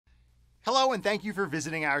Hello and thank you for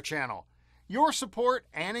visiting our channel. Your support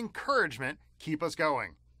and encouragement keep us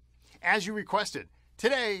going. As you requested,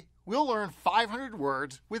 today we'll learn 500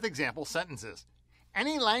 words with example sentences.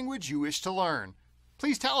 Any language you wish to learn,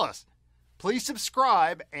 please tell us. Please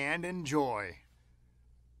subscribe and enjoy.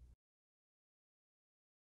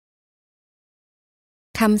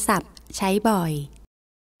 คำศัพท์ใช้บ่อย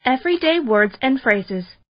Everyday words and phrases.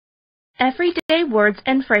 Everyday words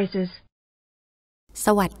and phrases. ส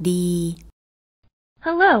วัสดี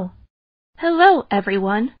Hello. Hello,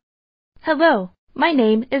 everyone. Hello, my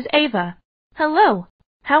name is Ava. Hello,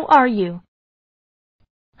 how are you?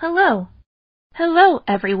 Hello. Hello,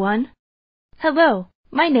 everyone. Hello,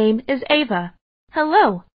 my name is Ava. Hello,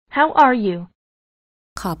 how are you?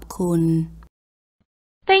 ขอบคุณ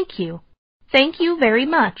Thank you. Thank you very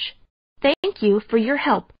much. Thank you for your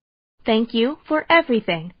help. Thank you for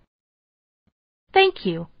everything. Thank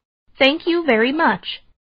you. Thank you very much.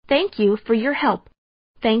 Thank you for your help.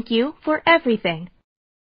 Thank you for everything.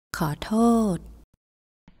 ขอโทษ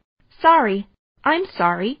Sorry. I'm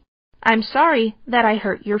sorry. I'm sorry that I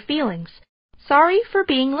hurt your feelings. Sorry for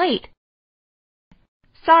being late.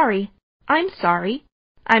 Sorry. I'm sorry.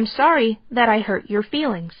 I'm sorry that I hurt your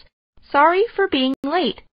feelings. Sorry for being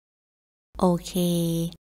late. โอเค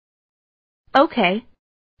Okay.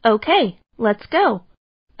 Okay, let's go.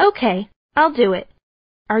 Okay, I'll do it.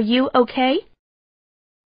 Are you okay?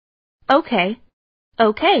 Okay.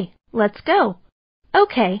 Okay, let's go.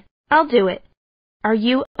 Okay, I'll do it. Are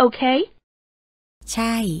you okay? ใ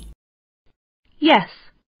ช่ Yes.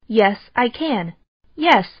 Yes, I can.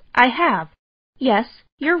 Yes, I have. Yes,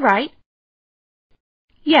 you're right.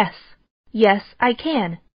 Yes. Yes, I can.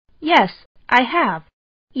 Yes, I have.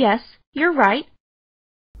 Yes, you're right.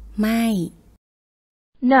 ไม่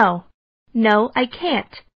No. No, I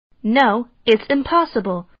can't. No, it's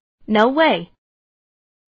impossible. No way.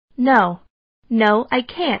 No. No, I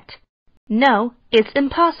can't. No, it's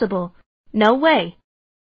impossible. No way.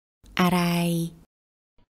 อะไร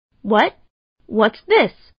What? What's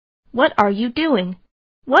this? What are you doing?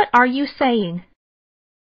 What are you saying?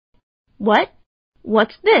 What?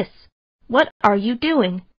 What's this? What are you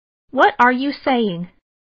doing? What are you saying?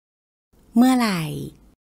 เมื่อไหร่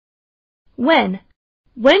When?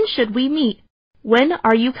 When should we meet? When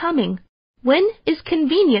are you coming? When is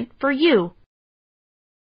convenient for you?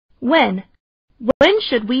 When? When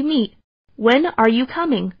should we meet? When are you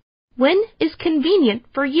coming? When is convenient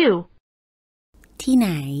for you? ที่ไหน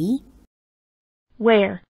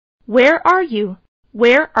Where? Where are you?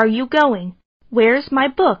 Where are you going? Where's my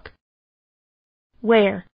book?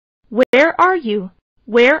 Where? Where are you?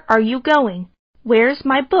 Where are you going? Where's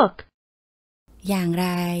my book? อย่างไร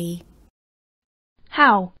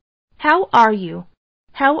How? How are you?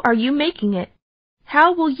 How are you making it?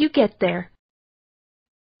 How will you get there?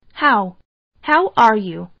 How? How are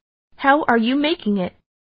you? How are you making it?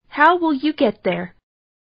 How will you get there?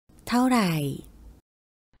 เท่าไหร่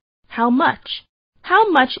How much? How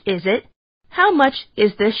much is it? How much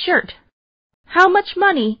is this shirt? How much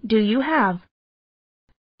money do you have?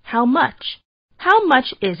 How much? How much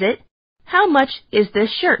is it? How much is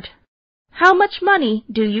this shirt? How much money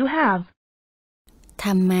do you have? ท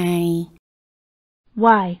ำไม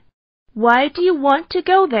Why? Why do you want to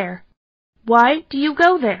go there? Why do you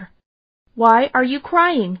go there? Why are you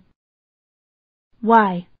crying?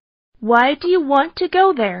 Why? Why do you want to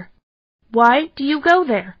go there? Why do you go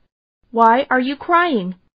there? Why are you crying?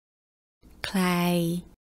 ใคร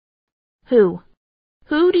Who?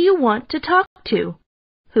 Who do you want to talk to?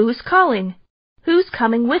 Who's calling? Who's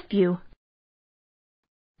coming with you?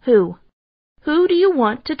 Who? Who do you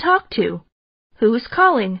want to talk to? Who's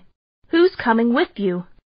calling? Who's coming with you?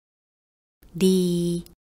 ดี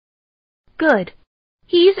Good.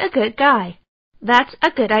 He's a good guy. That's a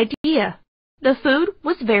good idea. The food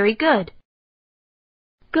was very good.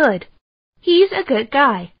 Good. He's a good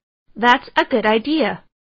guy. That's a good idea.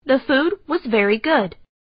 The food was very good.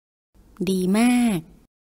 ดีมาก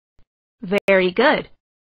Very good.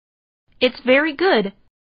 It's very good.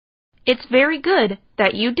 It's very good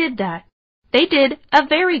that you did that. They did a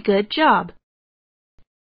very good job.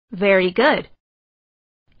 Very good.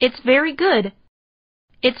 It's very good.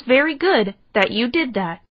 It's very good that you did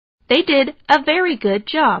that. They did a very good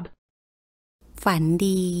job. ฝัน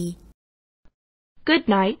ดี Good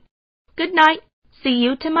night. Good night. See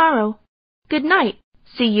you tomorrow. Good night.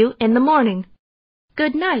 See you in the morning.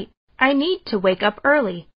 Good night. I need to wake up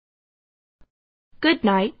early. Good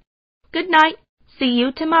night. Good night. See you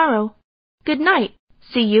tomorrow. Good night.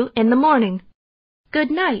 See you in the morning.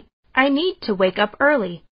 Good night. I need to wake up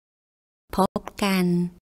early. พบกัน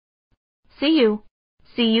See you.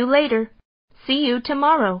 See you later. See you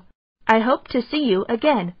tomorrow. I hope to see you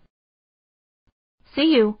again. See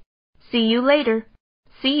you. See you later.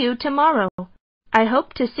 See you tomorrow. I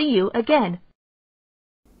hope to see you again.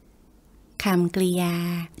 คำกริยา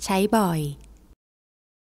ใช้บ่อย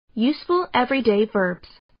Useful everyday verbs.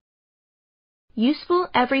 Useful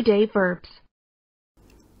everyday verbs.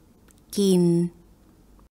 กิน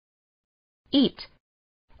Eat.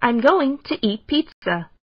 I'm going to eat pizza.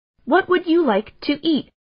 What would you like to eat?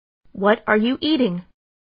 What are you eating?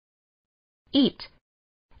 Eat.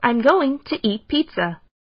 I'm going to eat pizza.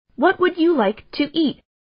 What would you like to eat?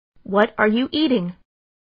 What are you eating?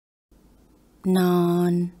 นอ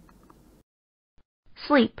น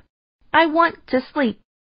Sleep. I want to sleep.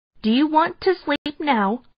 Do you want to sleep now?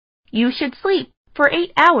 You should sleep for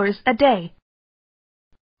 8 hours a day.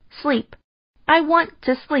 Sleep. I want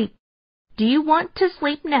to sleep. Do you want to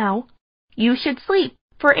sleep now? You should sleep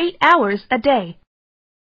for 8 hours a day.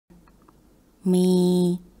 มี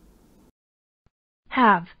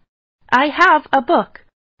Have. I have a book.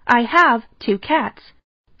 I have 2 cats.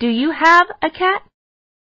 Do you have a cat?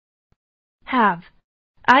 Have.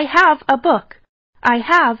 I have a book. I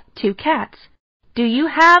have 2 cats. Do you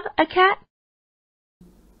have a cat?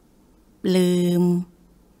 ลืม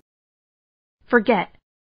Forget.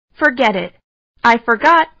 Forget it. I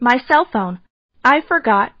forgot my cell phone. I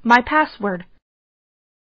forgot my password.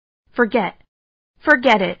 Forget.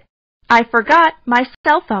 Forget it. I forgot my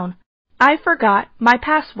cell phone. I forgot my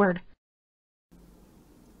password.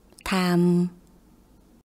 ทำ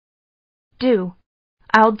Do.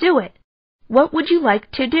 I'll do it. What would you like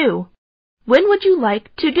to do? When would you like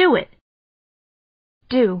to do it?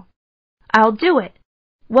 Do. I'll do it.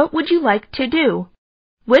 What would you like to do?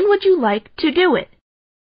 When would you like to do it?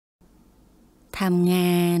 ทำง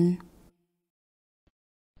าน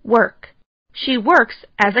Work. She works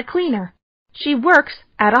as a cleaner. She works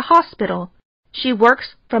at a hospital. She works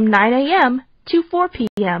from 9 a.m. to 4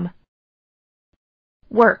 p.m.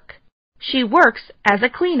 Work. She works as a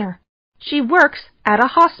cleaner. She works at a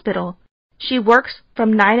hospital. She works from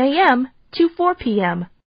 9 a.m. to 4 p.m.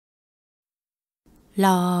 ร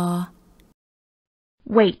อ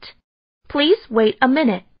Wait. Please wait a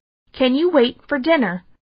minute. Can you wait for dinner?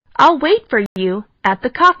 I'll wait for you at the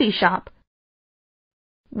coffee shop.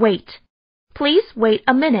 Wait. Please wait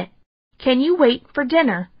a minute. Can you wait for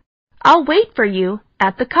dinner? I'll wait for you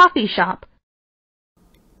at the coffee shop.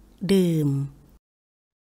 ดื่ม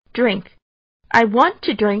Drink. I want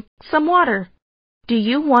to drink some water. Do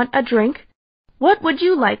you want a drink? What would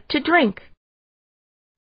you like to drink?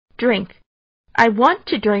 Drink. I want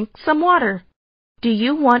to drink some water. Do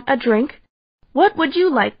you want a drink? What would you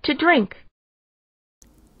like to drink?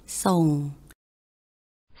 ส่ง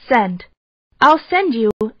Send. I'll send you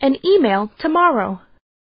an email tomorrow.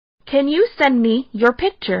 Can you send me your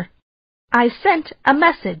picture? I sent a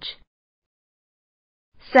message.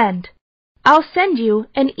 Send. I'll send you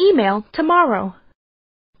an email tomorrow.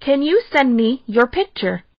 Can you send me your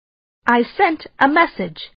picture? I sent a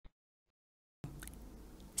message.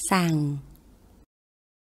 สั่ง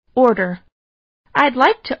Order. I'd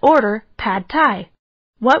like to order pad thai.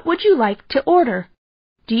 What would you like to order?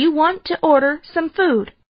 Do you want to order some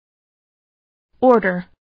food? Order.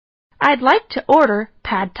 I'd like to order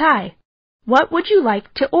pad thai. What would you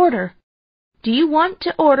like to order? Do you want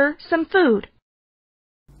to order some food?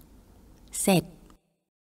 เสร็จ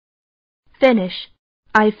Finish.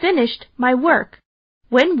 I finished my work.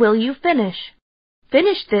 When will you finish?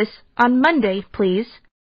 Finish this on Monday, please.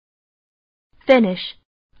 Finish.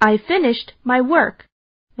 I finished my work.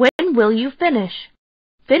 When will you finish?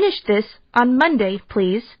 Finish this on Monday,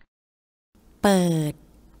 please. เปิด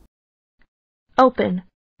Open.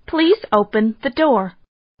 Please open the door.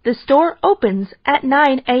 The store opens at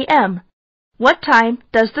 9 a.m. What time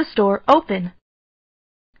does the store open?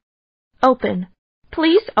 Open.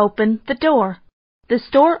 Please open the door. The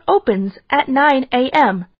store opens at 9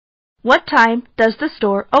 a.m. What time does the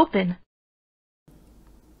store open?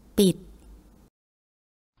 ปิด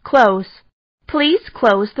Close. Please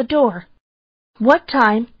close the door. What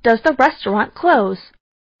time does the restaurant close?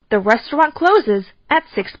 The restaurant closes at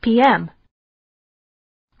 6 p.m.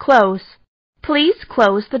 Close. Please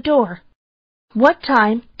close the door. What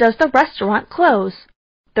time does the restaurant close?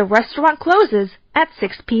 The restaurant closes at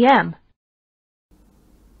 6 p.m.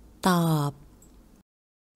 ตอบ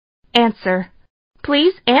Answer.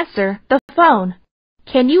 Please answer the phone.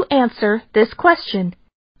 Can you answer this question?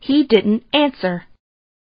 He didn't answer.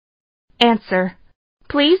 Answer.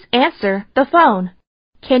 Please answer the phone.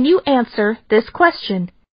 Can you answer this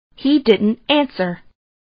question? He didn't answer.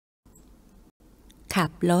 ขั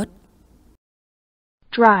บรถ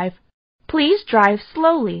Drive. Please drive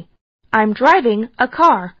slowly. I'm driving a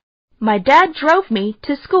car. My dad drove me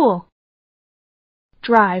to school.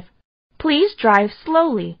 Drive. Please drive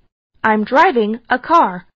slowly. I'm driving a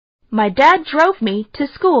car. My dad drove me to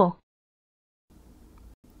school.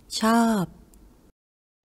 ชอบ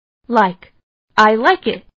Like. I like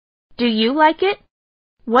it. Do you like it?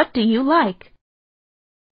 What do you like?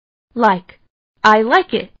 Like. I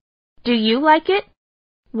like it. Do you like it?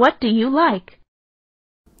 What do you like?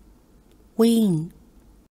 วิ่ง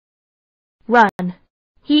Run.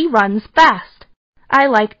 He runs fast. I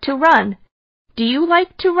like to run. Do you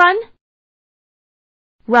like to run?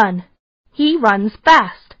 Run. He runs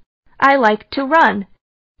fast. I like to run.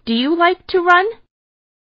 Do you like to run?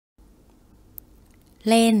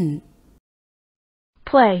 เล่น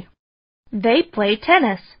Play. They play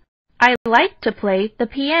tennis. I like to play the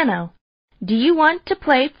piano. Do you want to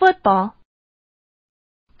play football?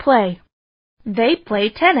 Play. They play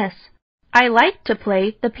tennis. I like to play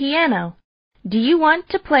the piano. Do you want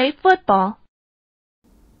to play football?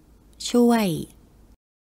 ช่วย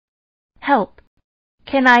Help.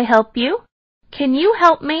 Can I help you? Can you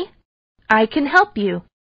help me? I can help you.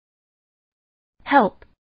 Help.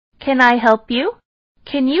 Can I help you?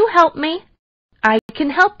 Can you help me? I can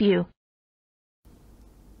help you.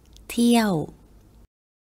 เที่ยว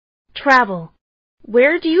Travel.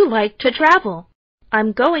 Where do you like to travel? I'm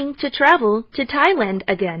going to travel to Thailand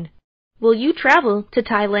again. Will you travel to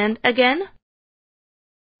Thailand again?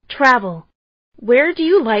 Travel. Where do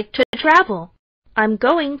you like to travel? I'm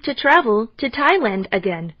going to travel to Thailand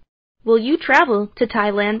again. Will you travel to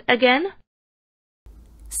Thailand again?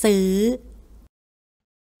 ซื้อ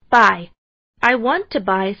Buy. I want to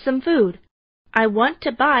buy some food. I want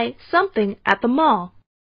to buy something at the mall.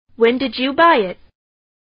 When did you buy it?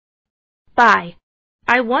 Buy.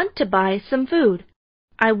 I want to buy some food.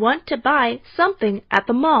 I want to buy something at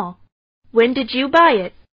the mall. When did you buy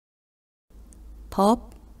it? พบ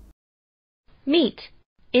Meet.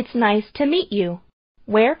 It's nice to meet you.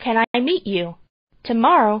 Where can I meet you?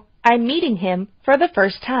 Tomorrow I'm meeting him for the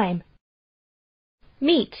first time.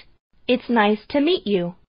 Meet. It's nice to meet you.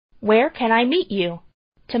 Where can I meet you?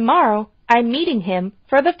 Tomorrow I'm meeting him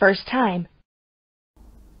for the first time.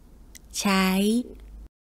 ใช้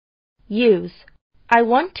Use. I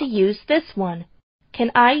want to use this one. Can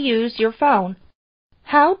I use your phone?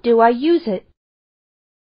 How do I use it?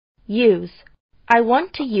 Use. I want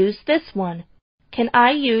to use this one. Can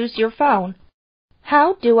I use your phone? How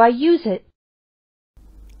do I use it?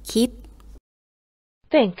 คิด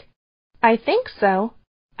Think. I think so.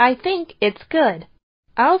 I think it's good.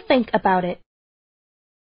 I'll think about it.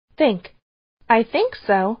 Think. I think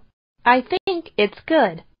so. I think it's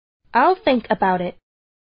good. I'll think about it.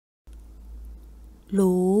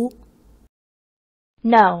 รู้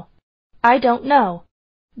No. I don't know.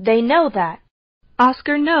 They know that.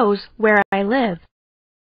 Oscar knows where I live.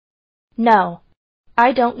 No. I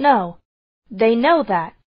don't know. They know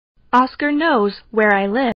that. Oscar knows where I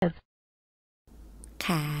live. ข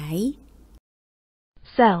าย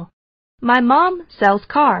Sell. My mom sells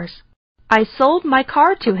cars. I sold my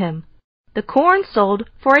car to him. The corn sold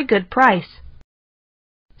for a good price.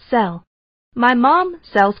 Sell. My mom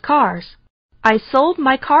sells cars. I sold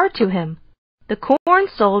my car to him. The corn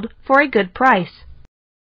sold for a good price.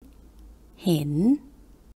 เห็น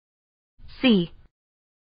See.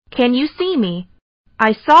 Can you see me?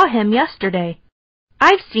 I saw him yesterday.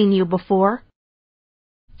 I've seen you before.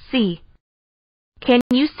 See. Can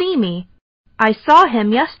you see me? I saw him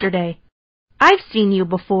yesterday. I've seen you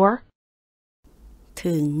before.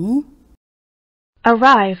 ถึง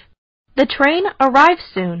Arrive. The train arrives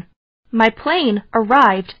soon. My plane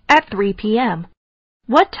arrived at 3 p.m.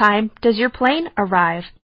 What time does your plane arrive?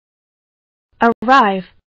 Arrive.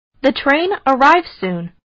 The train arrives soon.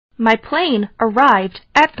 My plane arrived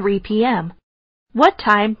at 3 p.m. What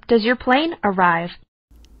time does your plane arrive?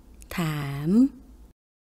 ถาม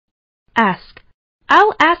Ask.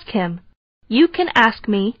 I'll ask him. You can ask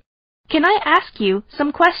me. Can I ask you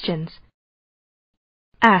some questions?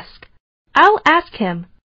 Ask. I'll ask him.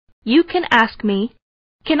 You can ask me.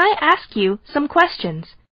 Can I ask you some questions?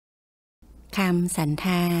 คำสันธ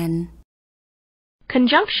าน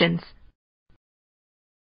Conjunctions.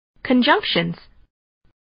 Conjunctions.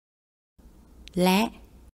 และ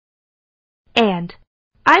And.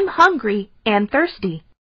 I'm hungry and thirsty.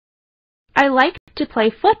 I like to play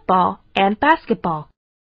football and basketball.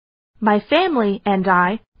 My family and I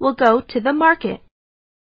will go to the market.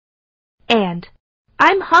 And.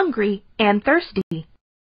 I'm hungry and thirsty.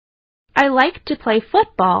 I like to play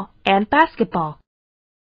football and basketball.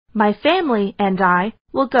 My family and I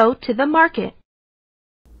will go to the market.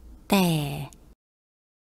 แต่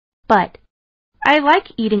But. I like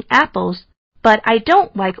eating apples, but I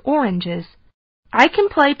don't like oranges. I can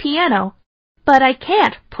play piano, but I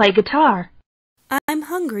can't play guitar. I'm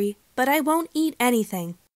hungry, but I won't eat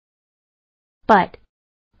anything. But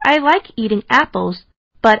I like eating apples,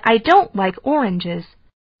 but I don't like oranges.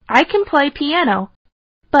 I can play piano,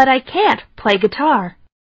 but I can't play guitar.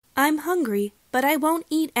 I'm hungry, but I won't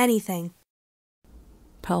eat anything.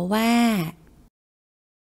 เพราะว่า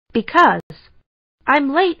Because I'm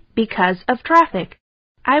late because of traffic.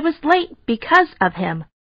 I was late because of him.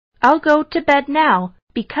 I'll go to bed now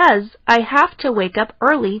because I have to wake up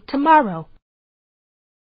early tomorrow.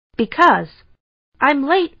 Because I'm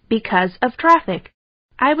late because of traffic.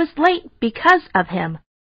 I was late because of him.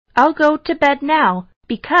 I'll go to bed now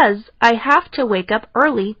because I have to wake up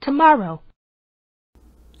early tomorrow.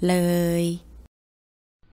 เลย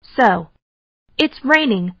So, it's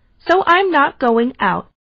raining, so I'm not going out.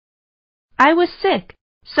 I was sick,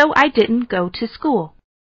 so I didn't go to school.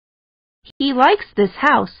 He likes this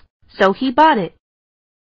house, so he bought it.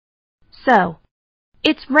 So,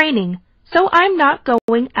 it's raining, so I'm not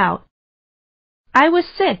going out. I was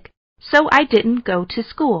sick, so I didn't go to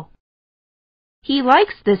school. He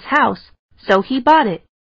likes this house, so he bought it.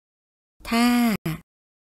 ถ้า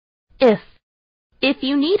If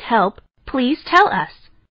you need help, please tell us.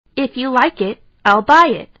 If you like it, I'll buy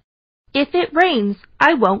it. If it rains,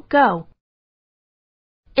 I won't go.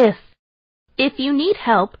 If you need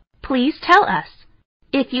help, please tell us.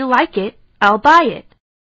 If you like it, I'll buy it.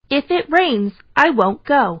 If it rains, I won't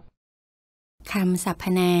go. คำสรรพ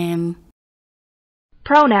นาม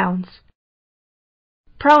Pronouns.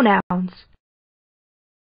 Pronouns.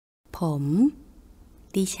 ผม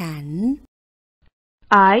ดิฉัน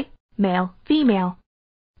I, male, female.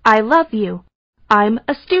 I love you. I'm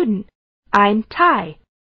a student. I'm Thai.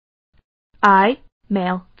 I,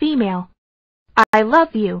 male, female. I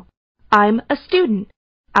love you. I'm a student.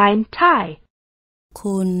 I'm Thai.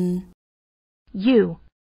 คุณ You.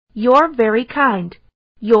 You're very kind.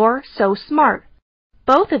 You're so smart.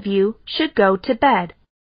 Both of you should go to bed.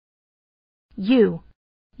 You.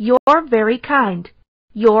 You're very kind.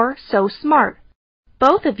 You're so smart.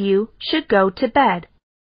 Both of you should go to bed.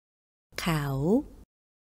 เขา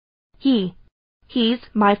He's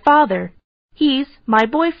my father. He's my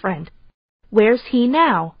boyfriend. Where's he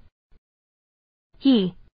now?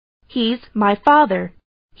 He's my father.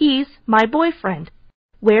 He's my boyfriend.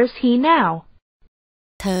 Where's he now?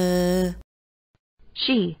 เธอ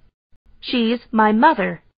She's my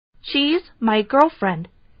mother. She's my girlfriend.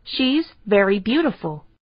 She's very beautiful.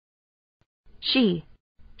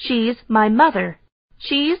 She's my mother.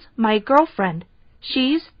 She's my girlfriend.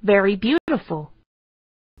 She's very beautiful.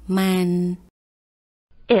 มัน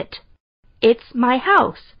It's my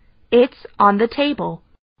house. It's on the table.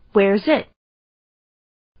 Where's it?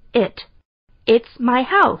 It's my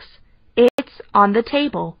house. It's on the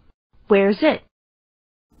table. Where's it?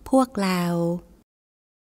 พวกเรา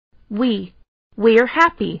We're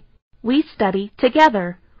happy. We study together.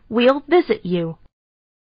 We'll visit you.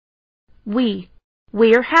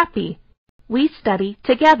 We're happy. We study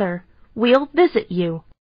together. We'll visit you.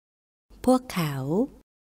 พวกเขา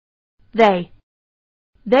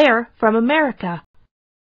They're from America.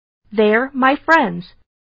 They're my friends.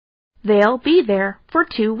 They'll be there for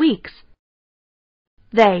 2 weeks.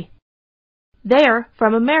 They're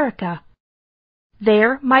from America.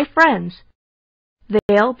 They're my friends.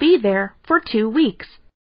 They'll be there for 2 weeks.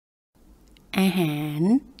 อาหาร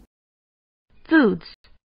Foods.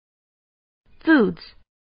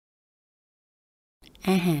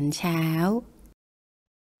 อาหารเช้า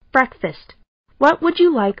Breakfast. What would you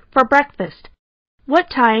like for breakfast? What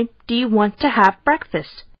time do you want to have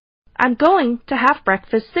breakfast? I'm going to have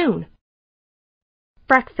breakfast soon.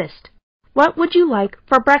 Breakfast. What would you like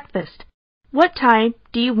for breakfast? What time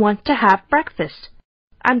do you want to have breakfast?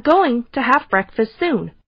 I'm going to have breakfast soon.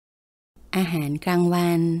 อาหารกลางวั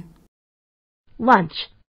น Lunch.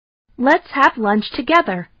 Let's have lunch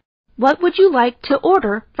together. What would you like to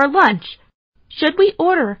order for lunch? Should we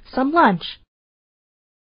order some lunch?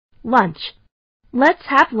 Lunch. Let's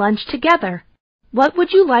have lunch together. What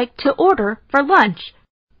would you like to order for lunch?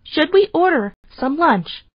 Should we order some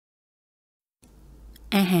lunch?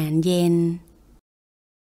 อาหารเย็น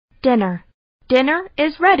Dinner. Dinner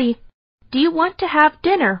is ready. Do you want to have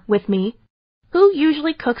dinner with me? Who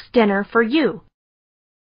usually cooks dinner for you?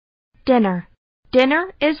 Dinner. Dinner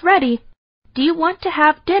is ready. Do you want to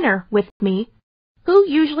have dinner with me? Who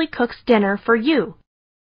usually cooks dinner for you?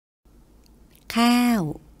 ข้าว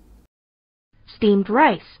Steamed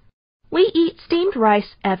rice. We eat steamed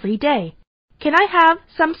rice every day. Can I have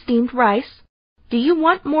some steamed rice? Do you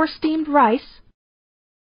want more steamed rice?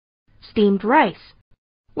 Steamed rice.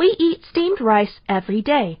 We eat steamed rice every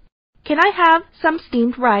day. Can I have some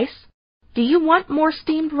steamed rice? Do you want more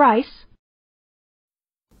steamed rice?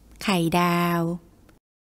 ไข่ดาว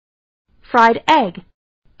Fried egg.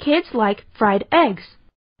 Kids like fried eggs.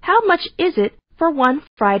 How much is it for one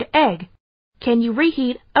fried egg? Can you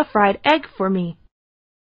reheat a fried egg for me?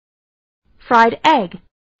 Fried egg.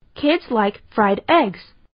 Kids like fried eggs.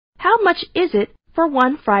 How much is it for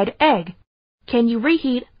one fried egg? Can you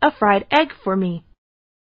reheat a fried egg for me?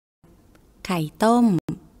 ไข่ต้ม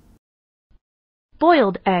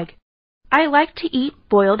Boiled egg. I like to eat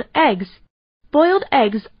boiled eggs. Boiled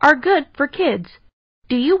eggs are good for kids.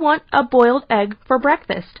 Do you want a boiled egg for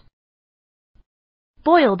breakfast?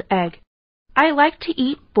 Boiled egg. I like to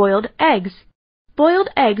eat boiled eggs. Boiled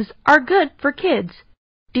eggs are good for kids.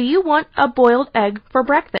 Do you want a boiled egg for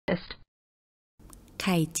breakfast? ไ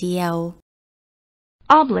ข่เจียว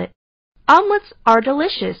Omelette. Omelets are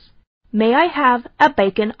delicious. May I have a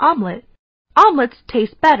bacon omelette? Omelets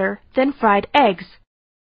taste better than fried eggs.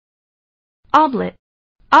 Omelette.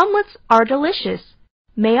 Omelets are delicious.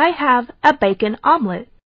 May I have a bacon omelette?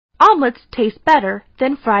 Omelets taste better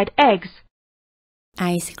than fried eggs. ไอ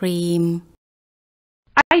ศกรีม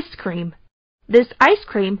Ice cream. This ice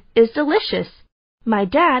cream is delicious. My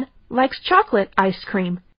dad likes chocolate ice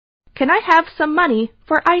cream. Can I have some money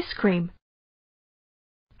for ice cream?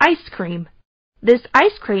 Ice cream. This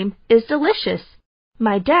ice cream is delicious.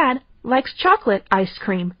 My dad likes chocolate ice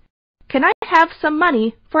cream. Can I have some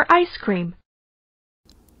money for ice cream?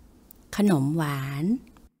 ขนมหวาน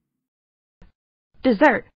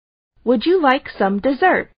Dessert. Would you like some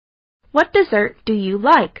dessert? What dessert do you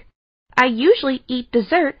like? I usually eat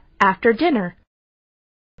dessert after dinner.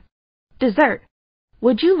 Dessert.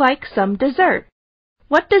 Would you like some dessert?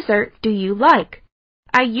 What dessert do you like?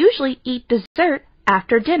 I usually eat dessert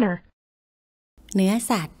after dinner. เนื้อ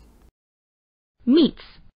สัตว์ Meats.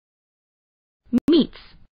 Meats.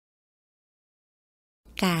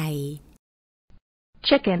 ไก่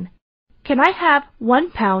Chicken. Can I have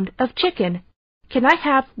 1 pound of chicken? Can I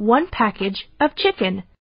have 1 package of chicken?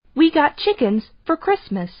 We got chickens for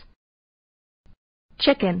Christmas.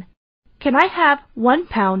 Chicken. Can I have 1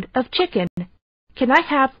 pound of chicken? Can I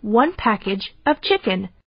have 1 package of chicken?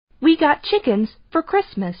 We got chickens for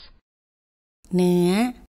Christmas. เนื้อ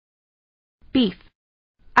Beef.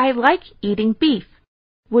 I like eating beef.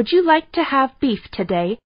 Would you like to have beef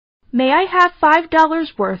today? May I have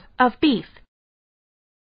 $5 worth of beef?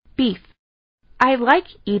 Beef. I like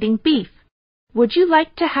eating beef. Would you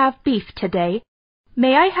like to have beef today?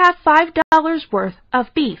 May I have $5 worth of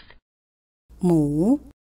beef? หมู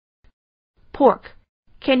Pork.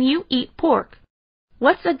 Can you eat pork?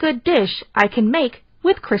 What's a good dish I can make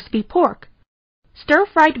with crispy pork?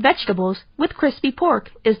 Stir-fried vegetables with crispy pork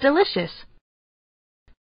is delicious.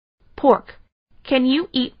 Pork. Can you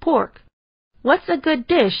eat pork? What's a good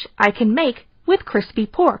dish I can make with crispy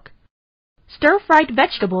pork? Stir-fried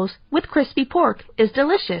vegetables with crispy pork is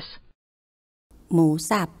delicious. หมู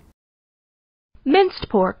สับ Minced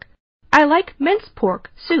pork. I like minced pork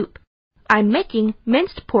soup. I'm making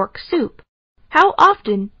minced pork soup. How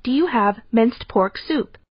often do you have minced pork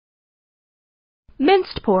soup?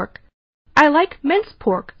 Minced pork. I like minced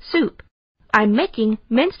pork soup. I'm making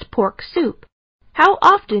minced pork soup. How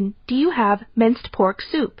often do you have minced pork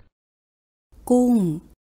soup? กุ้ง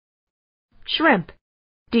Shrimp.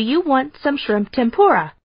 Do you want some shrimp tempura?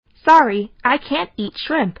 Sorry, I can't eat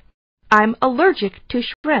shrimp. I'm allergic to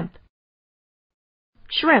shrimp.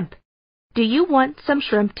 Shrimp. Do you want some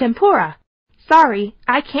shrimp tempura? Sorry,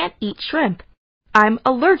 I can't eat shrimp. I'm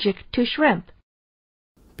allergic to shrimp.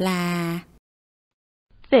 ปลา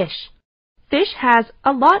Fish. Fish has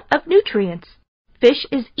a lot of nutrients. Fish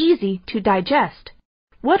is easy to digest.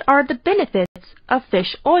 What are the benefits of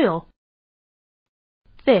fish oil?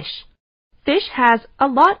 Fish. Fish has a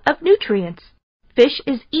lot of nutrients. Fish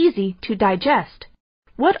is easy to digest.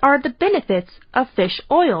 What are the benefits of fish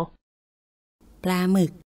oil? ปลาหมึ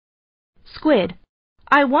ก Squid.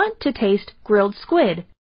 I want to taste grilled squid.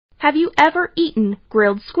 Have you ever eaten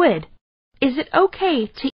grilled squid? Is it okay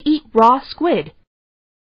to eat raw squid?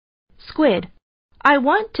 Squid. I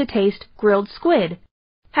want to taste grilled squid.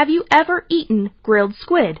 Have you ever eaten grilled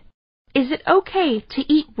squid? Is it okay to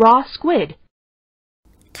eat raw squid?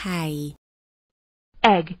 ไข่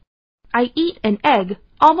Egg. I eat an egg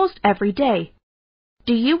almost every day.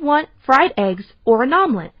 Do you want fried eggs or an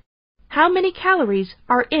omelette? How many calories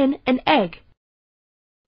are in an egg?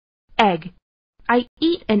 Egg. I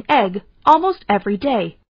eat an egg almost every day.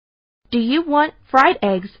 Do you want fried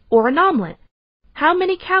eggs or an omelette? How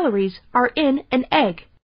many calories are in an egg?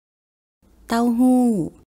 เต้าหู้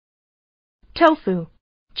Tofu.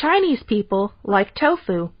 Chinese people like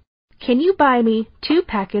tofu. Can you buy me 2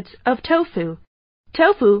 packets of tofu?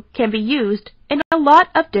 Tofu can be used in a lot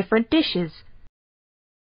of different dishes.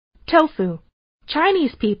 Tofu.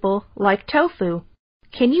 Chinese people like tofu.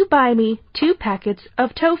 Can you buy me 2 packets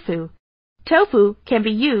of tofu? Tofu can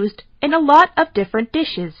be used in a lot of different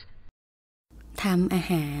dishes. ทำอา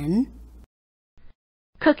หาร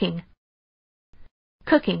Cooking.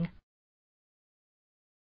 Cooking.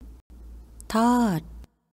 ทอด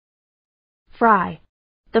Fry.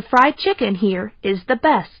 The fried chicken here is the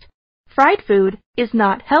best. Fried food is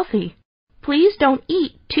not healthy. Please don't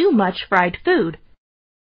eat too much fried food.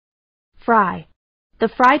 Fry. The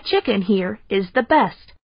fried chicken here is the best.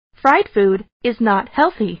 Fried food is not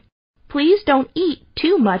healthy. Please don't eat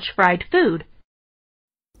too much fried food.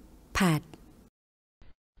 ผัด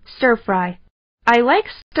Stir fry. I like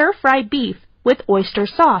stir-fry beef with oyster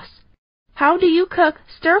sauce. How do you cook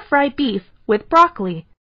stir-fry beef with broccoli?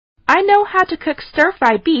 I know how to cook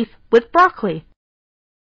stir-fry beef with broccoli.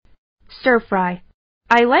 Stir-fry.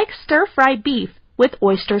 I like stir-fry beef with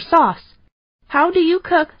oyster sauce. How do you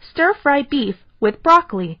cook stir-fry beef with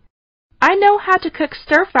broccoli? I know how to cook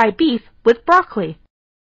stir-fry beef with broccoli.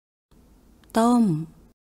 ต้ม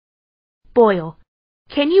Boil.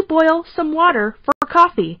 Can you boil some water for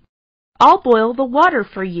coffee? I'll boil the water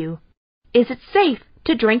for you. Is it safe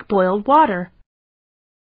to drink boiled water?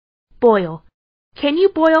 Boil. Can you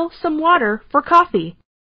boil some water for coffee?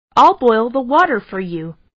 I'll boil the water for you.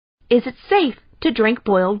 Is it safe to drink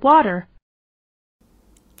boiled water?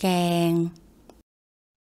 แกง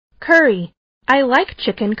Curry. I like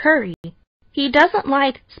chicken curry. He doesn't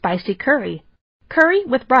like spicy curry. Curry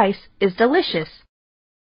with rice is delicious.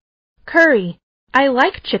 Curry. I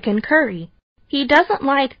like chicken curry. He doesn't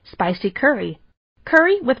like spicy curry.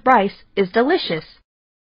 Curry with rice is delicious.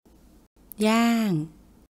 ย่าง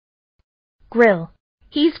Grill.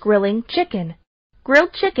 He's grilling chicken.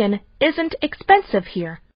 Grilled chicken isn't expensive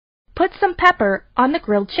here. Put some pepper on the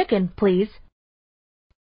grilled chicken, please.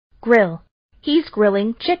 Grill. He's grilling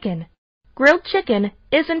chicken. Grilled chicken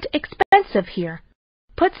isn't expensive here.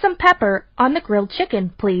 Put some pepper on the grilled chicken,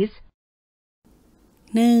 please.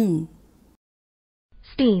 นึ่ง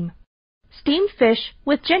Steam. Steamed fish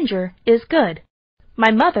with ginger is good.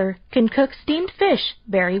 My mother can cook steamed fish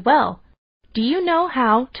very well. Do you know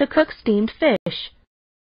how to cook steamed fish?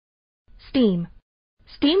 Steam.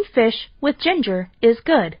 Steamed fish with ginger is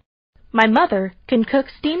good. My mother can cook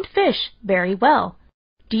steamed fish very well.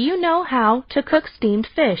 Do you know how to cook steamed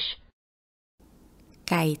fish?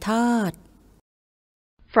 ไก่ทอด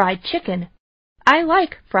Fried chicken. I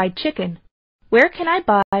like fried chicken. Where can I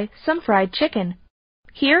buy some fried chicken?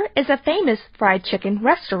 Here is a famous fried chicken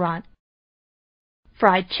restaurant.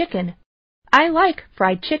 Fried chicken. I like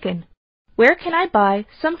fried chicken. Where can I buy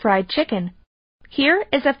some fried chicken? Here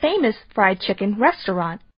is a famous fried chicken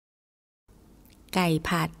restaurant. ไก่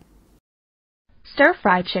ผัด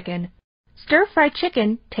Stir-fried chicken. Stir-fried chicken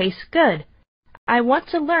tastes good. I want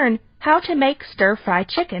to learn how to make stir-fried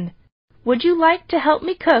chicken. Would you like to help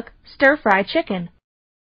me cook stir-fried chicken?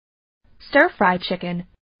 Stir-fried chicken.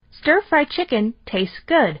 Stir-fried chicken tastes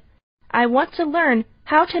good. I want to learn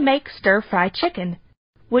how to make stir-fried chicken.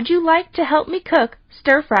 Would you like to help me cook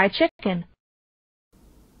stir-fried chicken?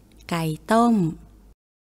 ไก่ต้ม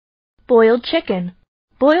Boiled chicken.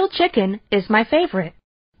 Boiled chicken is my favorite.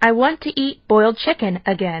 I want to eat boiled chicken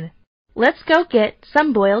again. Let's go get some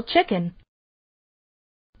boiled chicken.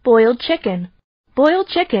 Boiled chicken. Boiled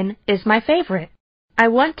chicken is my favorite. I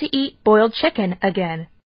want to eat boiled chicken again.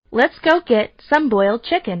 Let's go get some boiled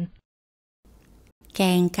chicken. แก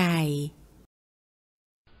งไก่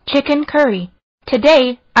Chicken curry. Today,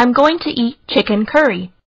 I'm going to eat chicken curry.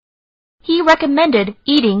 He recommended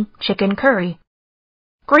eating chicken curry.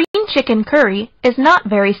 Green chicken curry is not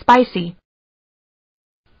very spicy.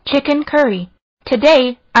 Chicken curry.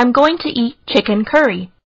 Today, I'm going to eat chicken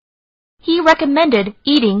curry. He recommended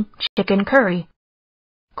eating chicken curry.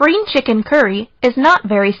 Green chicken curry is not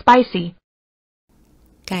very spicy.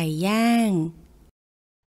 ไก่ย่าง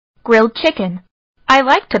Grilled chicken. I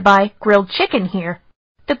like to buy grilled chicken here.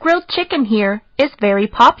 The grilled chicken here is very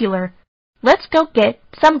popular. Let's go get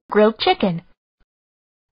some grilled chicken.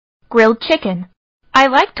 Grilled chicken. I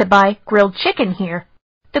like to buy grilled chicken here.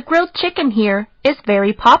 The grilled chicken here is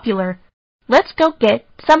very popular. Let's go get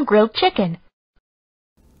some grilled chicken.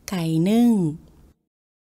 ไก่นึ่ง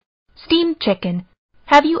Steamed chicken.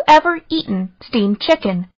 Have you ever eaten steamed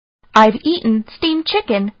chicken? I've eaten steamed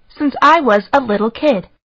chicken since I was a little kid.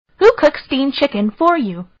 Who cooks steamed chicken for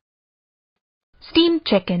you? Steamed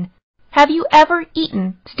chicken. Have you ever eaten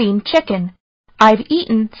steamed chicken? I've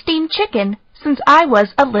eaten steamed chicken since I was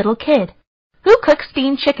a little kid. Who cooks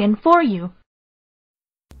steamed chicken for you?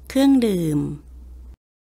 เครื่องดื่ม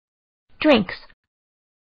Drinks.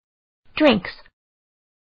 Drinks.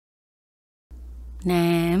 น้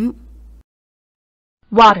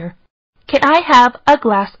ำ Water. Can I have a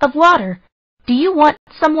glass of water? Do you want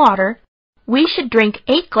some water? We should drink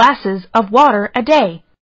 8 glasses of water a day.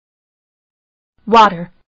 Water.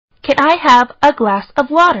 Can I have a glass of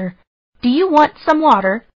water? Do you want some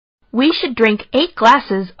water? We should drink 8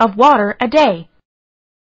 glasses of water a day.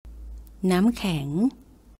 น้ำแข็ง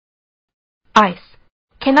Ice.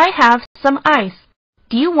 Can I have some ice?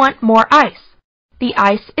 Do you want more ice? The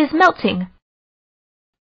ice is melting.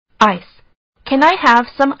 Ice. Can I have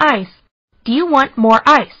some ice? Do you want more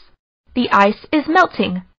ice? The ice is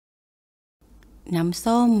melting. น้ำ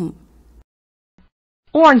ส้ม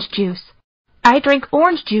Orange juice. I drink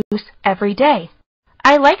orange juice every day.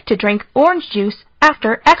 I like to drink orange juice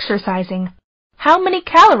after exercising. How many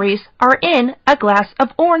calories are in a glass of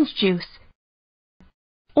orange juice?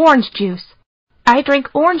 Orange juice. I drink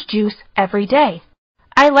orange juice every day.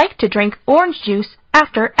 I like to drink orange juice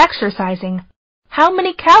after exercising. How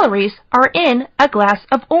many calories are in a glass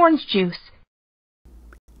of orange juice?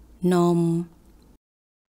 นม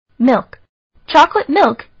Milk. Chocolate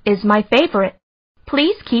milk is my favorite.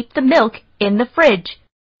 Please keep the milk in the fridge.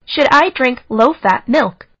 Should I drink low-fat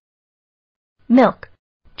milk? Milk.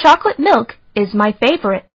 Chocolate milk is my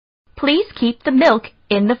favorite. Please keep the milk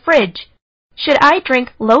in the fridge. Should I drink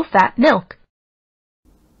low-fat milk?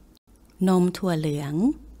 นมถั่วเหลือง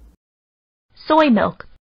Soy milk.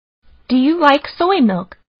 Do you like soy milk?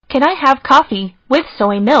 Can I have coffee with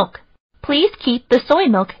soy milk? Please keep the soy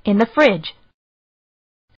milk in the fridge.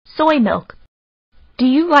 Soy milk. Do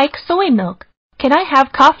you like soy milk? Can I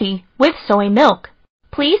have coffee with soy milk?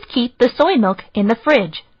 Please keep the soy milk in the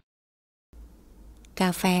fridge. กา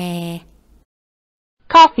แฟ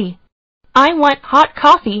Coffee. I want hot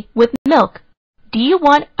coffee with milk. Do you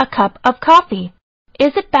want a cup of coffee?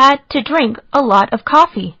 Is it bad to drink a lot of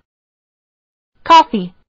coffee? Coffee.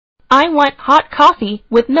 I want hot coffee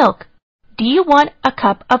with milk. Do you want a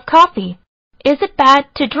cup of coffee? Is it bad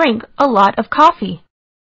to drink a lot of coffee?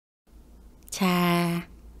 ชา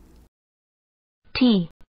Tea.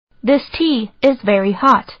 This tea is very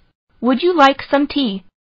hot. Would you like some tea?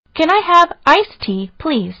 Can I have iced tea,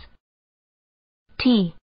 please? Tea.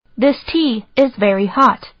 This tea is very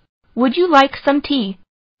hot. Would you like some tea?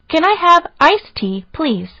 Can I have iced tea,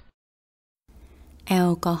 please? แอ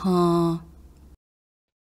ลกอฮอล์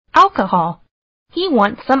Alcohol. He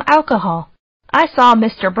wants some alcohol. I saw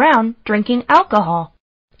Mr. Brown drinking alcohol.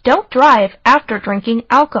 Don't drive after drinking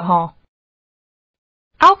alcohol.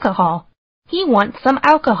 Alcohol. He wants some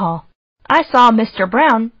alcohol. I saw Mr.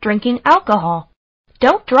 Brown drinking alcohol.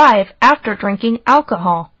 Don't drive after drinking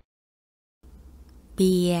alcohol. เ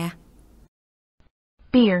บียร์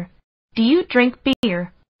Beer. Do you drink beer?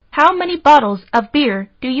 How many bottles of beer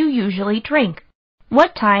do you usually drink?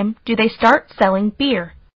 What time do they start selling beer?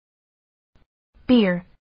 Beer.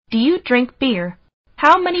 Do you drink beer?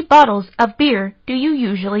 How many bottles of beer do you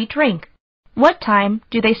usually drink? What time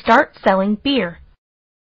do they start selling beer?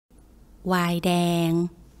 ไวน์แดง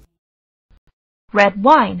Red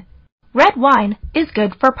wine. Red wine is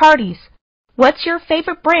good for parties. What's your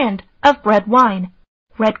favorite brand of red wine?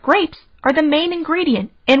 Red grapes are the main ingredient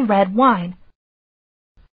in red wine.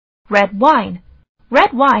 Red wine.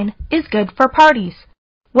 Red wine is good for parties.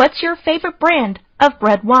 What's your favorite brand of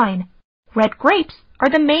red wine? Red grapes are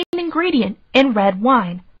the main ingredient in red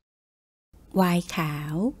wine. ไวน์ขา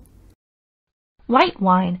ว White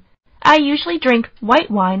wine. I usually drink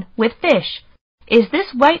white wine with fish. Is this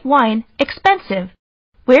white wine expensive?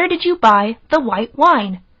 Where did you buy the white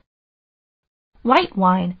wine? White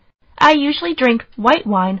wine. I usually drink white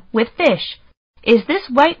wine with fish. Is this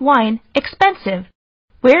white wine expensive?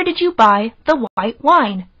 Where did you buy the white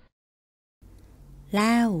wine? เห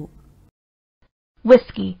ล้า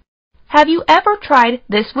Whiskey. Have you ever tried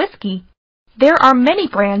this whiskey? There are many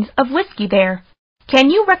brands of whiskey there. Can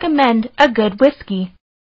you recommend a good whiskey?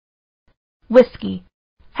 Whiskey.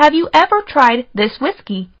 Have you ever tried this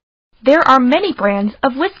whiskey? There are many brands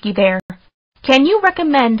of whiskey there. Can you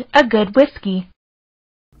recommend a good whiskey?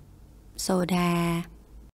 โซดา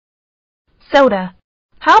Soda.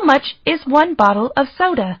 How much is 1 bottle of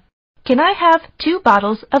soda? Can I have 2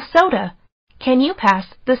 bottles of soda? Can you pass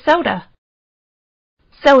the soda?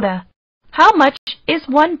 Soda. How much is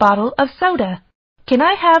 1 bottle of soda? Can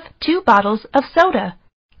I have 2 bottles of soda?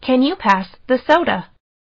 Can you pass the soda?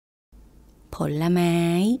 ผลไม้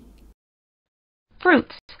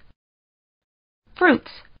Fruits.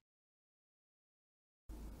 Fruits.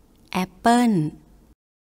 แอปเปิ้ล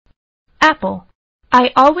Apple.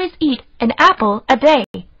 I always eat an apple a day.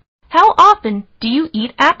 How often do you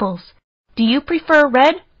eat apples? Do you prefer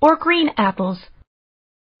red or green apples?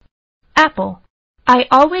 Apple. I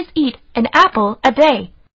always eat an apple a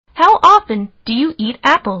day. How often do you eat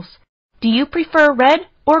apples? Do you prefer red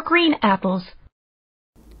or green apples?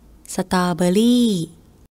 สตรอเบอรี่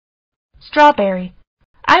Strawberry.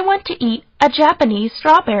 I want to eat a Japanese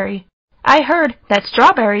strawberry. I heard that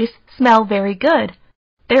strawberries smell very good.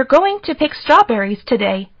 They're going to pick strawberries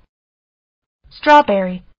today.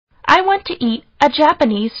 Strawberry. I want to eat a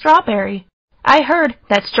Japanese strawberry. I heard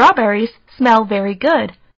that strawberries smell very good.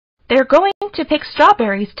 They're going to pick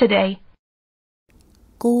strawberries today.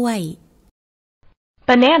 กล้วย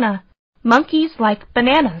Banana. Monkeys like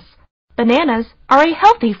bananas. Bananas are a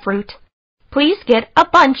healthy fruit. Please get a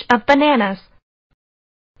bunch of bananas.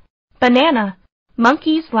 Banana.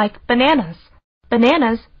 Monkeys like bananas.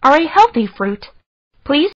 Bananas are a healthy fruit.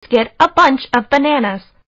 Please get a bunch of bananas.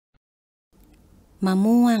 มะ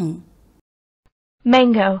ม่วง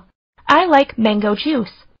Mango. I like mango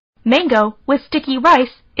juice. Mango with sticky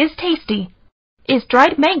rice is tasty. Is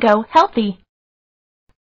dried mango healthy?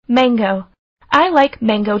 Mango. I like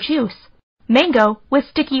mango juice. Mango with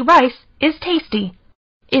sticky rice is tasty.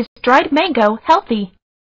 Is dried mango healthy?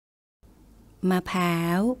 มะพร้า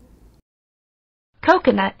ว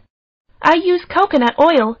Coconut. I use coconut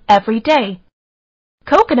oil every day.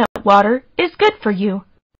 Coconut water is good for you.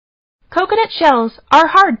 Coconut shells are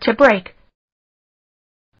hard to break.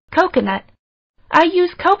 Coconut. I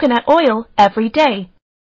use coconut oil every day.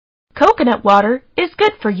 Coconut water is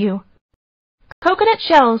good for you. Coconut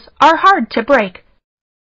shells are hard to break.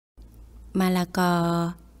 มะละกอ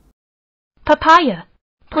Papaya.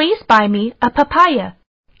 Please buy me a papaya.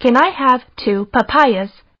 Can I have 2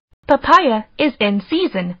 papayas? Papaya is in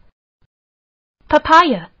season.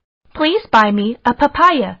 Papaya. Please buy me a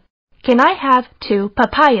papaya. Can I have 2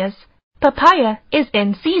 papayas? Papaya is in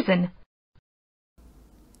season.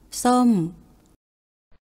 ส้ม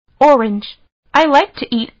Orange. I like to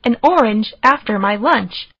eat an orange after my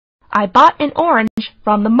lunch. I bought an orange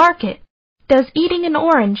from the market. Does eating an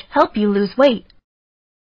orange help you lose weight?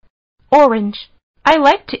 Orange. I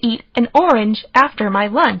like to eat an orange after my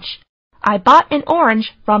lunch. I bought an orange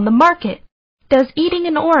from the market. Does eating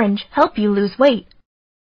an orange help you lose weight?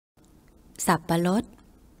 สับปะรด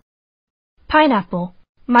Pineapple.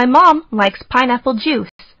 My mom likes pineapple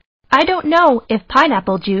juice. I don't know if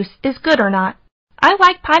pineapple juice is good or not. I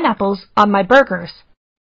like pineapples on my burgers.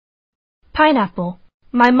 Pineapple.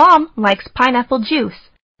 My mom likes pineapple juice.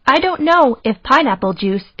 I don't know if pineapple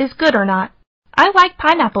juice is good or not. I like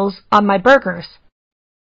pineapples on my burgers.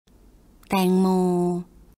 แตงโม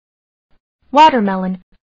Watermelon.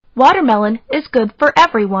 Watermelon is good for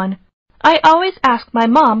everyone. I always ask my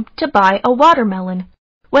mom to buy a watermelon.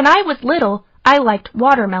 When I was little, I liked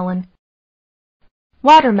watermelon.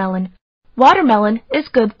 Watermelon. Watermelon is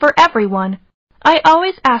good for everyone. I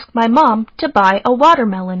always ask my mom to buy a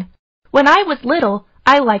watermelon. When I was little,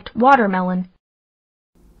 I liked watermelon.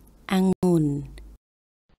 องุ่น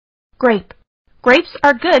Grape. Grapes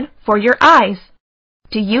are good for your eyes.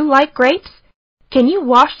 Do you like grapes? Can you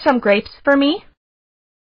wash some grapes for me?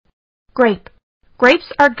 Grape. Grapes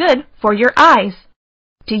are good for your eyes.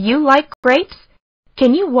 Do you like grapes?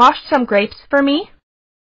 Can you wash some grapes for me?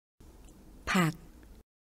 ผัก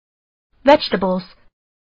Vegetables.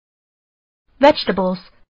 Vegetables.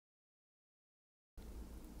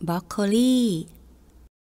 บรอกโคลี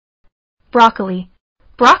Broccoli.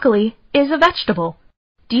 Broccoli is a vegetable.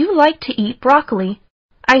 Do you like to eat broccoli?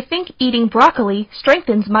 I think eating broccoli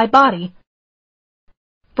strengthens my body.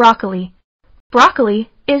 Broccoli. Broccoli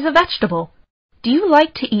is a vegetable. Do you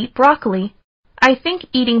like to eat broccoli? I think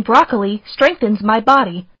eating broccoli strengthens my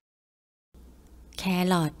body. แค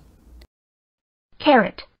รอท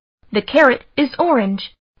Carrot. The carrot is orange.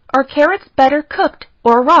 Are carrots better cooked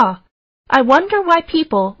or raw? I wonder why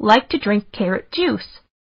people like to drink carrot juice.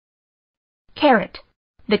 Carrot.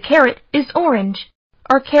 The carrot is orange.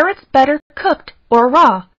 Are carrots better cooked or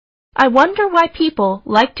raw? I wonder why people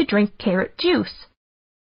like to drink carrot juice.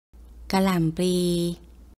 กะหล่ำปลี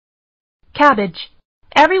Cabbage.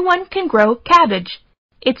 Everyone can grow cabbage.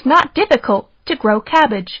 It's not difficult to grow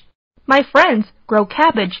cabbage. My friends grow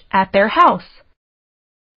cabbage at their house.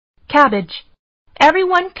 Cabbage.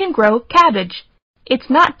 Everyone can grow cabbage. It's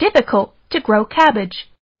not difficult to grow cabbage.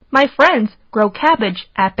 My friends grow cabbage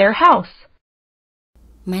at their house.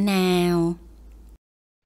 มะนาว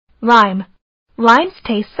Lime. Limes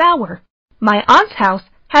taste sour. My aunt's house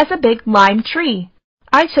has a big lime tree.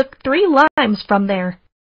 I took 3 limes from there.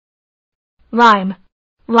 Lime.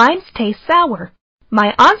 Limes taste sour. My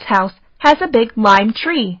aunt's house has a big lime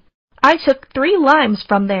tree. I took 3 limes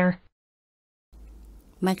from there.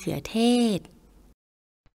 มะเขือเทศ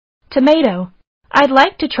Tomato. I'd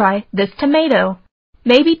like to try this tomato.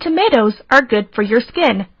 Maybe tomatoes are good for your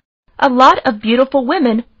skin. A lot of beautiful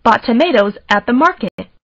women bought tomatoes at the market.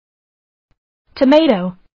 Tomato.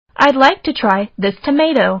 I'd like to try this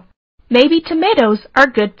tomato. Maybe tomatoes are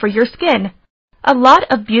good for your skin. A lot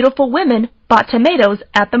of beautiful women bought tomatoes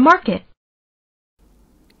at the market.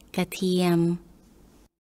 กระเทียม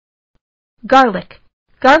Garlic.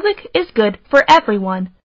 Garlic is good for everyone.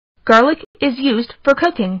 Garlic is used for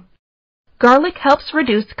cooking. Garlic helps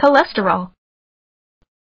reduce cholesterol.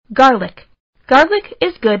 Garlic. Garlic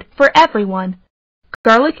is good for everyone.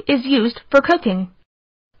 Garlic is used for cooking.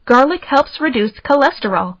 Garlic helps reduce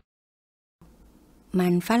cholesterol. มั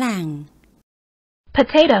นฝรั่ง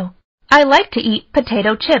Potato. I like to eat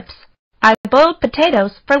potato chips. I boiled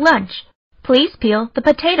potatoes for lunch. Please peel the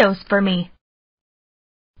potatoes for me.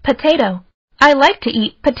 Potato. I like to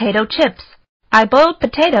eat potato chips. I boiled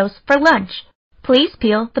potatoes for lunch. Please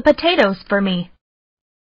peel the potatoes for me.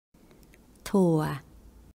 ถั่ว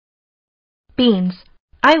Beans.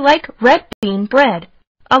 I like red bean bread.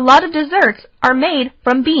 A lot of desserts are made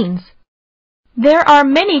from beans. There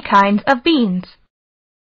are many kinds of beans.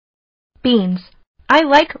 Beans. I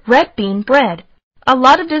like red bean bread. A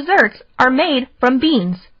lot of desserts are made from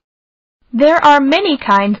beans. There are many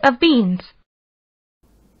kinds of beans.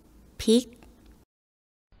 พริก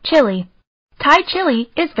Chili. Thai chili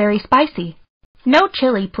is very spicy. No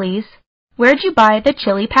chili, please. Where'd you buy the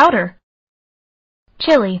chili powder?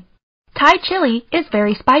 Chili. Thai chili is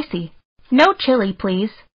very spicy. No chili,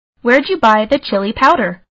 please. Where'd you buy the chili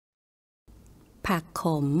powder? ผักข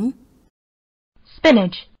ม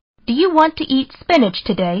Spinach. Do you want to eat spinach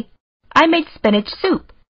today? I made spinach soup.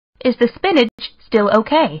 Is the spinach still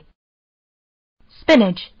okay?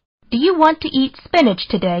 Spinach. Do you want to eat spinach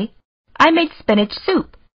today? I made spinach soup.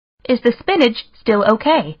 Is the spinach still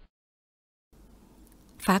okay?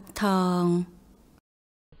 ฟักทอง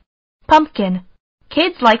Pumpkin.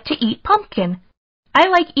 Kids like to eat pumpkin. I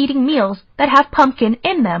like eating meals that have pumpkin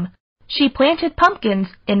in them. She planted pumpkins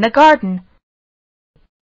in the garden.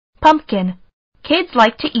 Pumpkin. Kids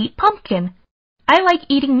like to eat pumpkin. I like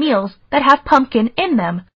eating meals that have pumpkin in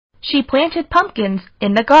them. She planted pumpkins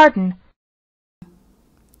in the garden.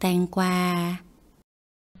 แตงกวา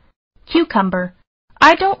Cucumber.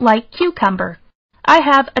 I don't like cucumber. I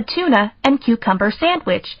have a tuna and cucumber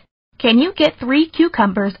sandwich. Can you get 3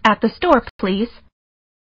 cucumbers at the store, please?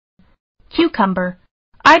 Cucumber.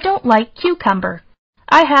 I don't like cucumber.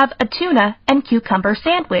 I have a tuna and cucumber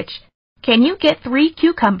sandwich. Can you get 3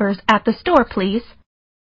 cucumbers at the store, please?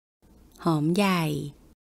 หอมใหญ่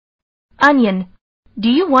Onion. Do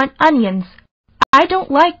you want onions? I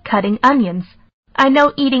don't like cutting onions. I know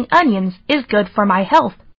eating onions is good for my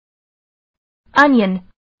health. Onion.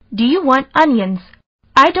 Do you want onions?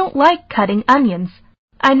 I don't like cutting onions.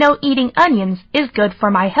 I know eating onions is good for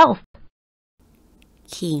my health.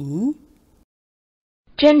 ขิง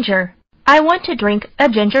Ginger. I want to drink a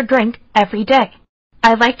ginger drink every day.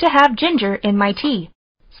 I like to have ginger in my tea.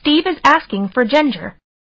 Steve is asking for ginger.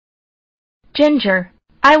 Ginger.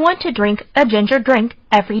 I want to drink a ginger drink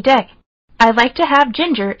every day. I like to have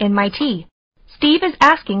ginger in my tea. Steve is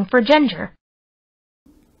asking for ginger.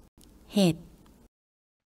 เห็ด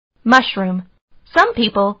Mushroom. Some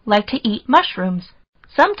people like to eat mushrooms.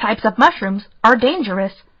 Some types of mushrooms are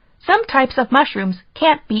dangerous. Some types of mushrooms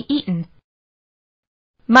can't be eaten.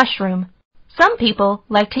 Mushroom. Some people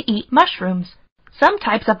like to eat mushrooms. Some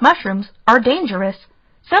types of mushrooms are dangerous.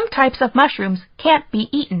 Some types of mushrooms can't be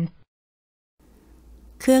eaten.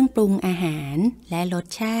 เครื่องปรุงอาหารและรส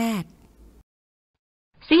ชาติ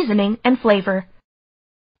Seasoning and flavor.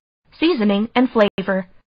 Seasoning and flavor.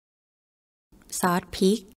 ซอสพ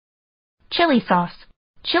ริก Chili sauce.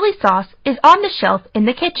 Chili sauce is on the shelf in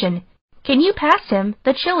the kitchen. Can you pass him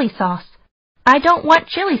the chili sauce? I don't want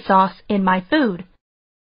chili sauce in my food.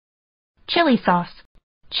 Chili sauce.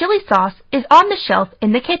 Chili sauce is on the shelf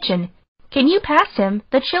in the kitchen. Can you pass him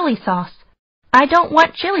the chili sauce? I don't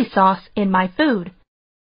want chili sauce in my food.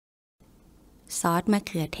 ซอสมะเ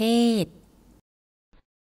ขือเทศ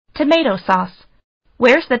Tomato sauce.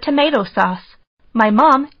 Where's the tomato sauce? My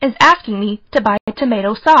mom is asking me to buy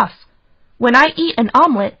tomato sauce. When I eat an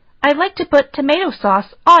omelet, I like to put tomato sauce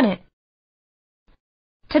on it.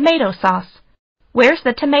 Tomato sauce. Where's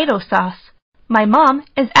the tomato sauce? My mom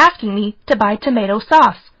is asking me to buy tomato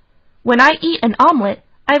sauce. When I eat an omelet,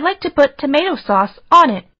 I like to put tomato sauce on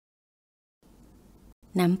it.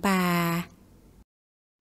 น้ำปลา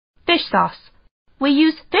Fish sauce. We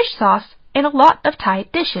use fish sauce in a lot of Thai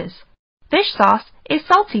dishes. Fish sauce is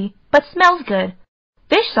salty but smells good.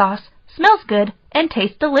 Fish sauce smells good, and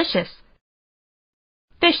tastes delicious.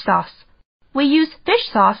 Fish sauce. We use fish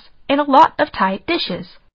sauce in a lot of Thai dishes.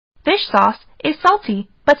 Fish sauce is salty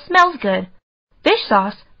but smells good. Fish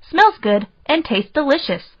sauce smells good and tastes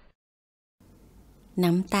delicious.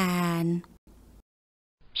 น้ำตาล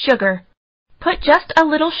Sugar. Put just a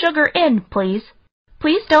little sugar in, please.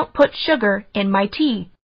 Please don't put sugar in my tea.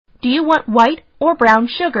 Do you want white or brown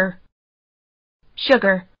sugar?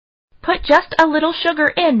 Sugar. Put just a little sugar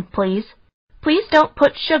in, please. Please don't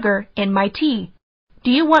put sugar in my tea. Do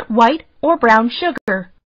you want white or brown sugar?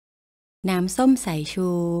 น้ำส้มสายชู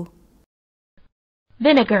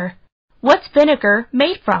Vinegar. What's vinegar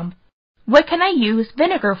made from? What can I use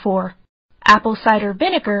vinegar for? Apple cider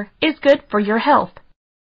vinegar is good for your health.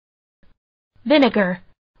 Vinegar.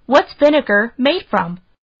 What's vinegar made from?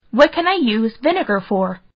 What can I use vinegar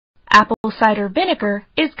for? Apple cider vinegar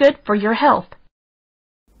is good for your health.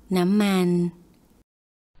 น้ำมัน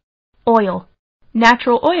Oil.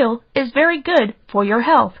 Natural oil is very good for your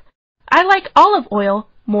health. I like olive oil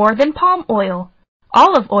more than palm oil.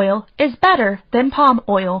 Olive oil is better than palm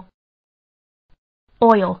oil.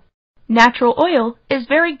 Oil. Natural oil is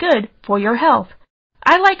very good for your health.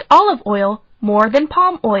 I like olive oil more than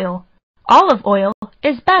palm oil. Olive oil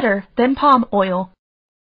is better than palm oil.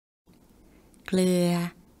 เกลือ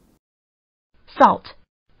Salt.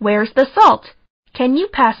 Where's the salt? Can you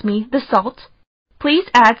pass me the salt? Please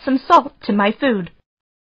add some salt to my food.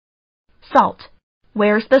 Salt.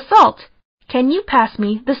 Where's the salt? Can you pass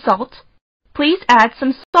me the salt? Please add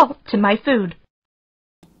some salt to my food.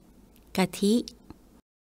 กะทิ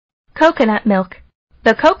Coconut milk.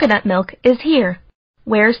 The coconut milk is here.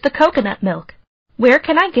 Where's the coconut milk? Where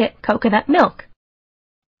can I get coconut milk?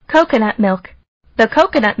 Coconut milk. The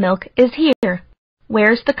coconut milk is here.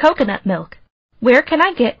 Where's the coconut milk? Where can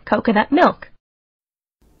I get coconut milk?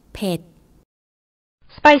 เผ็ด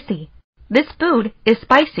Spicy. This food is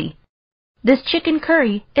spicy. This chicken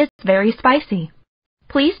curry is very spicy.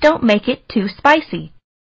 Please don't make it too spicy.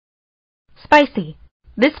 Spicy.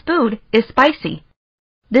 This food is spicy.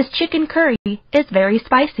 This chicken curry is very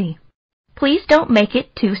spicy. Please don't make it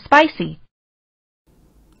too spicy.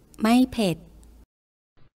 ไม่เผ็ด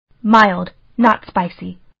Mild, not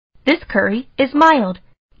spicy. This curry is mild.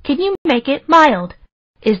 Can you make it mild?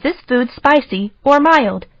 Is this food spicy or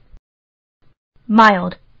mild?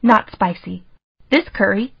 Mild, not spicy. This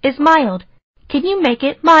curry is mild. Can you make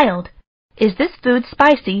it mild? Is this food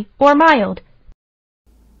spicy or mild?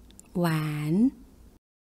 หวาน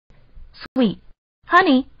Sweet.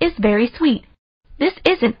 Honey is very sweet. This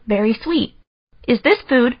isn't very sweet. Is this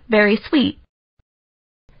food very sweet?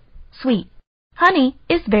 Sweet. Honey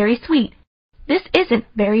is very sweet. This isn't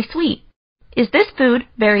very sweet. Is this food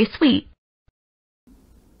very sweet?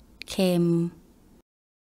 เค็ม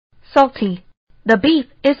Salty. The beef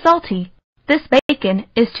is salty. This bacon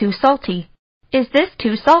is too salty. Is this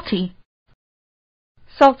too salty?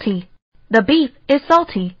 Salty. The beef is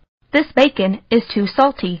salty. This bacon is too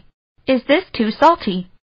salty. Is this too salty?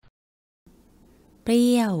 เป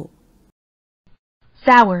รี้ยว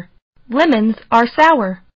Sour. Lemons are sour.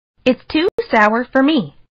 It's too sour for me.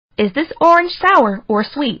 Is this orange sour or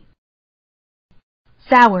sweet?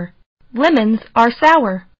 Sour. Lemons are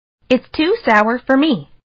sour. It's too sour for me.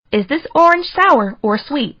 Is this orange sour or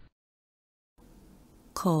sweet?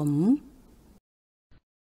 ขม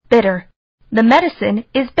Bitter. The medicine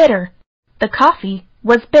is bitter. The coffee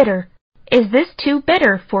was bitter. Is this too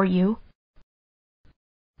bitter for you?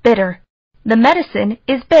 Bitter. The medicine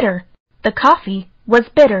is bitter. The coffee was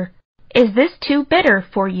bitter. Is this too bitter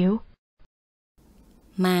for you?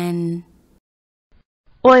 มัน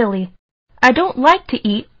Oily. I don't like to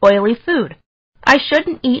eat oily food. I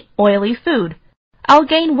shouldn't eat oily food. I'll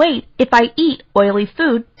gain weight if I eat oily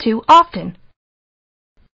food too often.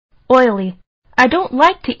 Oily. I don't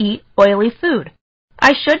like to eat oily food.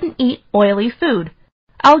 I shouldn't eat oily food.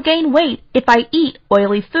 I'll gain weight if I eat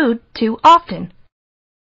oily food too often.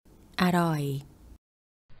 อร่อย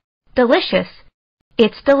Delicious.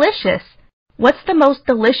 It's delicious. What's the most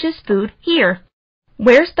delicious food here?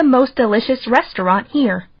 Where's the most delicious restaurant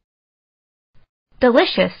here?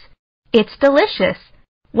 Delicious. It's delicious.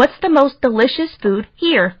 What's the most delicious food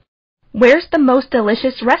here? Where's the most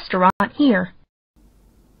delicious restaurant here?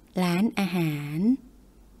 ร้านอาหาร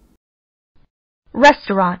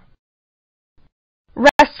Restaurant.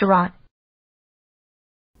 Restaurant.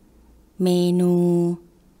 เมนู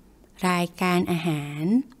รายการอาหาร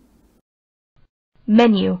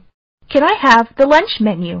Menu. Can I have the lunch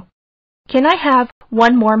menu? Can I have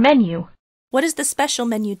one more menu? What is the special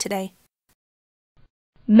menu today?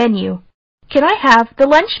 Menu. Can I have the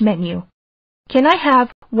lunch menu? Can I have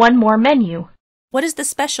one more menu? What is the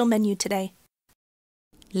special menu today?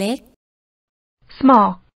 เล็ก Small.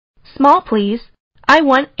 Small, please. I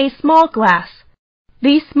want a small glass.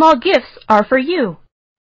 These small gifts are for you.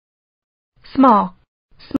 Small.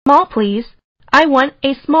 Small, please. I want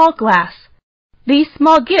a small glass. These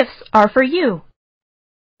small gifts are for you.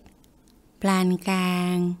 ปานกลา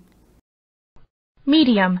ง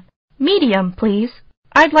Medium. Medium, please.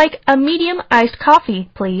 I'd like a medium iced coffee,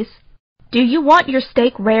 please. Do you want your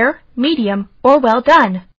steak rare, medium, or well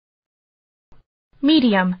done?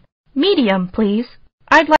 Medium. Medium, please.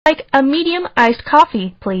 I'd like a medium iced coffee,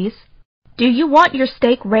 please. Do you want your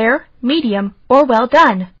steak rare, medium, or well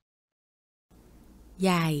done? ให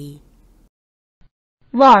ญ่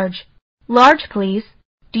Large. Large, please.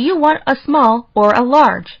 Do you want a small or a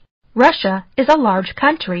large? Russia is a large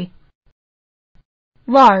country.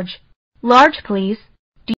 Large. Large, please.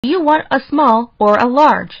 Do you want a small or a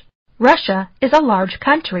large? Russia is a large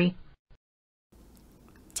country.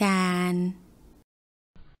 จาน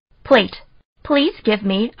Plate. Please give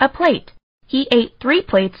me a plate. He ate 3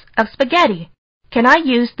 plates of spaghetti. Can I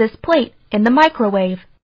use this plate in the microwave?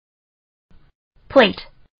 Plate.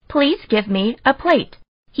 Please give me a plate.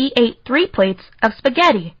 He ate 3 plates of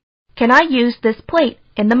spaghetti. Can I use this plate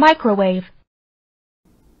in the microwave?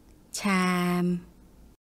 ชาม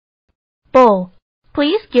Bowl.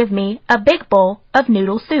 Please give me a big bowl of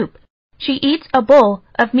noodle soup. She eats a bowl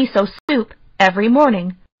of miso soup every morning.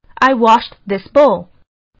 I washed this bowl.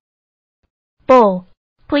 Bowl.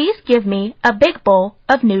 Please give me a big bowl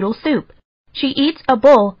of noodle soup. She eats a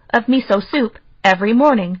bowl of miso soup every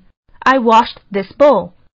morning. I washed this bowl.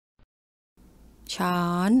 ช้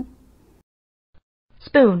อน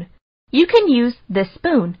Spoon. You can use this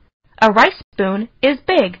spoon. A rice spoon is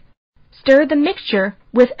big. Stir the mixture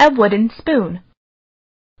with a wooden spoon.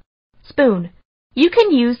 Spoon. You can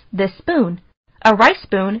use this spoon. A rice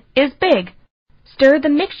spoon is big. Stir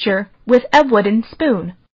the mixture with a wooden spoon.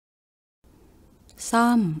 ซ่อ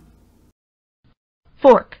ม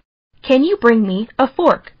Fork. Can you bring me a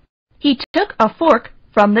fork? He took a fork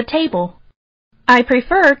from the table. I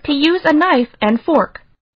prefer to use a knife and fork.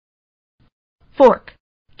 Fork.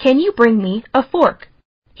 Can you bring me a fork?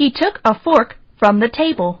 He took a fork from the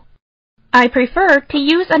table. I prefer to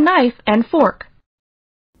use a knife and fork.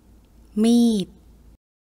 มีด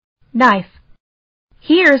Knife.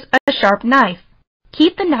 Here's a sharp knife.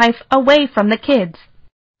 Keep the knife away from the kids.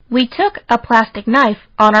 We took a plastic knife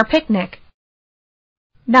on our picnic.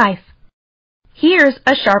 Knife. Here's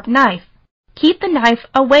a sharp knife. Keep the knife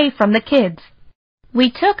away from the kids. We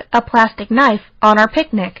took a plastic knife on our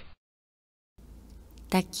picnic.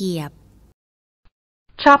 ตะเกียบ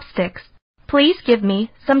Chopsticks. Please give me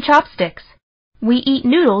some chopsticks. We eat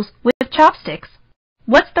noodles with chopsticks.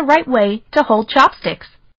 What's the right way to hold chopsticks?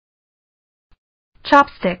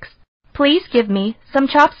 Chopsticks. Please give me some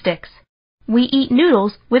chopsticks. We eat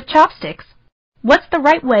noodles with chopsticks. What's the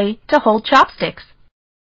right way to hold chopsticks?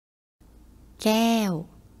 แก้ว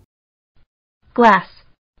Glass.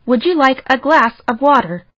 Would you like a glass of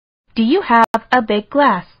water? Do you have a big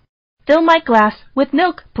glass? Fill my glass with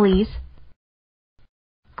milk, please.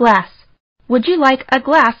 Glass. Would you like a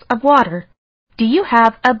glass of water? Do you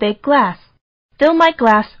have a big glass? Fill my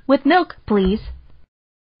glass with milk, please.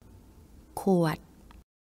 ขวด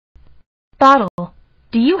Bottle.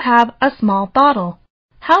 Do you have a small bottle?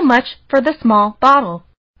 How much for the small bottle?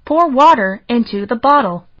 Pour water into the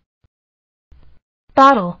bottle.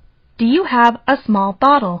 Bottle. Do you have a small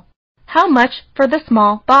bottle? How much for the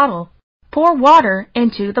small bottle? Pour water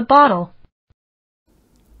into the bottle.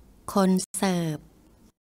 คนเสิร์ฟ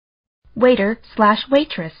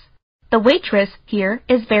Waiter/waitress. The waitress here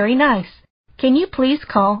is very nice. Can you please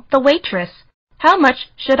call the waitress? How much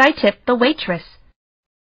should I tip the waitress?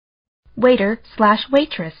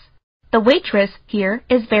 Waiter/waitress. The waitress here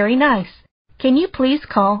is very nice. Can you please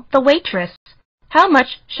call the waitress? How much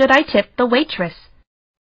should I tip the waitress?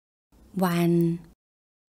 วัน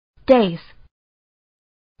Days.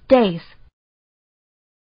 Days.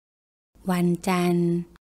 วันจันทร์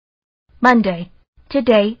Monday.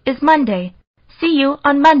 Today is Monday. See you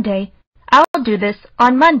on Monday. I'll do this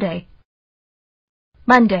on Monday.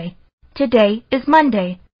 Monday. Today is Monday.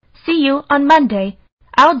 See you on Monday.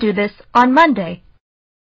 I'll do this on Monday.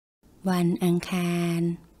 วันอังคาร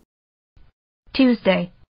Tuesday.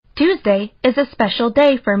 Tuesday is a special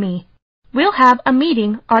day for me. We'll have a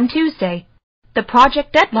meeting on Tuesday. The project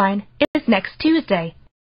deadline is next Tuesday.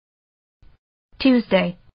 Tuesday.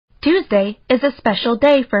 Tuesday is a special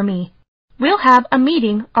day for me. We'll have a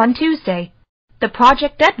meeting on Tuesday. The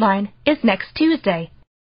project deadline is next Tuesday.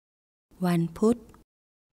 วันพุธ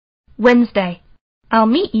Wednesday.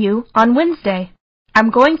 I'll meet you on Wednesday. I'm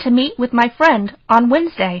going to meet with my friend on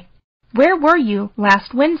Wednesday. Where were you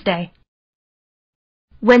last Wednesday?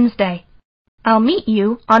 Wednesday. I'll meet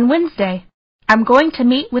you on Wednesday. I'm going to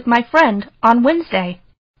meet with my friend on Wednesday.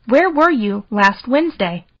 Where were you last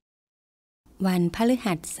Wednesday? วันพฤ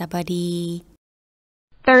หัสบดี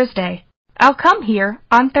Thursday. I'll come here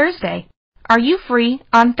on Thursday. Are you free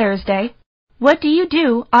on Thursday? What do you do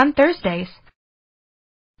on Thursdays?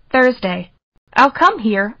 Thursday. I'll come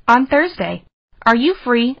here on Thursday. Are you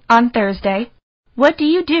free on Thursday? What do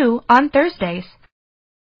you do on Thursdays?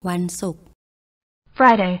 วันศุกร์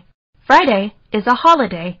Friday. Friday is a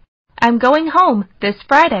holiday. I'm going home this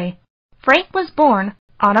Friday. Frank was born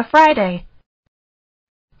on a Friday.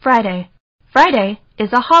 Friday. Friday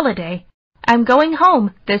is a holiday. I'm going home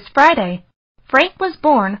this Friday. Frank was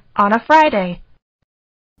born on a Friday.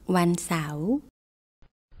 วันเสาร์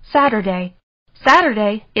Saturday.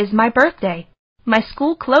 Saturday is my birthday. My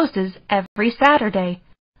school closes every Saturday.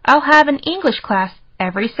 I'll have an English class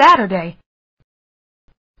every Saturday.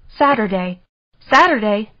 Saturday.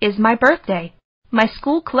 Saturday is my birthday. My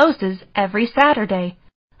school closes every Saturday.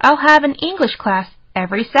 I'll have an English class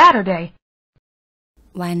every Saturday.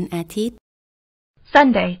 วันอาทิตย์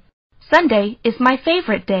Sunday. Sunday is my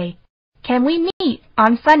favorite day. Can we meet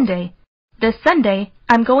on Sunday? This Sunday,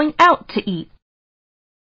 I'm going out to eat.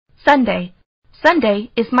 Sunday. Sunday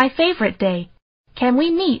is my favorite day. Can we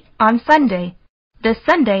meet on Sunday? This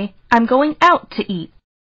Sunday, I'm going out to eat.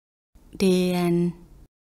 เดือน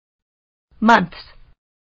Months.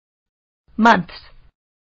 Months.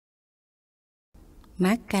 ม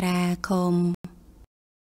กราคม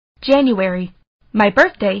January. My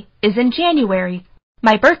birthday is in January.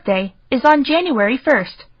 My birthday is on January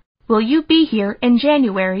 1st. Will you be here in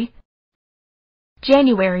January?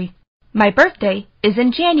 January. My birthday is in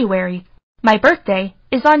January. My birthday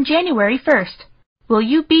is on January 1st. Will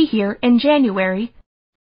you be here in January?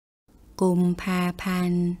 กุมภาพั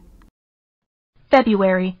นธ์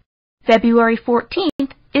February. February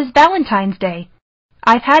 14th is Valentine's Day.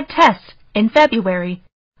 I've had tests in February.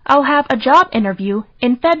 I'll have a job interview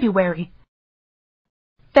in February.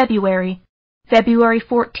 February. February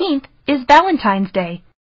 14th is Valentine's Day.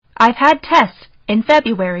 I've had tests in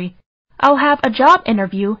February. I'll have a job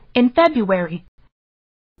interview in February.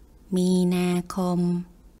 มีนาคม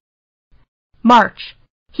March.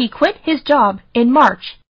 He quit his job in March.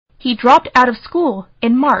 He dropped out of school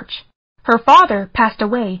in March. Her father passed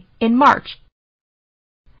away in March.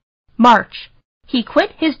 March. He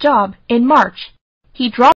quit his job in March. He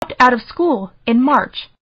dropped out of school in March.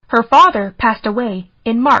 Her father passed away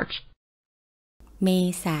in March. เม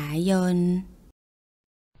ษายน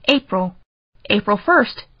April. April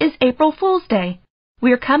 1st is April Fool's Day.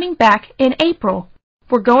 We're coming back in April.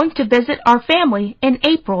 We're going to visit our family in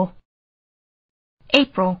April.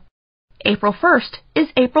 April. April 1st is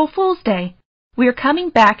April Fool's Day. We're coming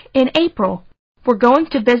back in April. We're going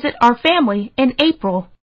to visit our family in April.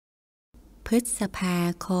 พฤษภา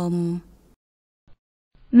คม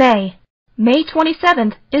May. May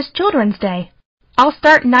 27th is Children's Day. I'll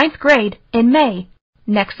start 9th grade in May.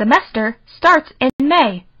 Next semester starts in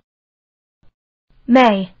May.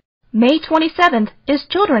 May. May 27th is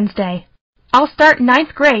Children's Day. I'll start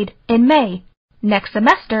 9th grade in May. Next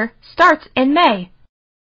semester starts in May.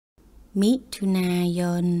 มิถุนาย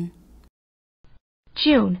น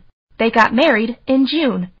June. They got married in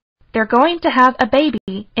June. They're going to have a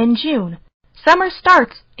baby in June. Summer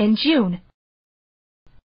starts in June.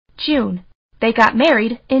 June. They got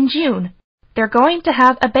married in June. They're going to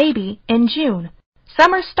have a baby in June.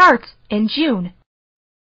 Summer starts in June.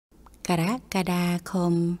 กรกฎาค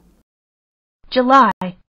ม July.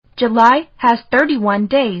 July has 31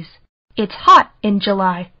 days. It's hot in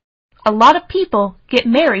July. A lot of people get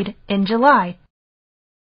married in July.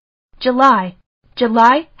 July.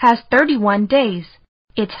 July has 31 days.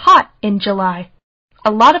 It's hot in July.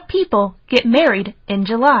 A lot of people get married in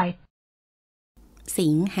July. สิ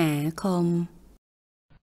งหาคม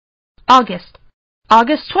August.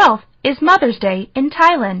 August 12th is Mother's Day in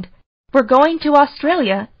Thailand. We're going to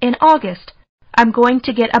Australia in August. I'm going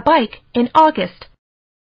to get a bike in August.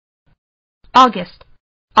 August.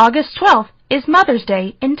 August 12th is Mother's Day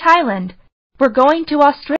in Thailand. We're going to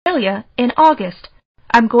Australia in August.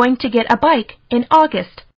 I'm going to get a bike in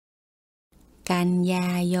August. กันย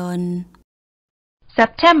ายน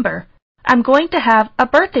September. I'm going to have a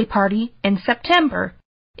birthday party in September.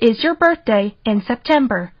 Is your birthday in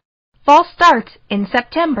September? Fall starts in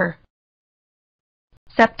September.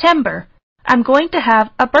 September. I'm going to have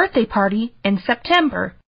a birthday party in September.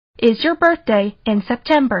 Is your birthday in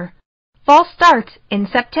September? Fall starts in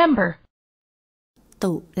September.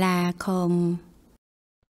 ตุลาคม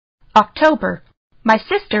October. My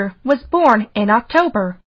sister was born in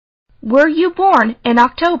October. Were you born in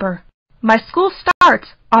October? My school starts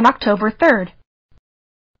on October 3rd.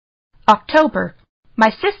 October.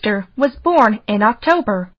 My sister was born in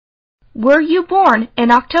October. Were you born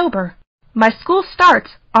in October? My school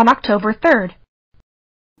starts on October 3rd.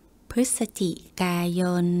 พฤศจิกาย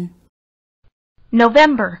น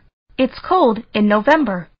November. It's cold in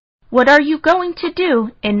November. What are you going to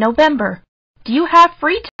do in November? Do you have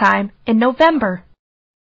free time in November?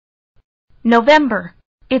 November.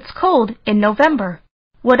 It's cold in November.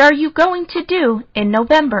 What are you going to do in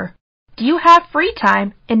November? Do you have free time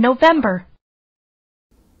in November?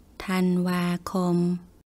 ธันวาคม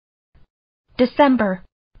December.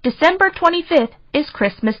 December 25th is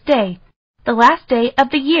Christmas Day. The last day of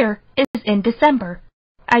the year is in December.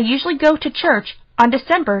 I usually go to church on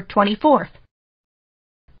December 24th.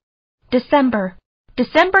 December.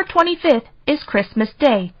 December 25th is Christmas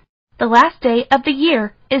Day. The last day of the year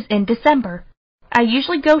is in December. I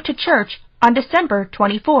usually go to church on December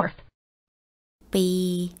 24th. ปี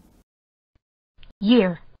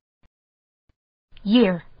Year.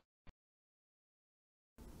 Year.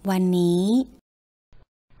 วันนี้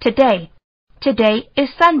Today. Today is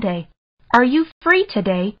Sunday. Are you free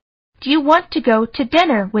today? Do you want to go to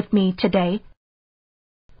dinner with me today?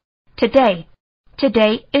 Today.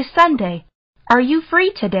 Today is Sunday. Are you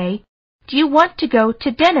free today? Do you want to go to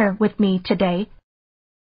dinner with me today?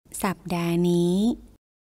 สัปดาห์นี้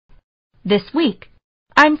This week.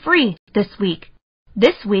 I'm free this week.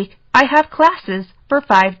 This week I have classes for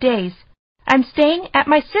 5 days. I'm staying at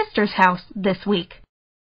my sister's house this week.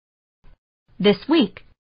 This week.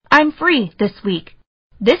 I'm free this week.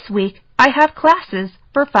 This week I have classes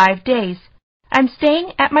for 5 days. I'm staying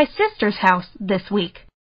at my sister's house this week.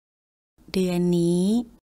 เดือนนี้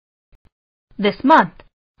This month.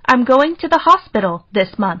 I'm going to the hospital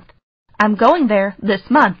this month. I'm going there this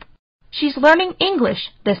month. She's learning English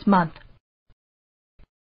this month.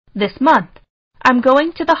 This month. I'm going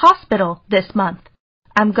to the hospital this month.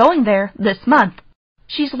 I'm going there this month.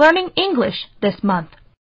 She's learning English this month.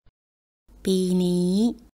 ปีนี้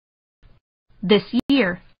This year.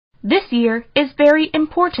 This year is very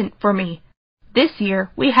important for me. This year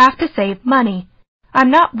we have to save money.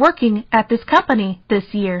 I'm not working at this company this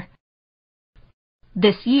year.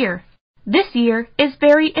 This year. This year is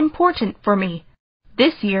very important for me.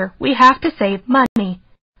 This year we have to save money.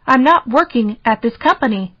 I'm not working at this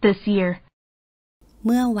company this year. เ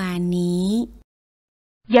มื่อวานนี้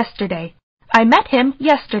Yesterday. I met him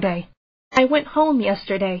yesterday. I went home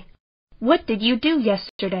yesterday. What did you do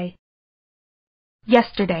yesterday?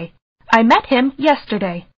 Yesterday. I met him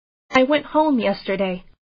yesterday. I went home yesterday.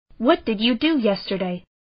 What did you do yesterday?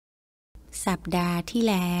 สัปดาห์ที่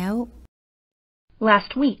แล้ว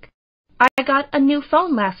Last week. I got a new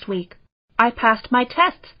phone last week. I passed my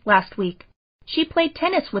tests last week. She played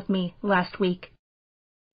tennis with me last week.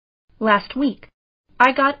 Last week.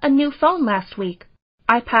 I got a new phone last week.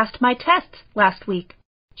 I passed my tests last week.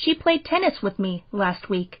 She played tennis with me last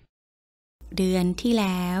week. เดือนที่แ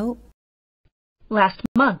ล้ว Last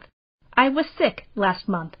month. I was sick last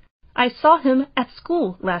month. I saw him at school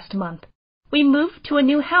last month. We moved to a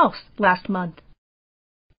new house last month.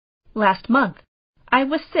 Last month. I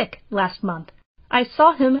was sick last month. I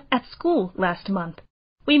saw him at school last month.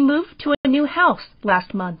 We moved to a new house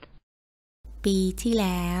last month. ปีที่แ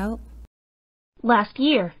ล้ว Last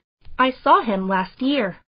year. I saw him last year.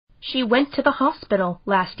 She went to the hospital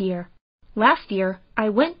last year. Last year, I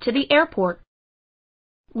went to the airport.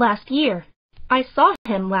 Last year. I saw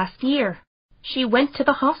him last year. She went to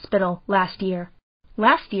the hospital last year.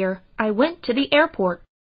 Last year, I went to the airport.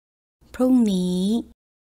 พรุ่งนี้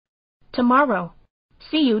Tomorrow.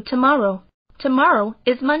 See you tomorrow. Tomorrow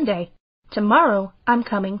is Monday. Tomorrow, I'm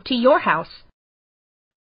coming to your house.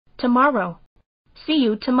 Tomorrow. See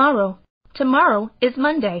you tomorrow. Tomorrow is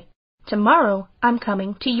Monday. Tomorrow, I'm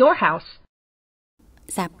coming to your house.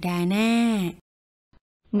 สัปดาห์หน้า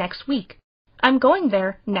Next week. I'm going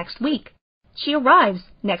there next week. She arrives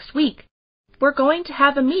next week. We're going to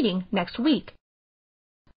have a meeting next week.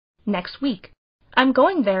 Next week. I'm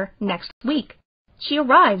going there next week. She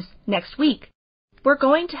arrives next week. We're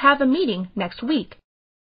going to have a meeting next week.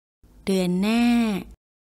 เดือนหน้า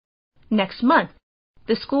Next month.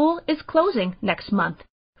 The school is closing next month.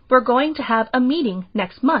 We're going to have a meeting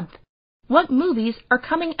next month. What movies are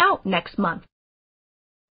coming out next month?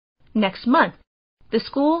 Next month. The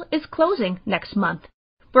school is closing next month.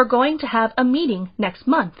 We're going to have a meeting next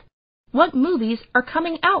month. What movies are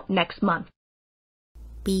coming out next month?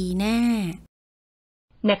 ปีหน้า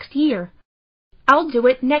Next year. I'll do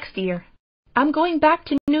it next year. I'm going back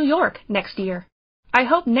to New York next year. I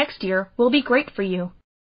hope next year will be great for you.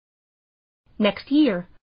 Next year.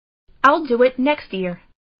 I'll do it next year.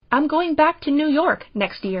 I'm going back to New York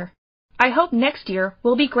next year. I hope next year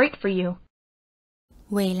will be great for you.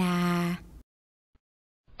 เวลา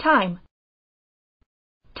Time.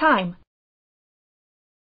 Time.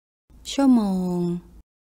 ชั่วโมง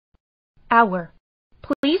Hour.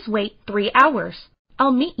 Please wait 3 hours.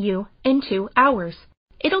 I'll meet you in 2 hours.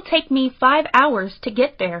 It'll take me 5 hours to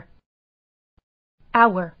get there.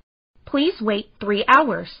 Hour. Please wait 3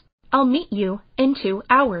 hours. I'll meet you in 2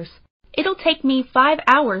 hours. It'll take me 5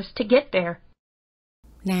 hours to get there.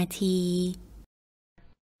 นาที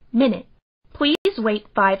Minute. Please wait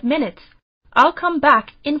 5 minutes. I'll come back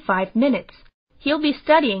in 5 minutes. He'll be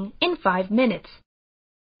studying in 5 minutes.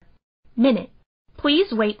 Minute. Please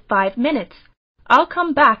wait 5 minutes. I'll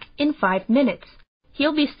come back in 5 minutes.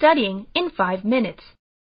 He'll be studying in 5 minutes.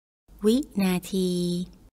 วินาที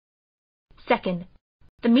Second.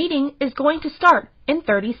 The meeting is going to start in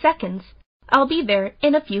 30 seconds. I'll be there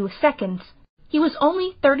in a few seconds. He was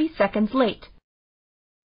only 30 seconds late.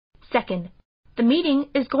 Second. The meeting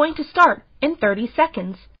is going to start in 30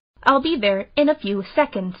 seconds. I'll be there in a few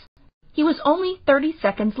seconds. He was only 30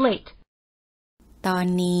 seconds late. ตอน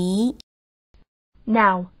นี้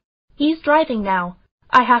Now. He's driving now.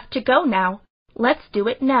 I have to go now. Let's do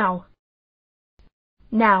it now.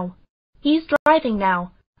 Now. He's driving now.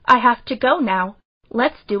 I have to go now.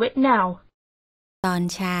 Let's do it now. ตอน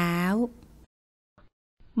เช้า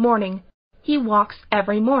Morning. He walks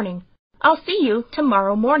every morning. I'll see you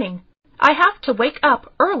tomorrow morning. I have to wake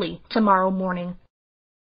up early tomorrow morning.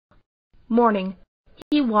 Morning.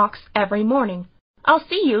 He walks every morning. I'll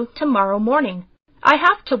see you tomorrow morning. I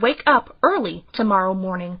have to wake up early tomorrow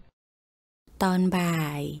morning. ตอนบ่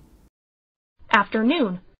าย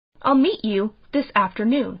Afternoon. I'll meet you this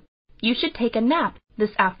afternoon. You should take a nap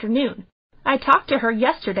this afternoon. I talked to her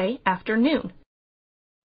yesterday afternoon.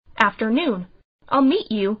 Afternoon. I'll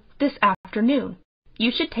meet you this afternoon.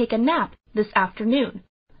 You should take a nap this afternoon.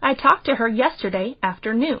 I talked to her yesterday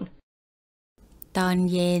afternoon. ตอน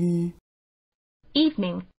เย็น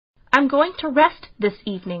Evening. I'm going to rest this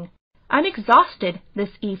evening. I'm exhausted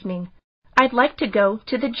this evening. I'd like to go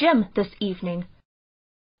to the gym this evening.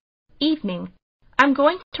 Evening. I'm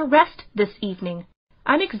going to rest this evening.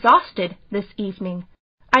 I'm exhausted this evening.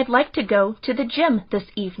 I'd like to go to the gym this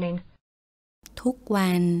evening. ทุก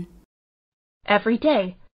วัน Every day.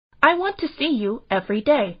 I want to see you every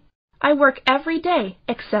day. I work every day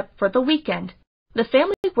except for the weekend. The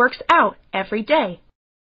family works out every day.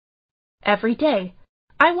 Every day.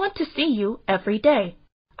 I want to see you every day.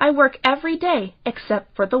 I work every day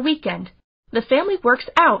except for the weekend. The family works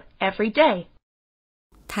out every day.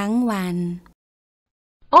 ทั้งวัน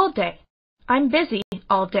All day. I'm busy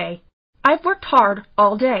all day. I've worked hard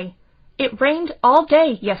all day. It rained all day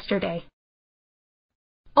yesterday.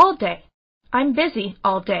 All day. I'm busy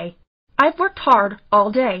all day. I've worked hard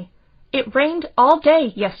all day. It rained all day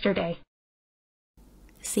yesterday.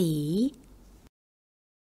 สี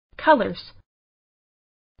Colors.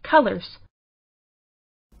 Colors.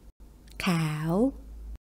 ขาว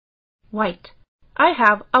White. I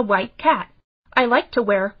have a white cat. I like to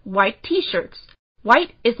wear white t-shirts.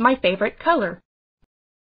 White is my favorite color.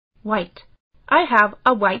 White. I have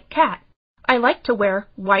a white cat. I like to wear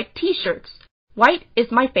white t-shirts. White is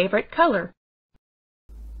my favorite color.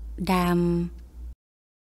 ด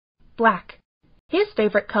Black. His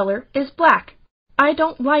favorite color is black. I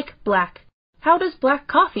don't like black. How does black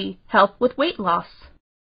coffee help with weight loss?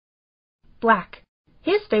 Black.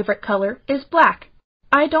 His favorite color is black.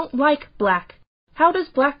 I don't like black. How does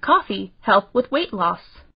black coffee help with weight loss?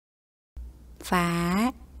 ำฟ้า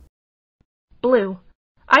Blue.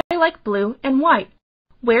 I like blue and white.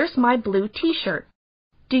 Where's my blue t-shirt?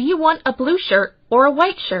 Do you want a blue shirt or a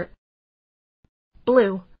white shirt?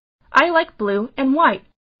 Blue. I like blue and white.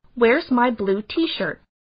 Where's my blue t-shirt?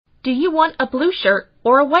 Do you want a blue shirt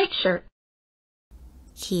or a white shirt?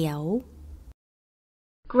 เขียว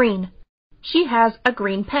Green. She has a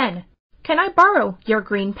green pen. Can I borrow your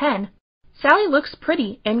green pen? Sally looks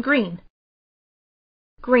pretty in green.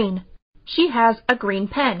 Green. She has a green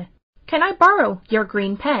pen. Can I borrow your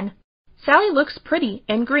green pen? Sally looks pretty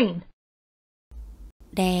in green.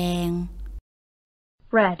 แดง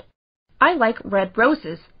Red. I like red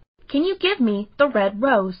roses. Can you give me the red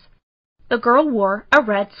rose? The girl wore a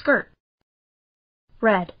red skirt.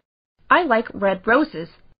 Red. I like red roses.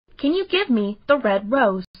 Can you give me the red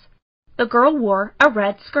rose? The girl wore a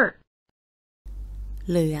red skirt.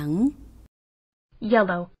 เหลือง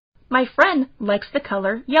Yellow. My friend likes the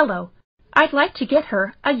color yellow. I'd like to get her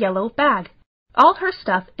a yellow bag. All her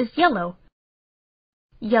stuff is yellow.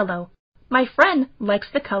 Yellow. My friend likes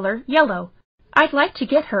the color yellow. I'd like to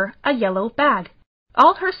get her a yellow bag.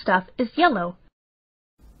 All her stuff is yellow.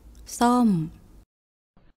 ส้ม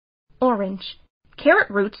Orange. Carrot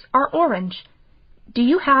roots are orange. Do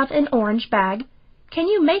you have an orange bag? Can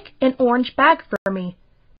you make an orange bag for me?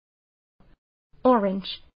 Orange.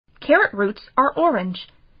 Carrot roots are orange.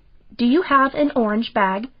 Do you have an orange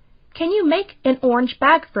bag? Can you make an orange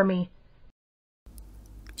bag for me?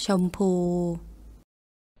 ชมพู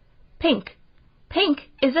Pink. Pink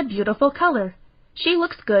is a beautiful color. She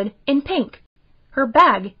looks good in pink. Her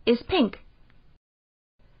bag is pink.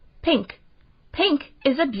 Pink. Pink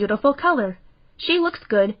is a beautiful color. She looks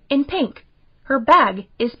good in pink. Her bag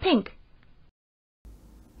is pink.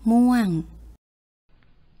 ม่วง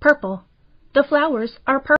Purple. The flowers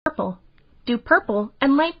are purple. Do purple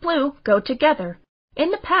and light blue go together? In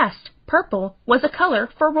the past, purple was a color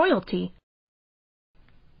for royalty.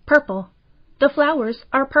 Purple. The flowers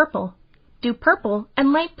are purple. Do purple and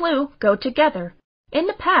light blue go together? In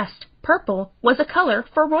the past, purple was a color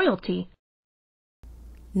for royalty.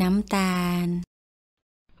 น้ำตาล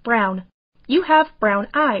Brown. You have brown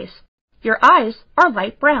eyes. Your eyes are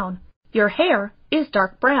light brown. Your hair is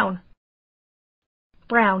dark brown.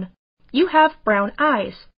 Brown. You have brown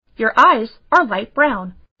eyes. Your eyes are light brown.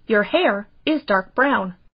 Your hair is dark brown.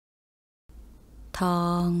 ทอ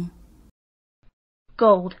ง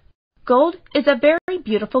Gold. Gold is a very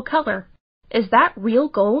beautiful color. Is that real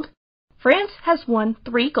gold? France has won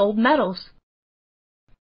 3 gold medals.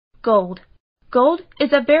 Gold. Gold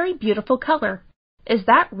is a very beautiful color. Is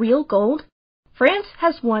that real gold? France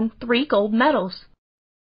has won 3 gold medals.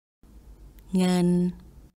 เงิน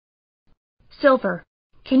Silver.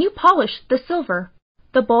 Can you polish the silver?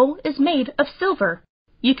 The bowl is made of silver.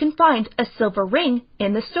 You can find a silver ring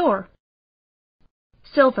in the store.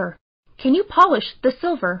 Silver. Can you polish the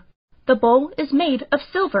silver? The bowl is made of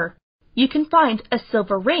silver. You can find a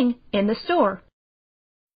silver ring in the store.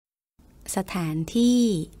 สถานที่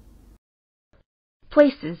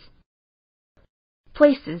Places.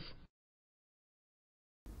 Places.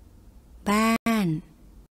 บ้าน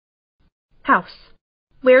House.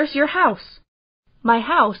 Where's your house? My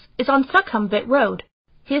house is on Sukhumvit Road.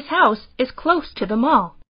 His house is close to the mall.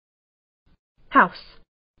 House.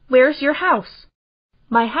 Where's your house?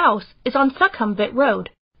 My house is on Sukhumvit Road.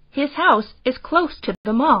 His house is close to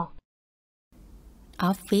the mall. อ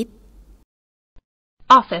อฟฟิศ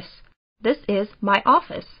Office. This is my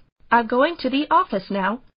office. I'm going to the office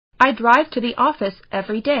now. I drive to the office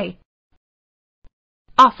every day.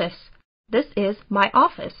 Office. This is my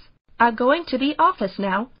office. I'm going to the office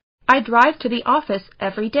now. I drive to the office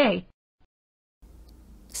every day.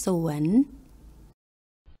 สวน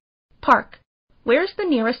Park. Where's the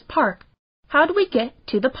nearest park? How do we get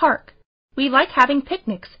to the park? We like having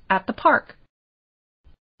picnics at the park.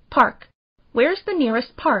 Park. Where's the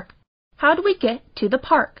nearest park? How do we get to the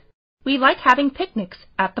park? We like having picnics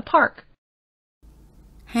at the park.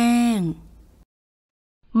 ห้าง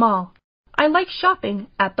Mall. I like shopping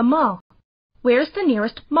at the mall. Where's the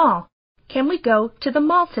nearest mall? Can we go to the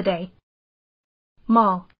mall today?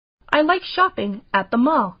 Mall. I like shopping at the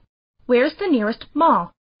mall. Where's the nearest mall?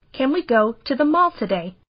 Can we go to the mall today?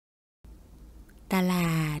 ตล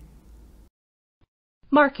าด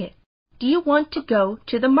Market. Do you want to go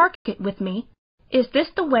to the market with me? Is this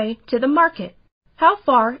the way to the market? How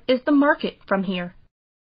far is the market from here?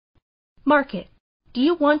 Market. Do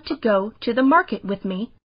you want to go to the market with me?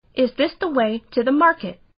 Is this the way to the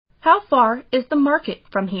market? How far is the market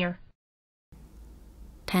from here?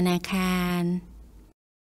 ธนาคาร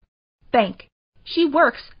Bank. She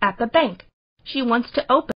works at the bank. She wants to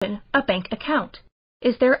open a bank account.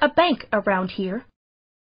 Is there a bank around here?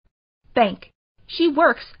 Bank. She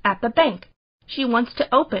works at the bank. She wants to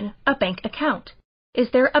open a bank account. Is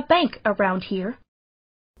there a bank around here?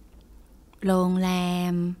 โรงแร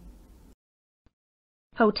ม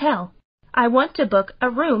Hotel. I want to book a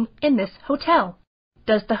room in this hotel.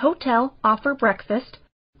 Does the hotel offer breakfast?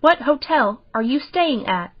 What hotel are you staying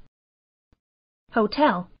at?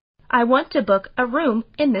 Hotel. I want to book a room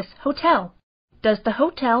in this hotel. Does the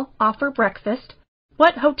hotel offer breakfast?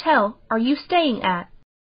 What hotel are you staying at?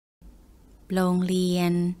 โรงเรีย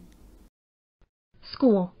น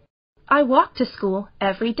School. I walk to school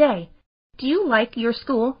every day. Do you like your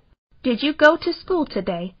school? Did you go to school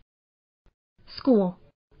today? School.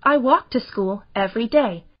 I walk to school every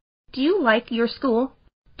day. Do you like your school?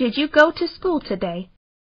 Did you go to school today?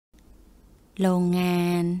 โรงงา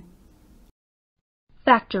น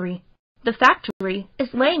Factory. The factory is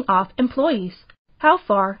laying off employees. How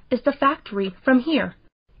far is the factory from here?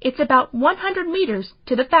 It's about 100 meters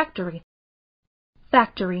to the factory.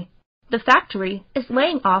 Factory. The factory is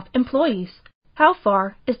laying off employees. How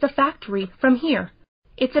far is the factory from here?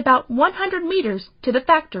 It's about 100 meters to the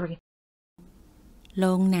factory. โร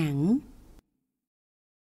งหนัง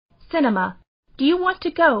Cinema. Do you want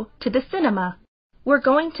to go to the cinema? We're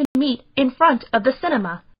going to meet in front of the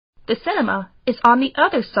cinema. The cinema is on the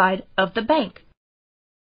other side of the bank.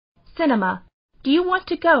 Cinema. Do you want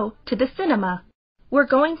to go to the cinema?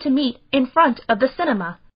 We're going to meet in front of the cinema.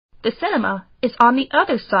 The cinema is on the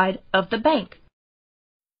other side of the bank.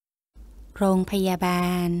 โรงพยาบา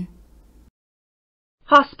ล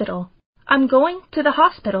Hospital. I'm going to the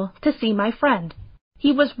hospital to see my friend.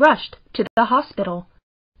 He was rushed to the hospital.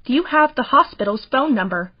 Do you have the hospital's phone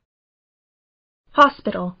number?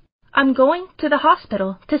 Hospital. I'm going to the hospital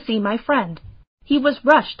to see my friend. He was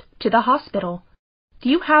rushed to the hospital. Do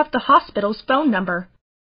you have the hospital's phone number?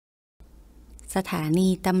 สถานี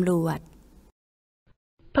ตำรวจ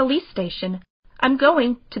Police station. I'm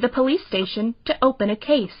going to the police station to open a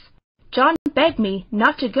case. John begged me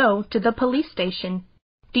not to go to the police station.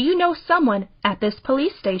 Do you know someone at this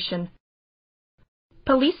police station?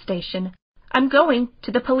 Police station. I'm going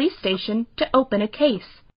to the police station to open a case.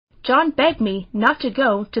 John begged me not to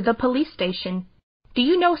go to the police station. Do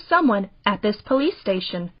you know someone at this police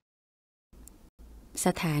station? ส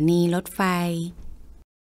ถานีรถไฟ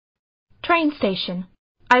Train station.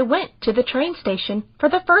 I went to the train station for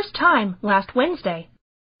the first time last Wednesday.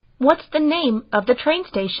 What's the name of the train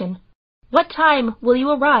station? What time will you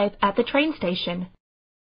arrive at the train station?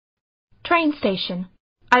 Train station.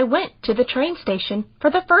 I went to the train station for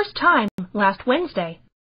the first time last Wednesday.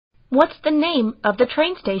 What's the name of the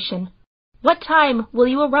train station? What time will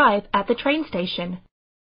you arrive at the train station?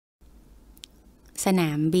 สน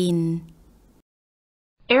ามบิน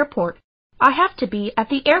Airport. I have to be at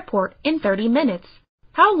the airport in 30 minutes.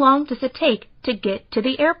 How long does it take to get to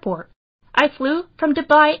the airport? I flew from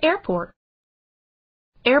Dubai Airport.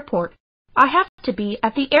 Airport. I have to be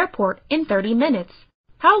at the airport in 30 minutes.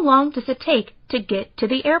 How long does it take to get to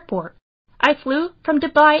the airport? I flew from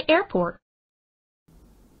Dubai Airport.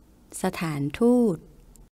 สถานทูต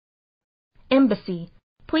Embassy.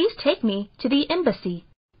 Please take me to the embassy.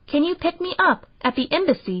 Can you pick me up at the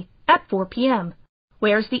embassy at 4 p.m.?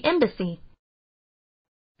 Where's the embassy?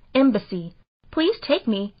 Embassy. Please take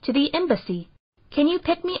me to the embassy. Can you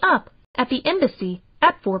pick me up at the embassy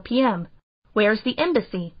at 4 p.m.? Where's the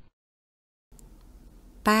embassy?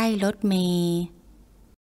 ป้ายรถเมล์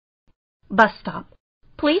Bus stop.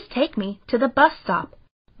 Please take me to the bus stop.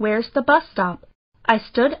 Where's the bus stop? I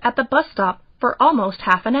stood at the bus stop for almost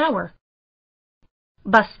half an hour.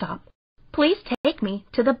 Bus stop. Please take me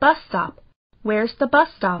to the bus stop. Where's the bus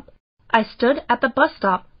stop? I stood at the bus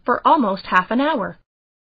stop for almost half an hour.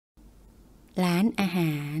 ร้านอาห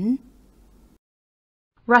าร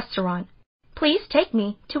Restaurant. Please take me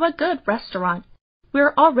to a good restaurant.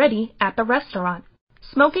 We're already at the restaurant.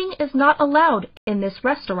 Smoking is not allowed in this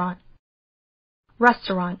restaurant.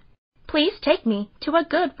 Restaurant. Please take me to a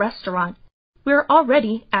good restaurant. We're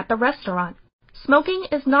already at the restaurant. Smoking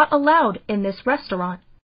is not allowed in this restaurant.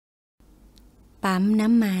 ปั๊มน้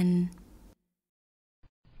ำมัน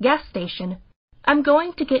Gas station. I'm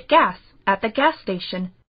going to get gas at the gas station.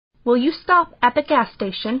 Will you stop at the gas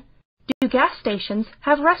station? Do gas stations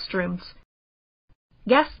have restrooms?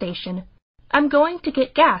 Gas station. I'm going to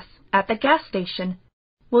get gas at the gas station.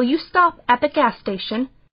 Will you stop at the gas station?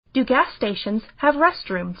 Do gas stations have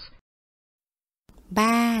restrooms?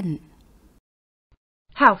 บ้าน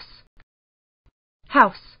House.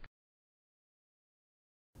 House.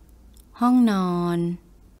 ห้องนอน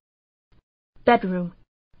Bedroom.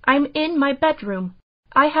 I'm in my bedroom.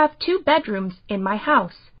 I have 2 bedrooms in my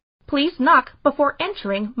house. Please knock before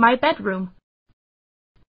entering my bedroom.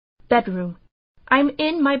 Bedroom. I'm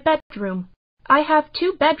in my bedroom. I have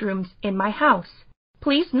 2 bedrooms in my house.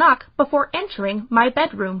 Please knock before entering my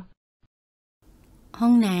bedroom. ห้อ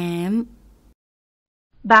งน้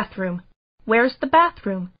ำ Bathroom. Where's the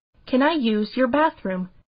bathroom? Can I use your bathroom?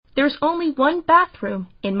 There's only 1 bathroom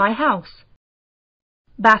in my house.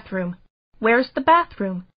 Bathroom. Where's the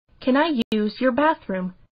bathroom? Can I use your bathroom?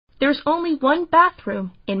 There's only 1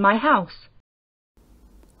 bathroom in my house.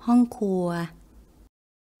 ห้องครัว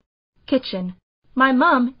Kitchen. My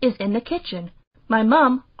mom is in the kitchen. My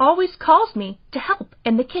mom always calls me to help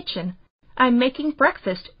in the kitchen. I'm making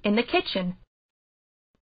breakfast in the kitchen.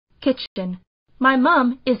 Kitchen. My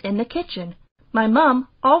mom is in the kitchen. My mom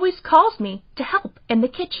always calls me to help in the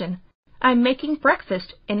kitchen. I'm making breakfast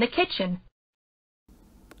in the kitchen.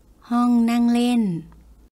 ห้องนั่งเล่น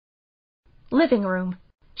Living room.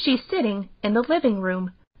 She's sitting in the living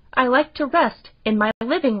room. I like to rest in my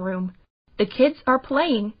living room. The kids are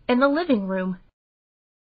playing in the living room.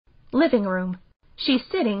 living room. She's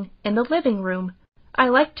sitting in the living room. I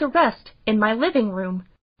like to rest in my living room.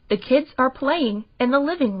 The kids are playing in the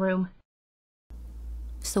living room.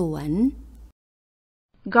 สวน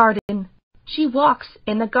Garden. She walks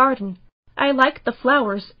in the garden. I like the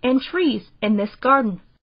flowers and trees in this garden.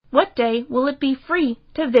 What day will it be free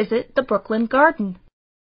to visit the Brooklyn garden?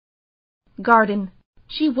 Garden.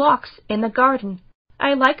 She walks in the garden. I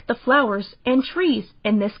like the flowers and trees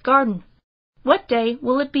in this garden. What day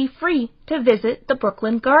will it be free to visit the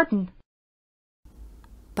Brooklyn garden?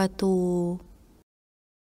 ประตู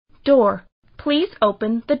Door. Please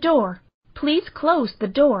open the door. Please close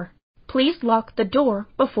the door. Please lock the door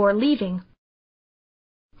before leaving.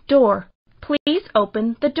 Door. Please open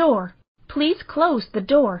the door. Please close the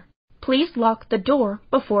door. Please lock the door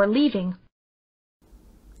before leaving.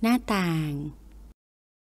 หน้าต่าง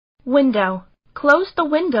Window. Close the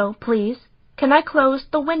window, please. Can I close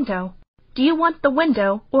the window? Do you want the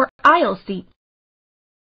window or aisle seat?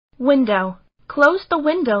 Window. Close the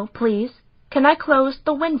window, please. Can I close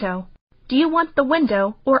the window? Do you want the window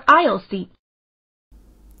or aisle seat?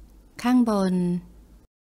 ข้างบน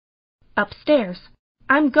Upstairs.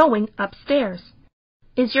 I'm going upstairs.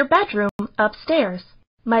 Is your bedroom upstairs?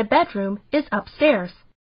 My bedroom is upstairs.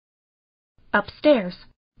 Upstairs.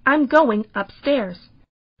 I'm going upstairs.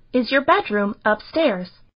 Is your bedroom upstairs?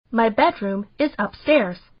 My bedroom is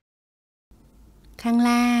upstairs. ข้าง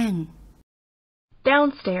ล่าง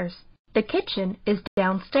Downstairs. The kitchen is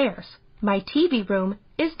downstairs. My TV room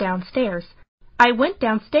is downstairs. I went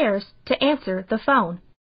downstairs to answer the phone.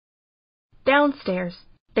 Downstairs.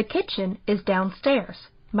 The kitchen is downstairs.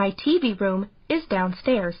 My TV room is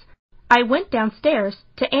downstairs. I went downstairs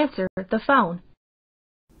to answer the phone.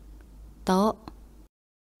 โต๊ะ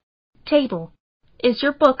Table. Is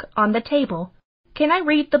your book on the table? Can I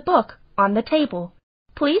read the book on the table?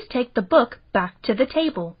 Please take the book back to the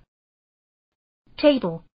table.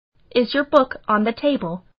 Table. Is your book on the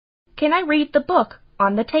table? Can I read the book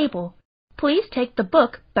on the table? Please take the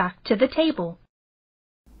book back to the table.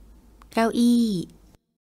 เก้าอี้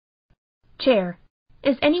Chair.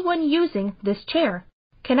 Is anyone using this chair?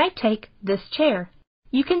 Can I take this chair?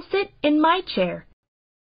 You can sit in my chair.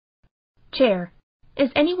 Chair. Is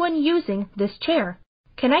anyone using this chair?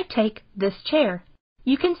 Can I take this chair?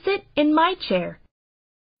 You can sit in my chair.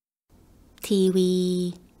 ทีวี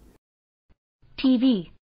TV.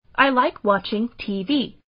 I like watching TV.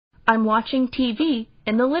 I'm watching TV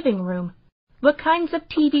in the living room. What kinds of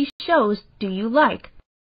TV shows do you like?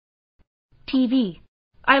 TV.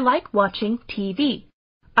 I like watching TV.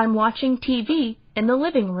 I'm watching TV in the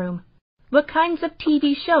living room. What kinds of TV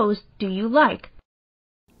shows do you like?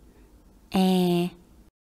 แอร์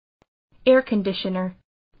Air conditioner.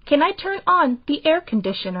 Can I turn on the air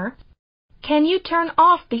conditioner? Can you turn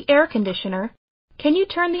off the air conditioner? Can you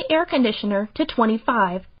turn the air conditioner to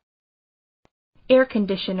 25? Air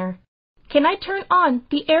conditioner. Can I turn on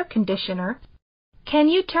the air conditioner? Can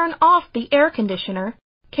you turn off the air conditioner?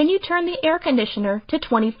 Can you turn the air conditioner to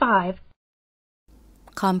 25?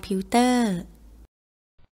 คอมพิวเตอร์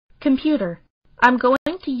Computer. I'm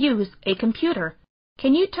going to use a computer.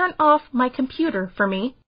 Can you turn off my computer for me?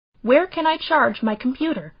 Where can I charge my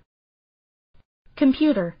computer?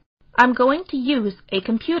 Computer. I'm going to use a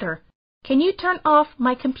computer. Can you turn off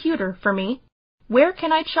my computer for me? Where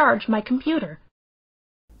can I charge my computer?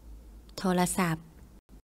 โทรศัพท์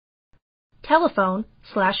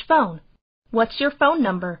Telephone/phone. What's your phone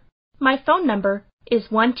number? My phone number is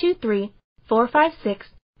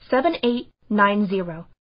 123-456-7890.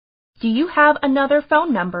 Do you have another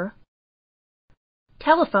phone number?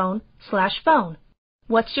 Telephone/phone.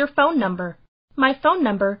 What's your phone number? My phone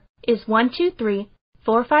number is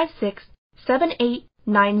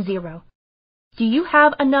 123-456-7890. Do you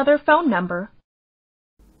have another phone number?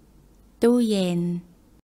 ตู้เย็น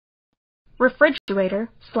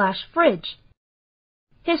Refrigerator/fridge.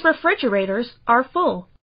 His refrigerators are full.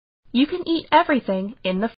 You can eat everything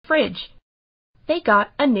in the fridge. They got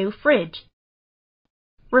a new fridge.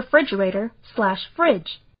 Refrigerator/fridge.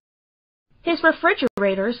 His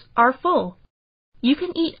refrigerators are full. You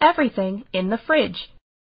can eat everything in the fridge.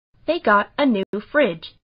 They got a new fridge.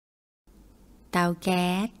 เตาแก๊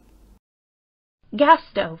ส Gas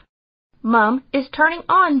stove. Mom is turning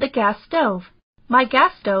on the gas stove. My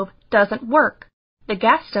gas stove doesn't work. The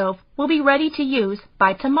gas stove will be ready to use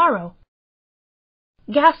by tomorrow.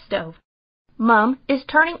 Gas stove. Mom is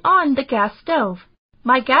turning on the gas stove.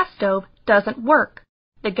 My gas stove doesn't work.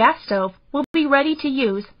 The gas stove will be ready to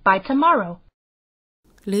use by tomorrow.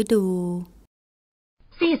 ฤดู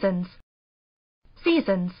Seasons.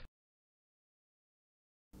 Seasons.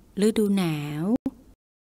 ฤดูหนาว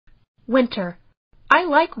Winter. I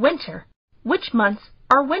like winter. Which months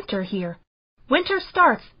are winter here? Winter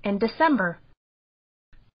starts in December.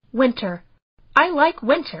 Winter. I like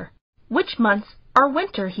winter. Which months are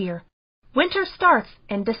winter here? Winter starts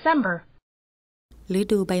in December. ฤ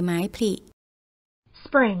ดูใบไม้ผลิ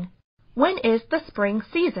Spring. When is the spring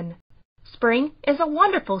season? Spring is a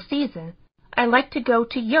wonderful season. I like to go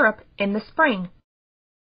to Europe in the spring.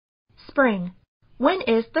 Spring. When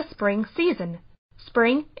is the spring season?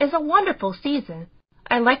 Spring is a wonderful season.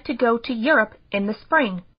 I like to go to Europe in the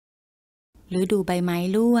spring. ฤดูใบไม้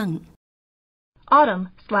ร่วง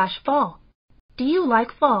Autumn/fall. Do you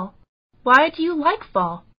like fall? Why do you like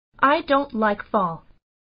fall? I don't like fall.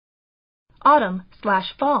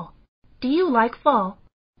 Autumn/fall. Do you like fall?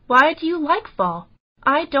 Why do you like fall?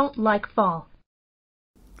 I don't like fall.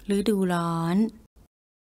 ฤดูร้อน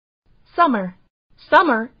Summer.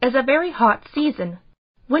 Summer is a very hot season.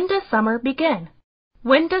 When does summer begin?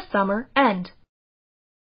 When does summer end?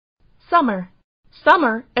 Summer.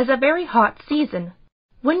 Summer is a very hot season.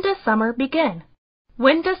 When does summer begin?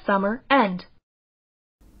 When does summer end?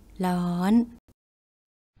 ร้อน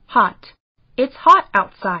Hot. It's hot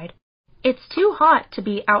outside. It's too hot to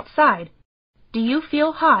be outside. Do you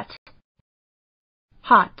feel hot?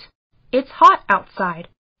 Hot. It's hot outside.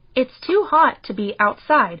 It's too hot to be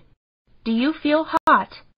outside. Do you feel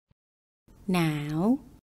hot? หนาว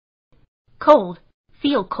Cold.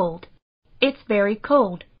 Feel cold. It's very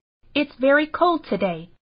cold. It's very cold today.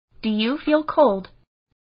 Do you feel cold?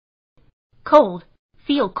 Cold.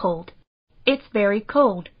 Feel cold. It's very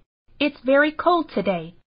cold. It's very cold today.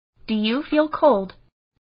 Do you feel cold?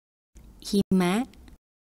 หิมะ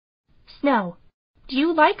Snow. Do you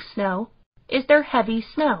like snow? Is there heavy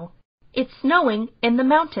snow? It's snowing in the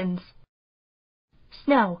mountains.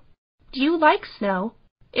 Snow. Do you like snow?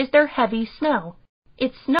 Is there heavy snow?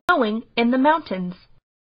 It's snowing in the mountains.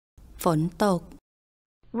 ฝนตก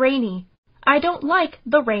Rainy. I don't like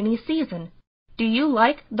the rainy season. Do you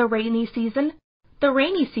like the rainy season? The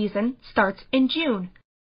rainy season starts in June.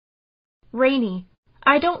 Rainy.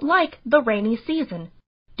 I don't like the rainy season.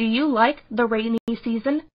 Do you like the rainy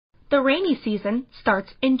season? The rainy season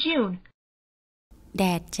starts in June. แด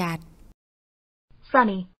ดจัด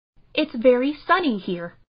Sunny. It's very sunny here.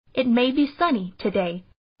 It may be sunny today.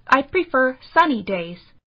 I prefer sunny days.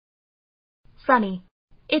 Sunny.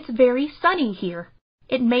 It's very sunny here.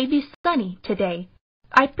 It may be sunny today.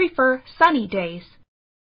 I prefer sunny days.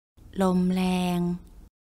 ลมแรง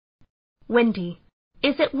Windy.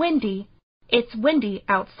 Is it windy? It's windy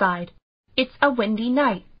outside. It's a windy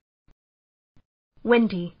night.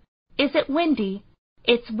 Windy. Is it windy?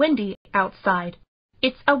 It's windy outside.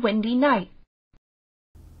 It's a windy night.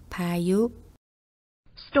 พายุ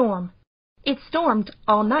Storm. It stormed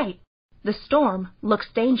all night. The storm looks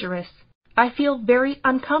dangerous. I feel very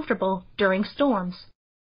uncomfortable during storms.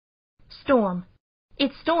 Storm.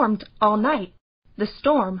 It stormed all night. The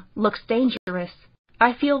storm looks dangerous.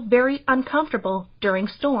 I feel very uncomfortable during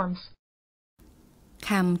storms. ค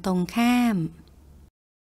ำตรงข้าม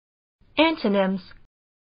Antonyms.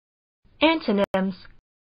 Antonyms.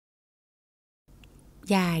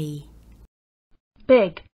 ใหญ่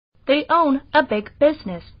Big. They own a big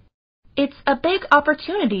business. It's a big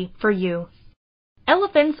opportunity for you.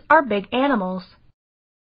 Elephants are big animals.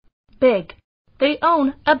 Big. They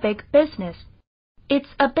own a big business.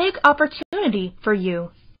 It's a big opportunity for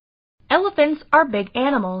you. Elephants are big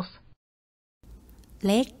animals. เ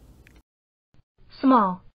ล็ก Small.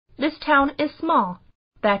 This town is small.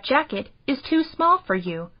 That jacket is too small for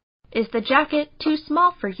you. Is the jacket too small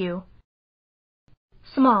for you?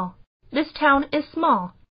 Small. This town is small.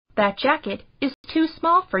 That jacket is too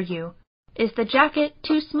small for you. Is the jacket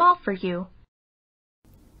too small for you?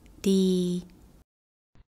 ดี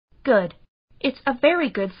Good. It's a very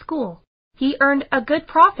good school. He earned a good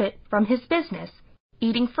profit from his business.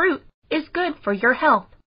 Eating fruit is good for your health.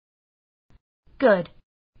 Good.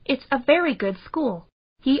 It's a very good school.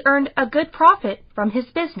 He earned a good profit from his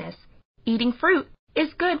business. Eating fruit is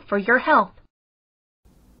good for your health.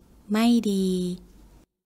 ไม่ดี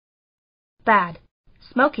Bad.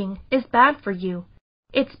 Smoking is bad for you.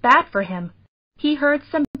 It's bad for him. He heard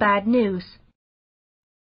some bad news.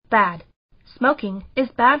 Bad. Smoking is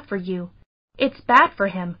bad for you. It's bad for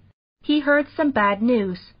him. He heard some bad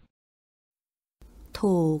news.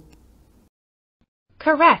 ถูก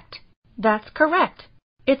Correct. That's correct.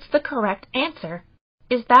 It's the correct answer.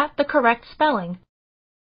 Is that the correct spelling?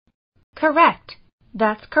 Correct.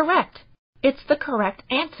 That's correct. It's the correct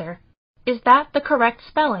answer. Is that the correct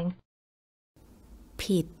spelling?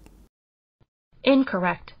 ผิด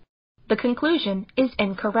Incorrect. The conclusion is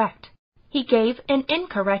incorrect. He gave an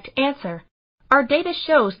incorrect answer. Our data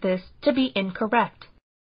shows this to be incorrect.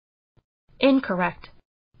 Incorrect.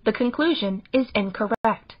 The conclusion is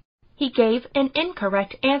incorrect. He gave an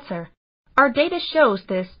incorrect answer. Our data shows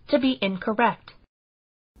this to be incorrect.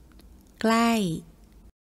 ใกล้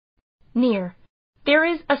Near. There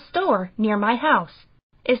is a store near my house.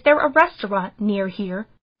 Is there a restaurant near here?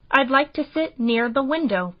 I'd like to sit near the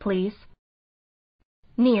window, please.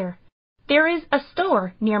 Near. There is a store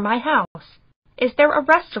near my house. Is there a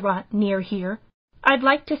restaurant near here? I'd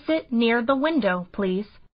like to sit near the window, please.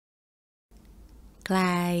 ไกล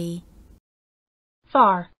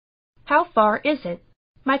Far. How far is it?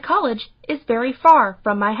 My college is very far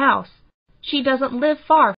from my house. She doesn't live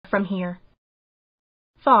far from here.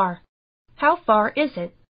 Far. How far is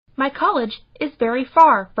it? My college is very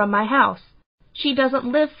far from my house. She doesn't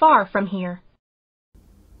live far from here.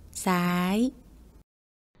 ซ้าย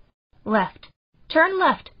Left. Turn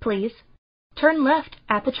left, please. Turn left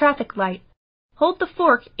at the traffic light. Hold the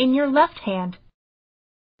fork in your left hand.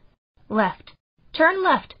 Left. Turn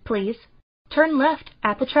left, please. Turn left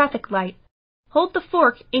at the traffic light. Hold the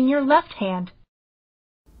fork in your left hand.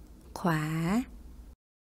 ขวา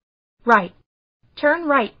Right. Turn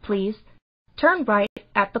right, please. Turn right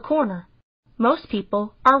at the corner. Most people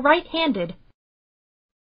are right-handed.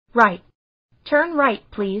 Right. Turn right,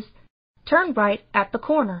 please. Turn right at the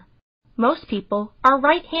corner. Most people are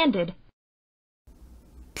right-handed.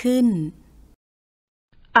 ขึ้น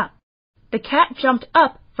Up. The cat jumped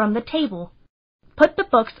up from the table. Put the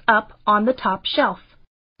books up on the top shelf.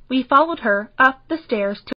 We followed her up the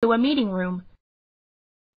stairs to a meeting room.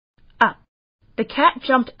 Up. The cat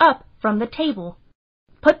jumped up from the table.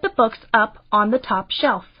 Put the books up on the top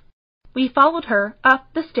shelf. We followed her up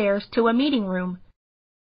the stairs to a meeting room.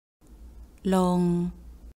 ลง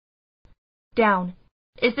Down.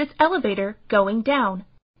 Is this elevator going down?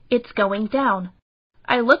 It's going down.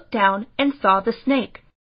 I looked down and saw the snake.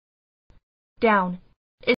 Down.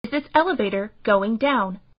 Is this elevator going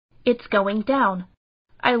down? It's going down.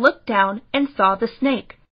 I looked down and saw the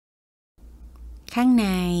snake. ข้างใน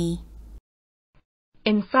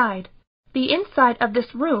Inside. The inside of this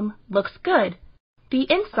room looks good. The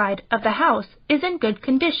inside of the house is in good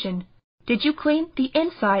condition. Did you clean the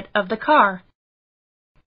inside of the car?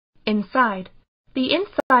 Inside. The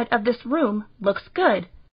inside of this room looks good.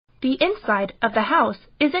 The inside of the house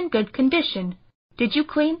is in good condition. Did you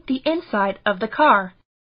clean the inside of the car?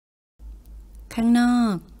 ข้างนอ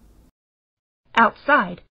ก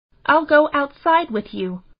Outside. I'll go outside with you.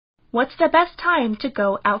 What's the best time to go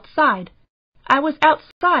outside? I was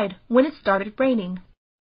outside when it started raining.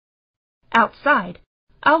 Outside.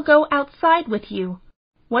 I'll go outside with you.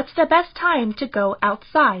 What's the best time to go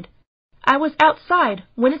outside? I was outside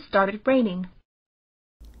when it started raining.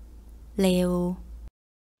 เร็ว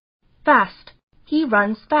Fast. He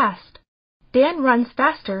runs fast. Dan runs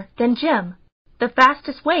faster than Jim. The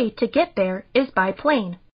fastest way to get there is by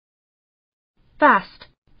plane. Fast.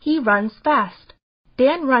 He runs fast.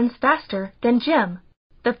 Dan runs faster than Jim.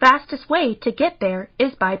 The fastest way to get there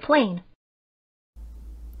is by plane.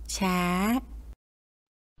 ช้า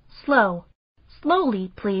Slow. Slowly,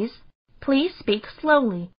 please. Please speak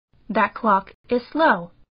slowly. That clock is slow.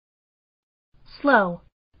 Slow.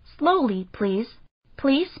 Slowly, please.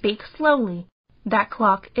 Please speak slowly. That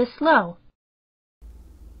clock is slow.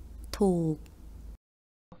 ถูก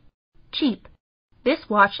Cheap. This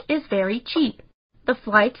watch is very cheap. The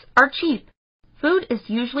flights are cheap. Food is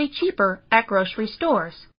usually cheaper at grocery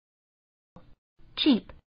stores. Cheap.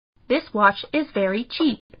 This watch is very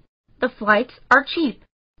cheap. The flights are cheap.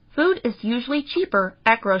 Food is usually cheaper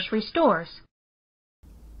at grocery stores.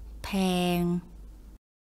 แพง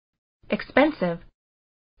Expensive.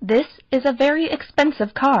 This is a very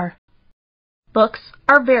expensive car. Books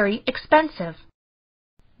are very expensive.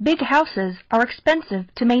 Big houses are expensive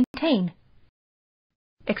to maintain.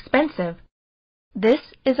 Expensive. This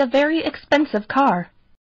is a very expensive car.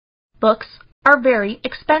 Books are very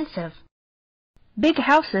expensive. Big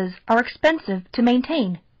houses are expensive to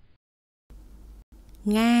maintain.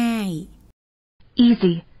 ง่าย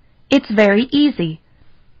Easy. It's very easy.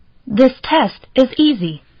 This test is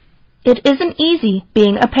easy. It isn't easy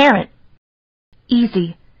being a parent.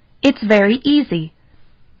 Easy. It's very easy.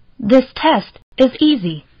 This test is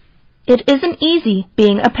easy. It isn't easy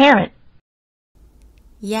being a parent.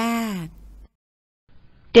 ยาก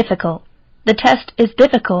Difficult. The test is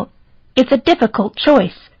difficult. It's a difficult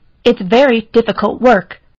choice. It's very difficult work.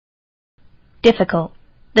 Difficult.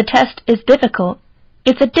 The test is difficult.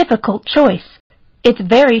 It's a difficult choice. It's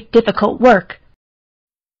very difficult work.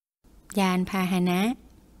 ยานพาหนะ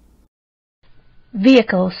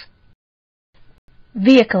Vehicles.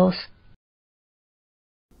 Vehicles.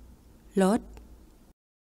 รถ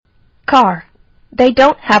Car. They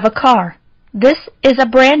don't have a car. This is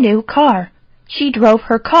a brand new car. She drove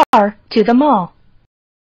her car to the mall.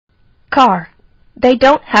 Car. They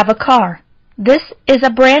don't have a car. This is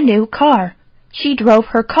a brand new car. She drove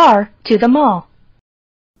her car to the mall.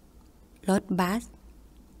 รถบัส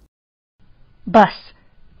Bus.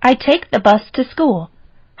 I take the bus to school.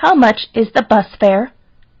 How much is the bus fare?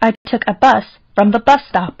 I took a bus from the bus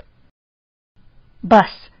stop.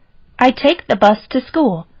 Bus. I take the bus to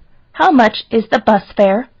school. How much is the bus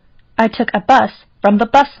fare? I took a bus from the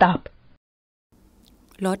bus stop.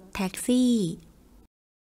 รถแท็กซี่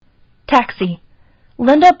Taxi.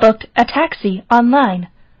 Linda booked a taxi online.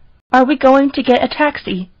 Are we going to get a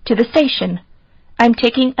taxi to the station? I'm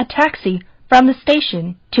taking a taxi from the station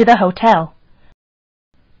to the hotel.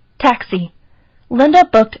 Taxi. Linda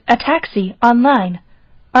booked a taxi online.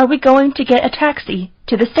 Are we going to get a taxi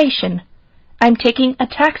to the station? I'm taking a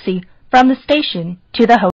taxi from the station to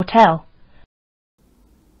the hotel.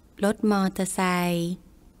 รถมอเตอร์ไซค์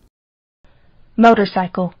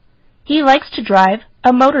Motorcycle. He likes to drive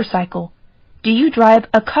a motorcycle. Do you drive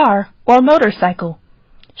a car or motorcycle?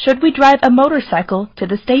 Should we drive a motorcycle to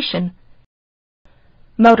the station?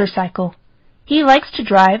 Motorcycle. He likes to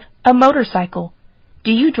drive a motorcycle.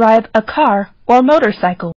 Do you drive a car or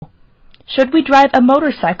motorcycle? Should we drive a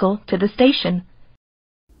motorcycle to the station?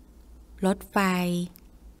 รถไฟ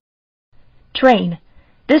Train.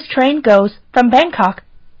 This train goes from Bangkok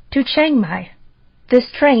to Chiang Mai. This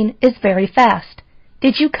train is very fast.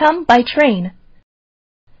 Did you come by train?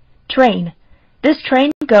 Train. This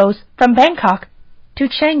train goes from Bangkok to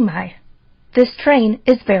Chiang Mai. This train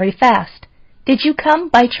is very fast. Did you come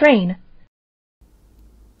by train?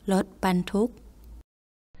 รถบรรทุก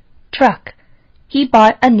Truck. He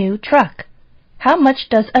bought a new truck. How much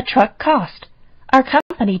does a truck cost? Our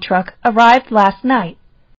company truck arrived last night.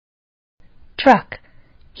 Truck.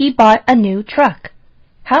 He bought a new truck.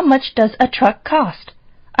 How much does a truck cost?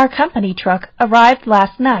 Our company truck arrived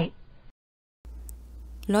last night.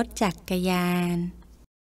 รถจักรยาน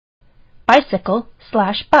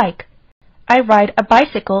Bicycle/bike. I ride a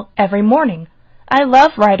bicycle every morning. I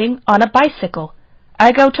love riding on a bicycle. I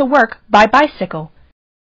go to work by bicycle.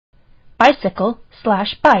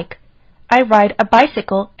 Bicycle/bike. I ride a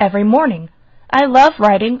bicycle every morning. I love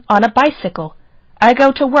riding on a bicycle. I go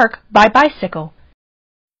to work by bicycle.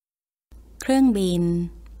 เครื่องบิน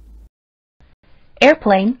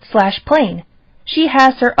Airplane/plane. She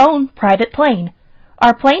has her own private plane.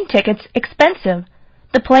 Are plane tickets expensive?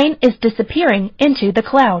 The plane is disappearing into the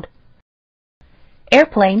cloud.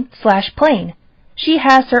 Airplane/plane. She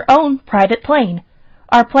has her own private plane.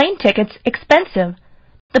 Are plane tickets expensive?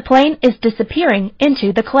 The plane is disappearing into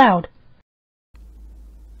the cloud.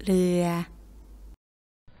 เรือ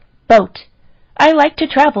Boat. I like to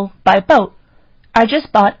travel by boat. I just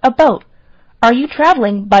bought a boat. Are you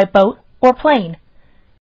traveling by boat or plane?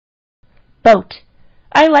 Boat.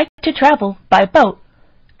 I like to travel by boat.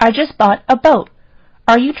 I just bought a boat.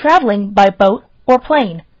 Are you traveling by boat or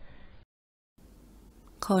plane?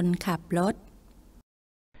 คนขับรถ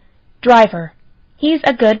Driver. He's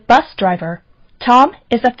a good bus driver. Tom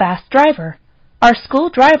is a fast driver. Our school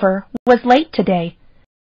driver was late today.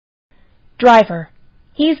 Driver.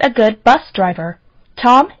 He's a good bus driver.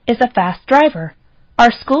 Tom is a fast driver.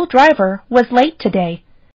 Our school driver was late today.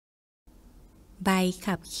 ใบ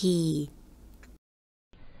ขับขี่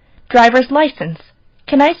Driver's license.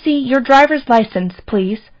 Can I see your driver's license,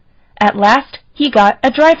 please? At last, he got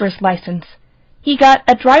a driver's license. He got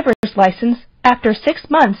a driver's license after 6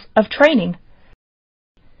 months of training.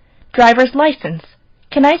 Driver's license.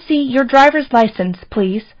 Can I see your driver's license,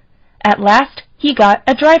 please? At last, he got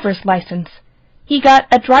a driver's license. He got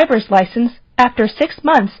a driver's license after 6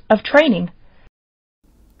 months of training.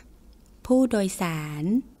 ผู้โดยสาร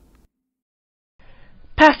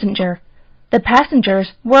Passenger. The passengers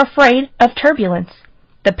were afraid of turbulence.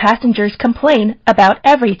 The passengers complain about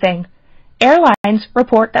everything. Airlines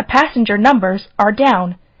report that passenger numbers are down.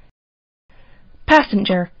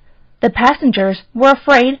 Passenger. The passengers were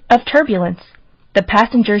afraid of turbulence. The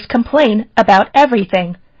passengers complain about everything.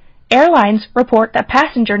 Airlines report that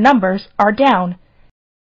passenger numbers are down.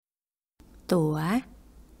 ตั๋ว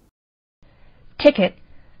Ticket.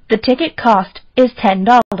 The ticket cost is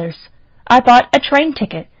 $10. I bought a train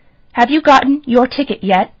ticket. Have you gotten your ticket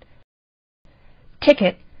yet?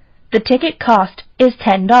 Ticket. The ticket cost is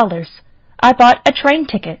 $10. I bought a train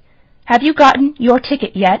ticket. Have you gotten your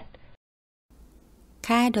ticket yet?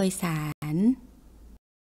 ค่าโดยสาร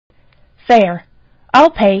Fare.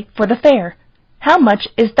 I'll pay for the fare. How much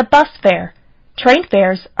is the bus fare? Train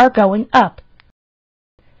fares are going up.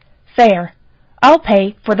 Fare. I'll pay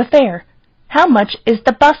for the fare. How much is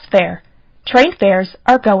the bus fare? Train fares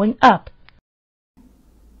are going up.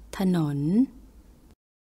 ถนน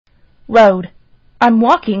Road. I'm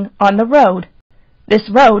walking on the road. This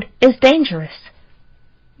road is dangerous.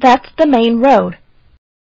 That's the main road.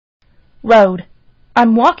 Road.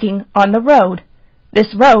 I'm walking on the road.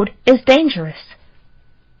 This road is dangerous.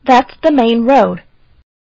 That's the main road.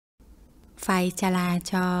 ไฟจรา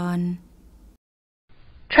จร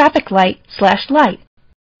Traffic light/light.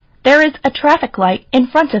 There is a traffic light in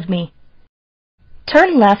front of me. Turn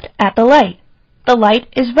left at the light. The light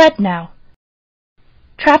is red now.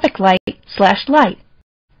 Traffic light/light.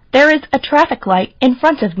 There is a traffic light in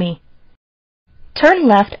front of me. Turn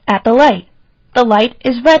left at the light. The light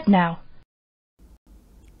is red now.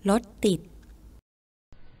 รถติด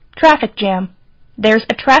Traffic jam. There's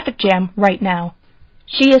a traffic jam right now.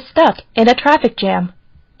 She is stuck in a traffic jam.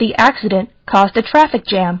 The accident caused a traffic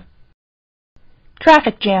jam.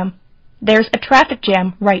 Traffic jam. There's a traffic jam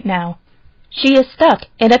right now. She is stuck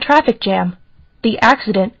in a traffic jam. The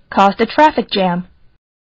accident caused a traffic jam.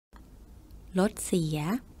 รถเสีย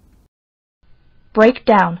Break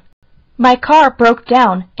down. My car broke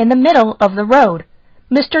down in the middle of the road.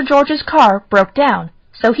 Mr. George's car broke down,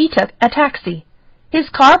 so he took a taxi. His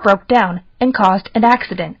car broke down and caused an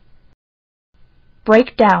accident. Break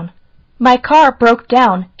down. My car broke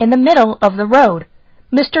down in the middle of the road.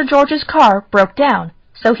 Mr. George's car broke down,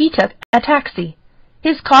 so he took a taxi.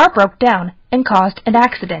 His car broke down and caused an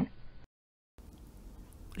accident.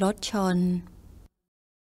 รถชน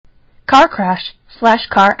Car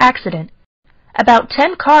crash/car accident. About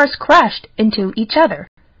 10 cars crashed into each other.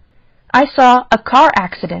 I saw a car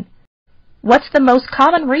accident. What's the most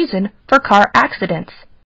common reason for car accidents?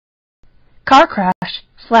 Car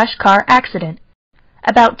crash/car accident.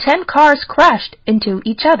 About 10 cars crashed into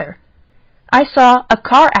each other. I saw a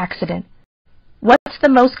car accident. What's the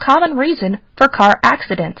most common reason for car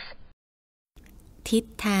accidents? ทิศ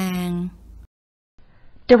ทาง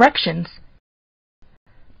Directions.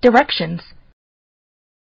 Directions.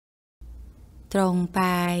 ตรงไป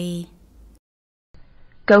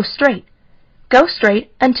Go straight. Go straight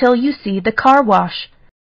until you see the car wash.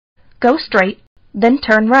 Go straight, then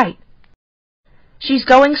turn right. She's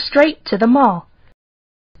going straight to the mall.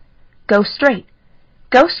 Go straight.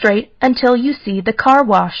 Go straight until you see the car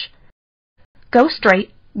wash. Go straight,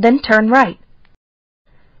 then turn right.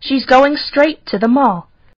 She's going straight to the mall.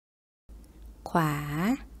 ขวา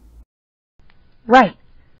Right.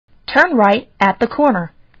 Turn right at the corner.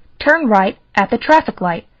 Turn right at the traffic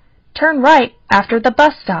light. Turn right after the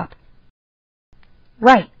bus stop.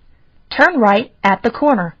 Right. Turn right at the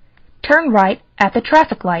corner. Turn right at the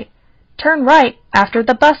traffic light. Turn right after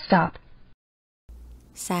the bus stop.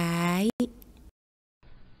 ซ้าย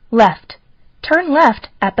Left. Turn left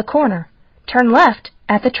at the corner. Turn left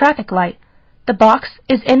at the traffic light. The box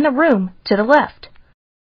is in the room to the left.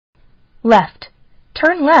 Left.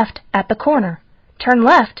 Turn left at the corner. Turn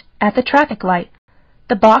left at the traffic light.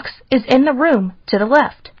 The box is in the room to the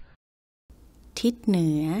left. ทิศเหนื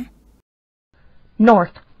อ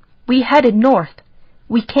North. We headed north.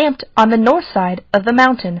 We camped on the north side of the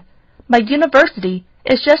mountain. My university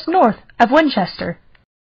is just north of Winchester.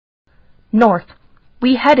 North.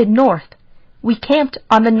 We headed north. We camped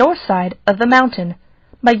on the north side of the mountain.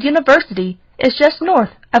 My university is just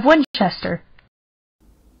north of Winchester.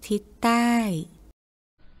 ทิศใต้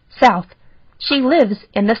South. She lives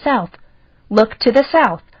in the south. Look to the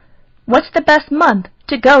south. What's the best month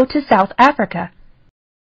to go to South Africa?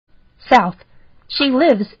 South. She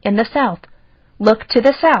lives in the south. Look to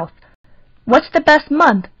the south. What's the best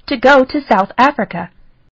month to go to South Africa?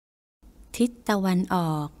 ทิศตะวันอ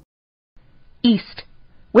อก East.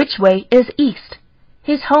 Which way is east?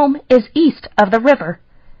 His home is east of the river.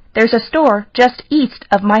 There's a store just east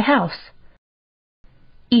of my house.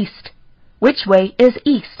 East. Which way is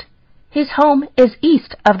east? His home is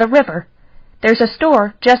east of the river. There's a store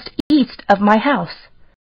just east of my house.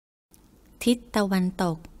 ทิศตะวันต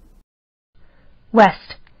ก West.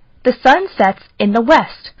 The sun sets in the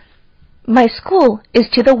west. My school is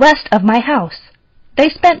to the west of my house. They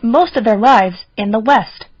spent most of their lives in the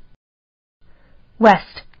west.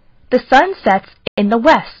 West. The sun sets in the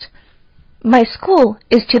west. My school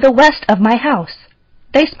is to the west of my house.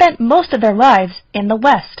 They spent most of their lives in the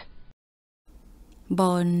west. บ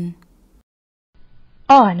น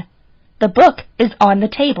On. The book is on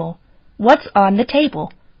the table. What's on the table?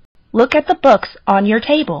 Look at the books on your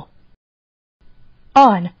table.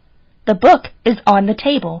 On. The book is on the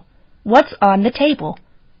table. What's on the table?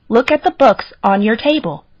 Look at the books on your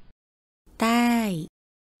table. ใต้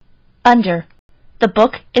Under. The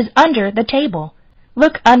book is under the table.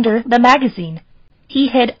 Look under the magazine. He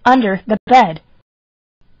hid under the bed.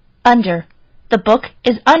 Under. The book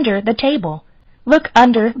is under the table. Look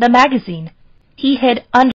under the magazine. He hid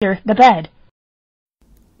under the bed.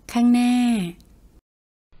 ข้างหน้า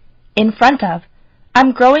In front of.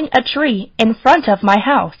 I'm growing a tree in front of my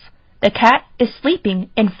house. The cat is sleeping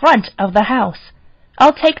in front of the house.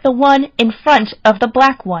 I'll take the one in front of the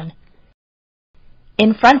black one.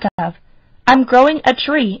 In front of. I'm growing a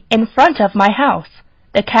tree in front of my house.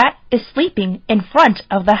 The cat is sleeping in front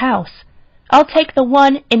of the house. I'll take the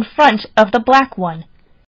one in front of the black one.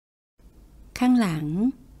 ข้างหลัง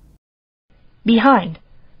Behind.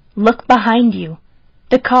 Look behind you.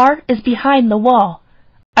 The car is behind the wall.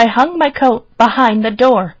 I hung my coat behind the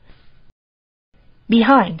door.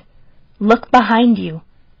 Behind. Look behind you.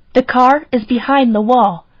 The car is behind the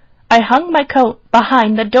wall. I hung my coat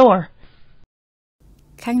behind the door.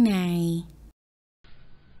 ข้างใน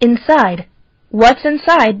Inside. What's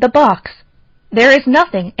inside the box? There is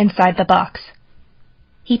nothing inside the box.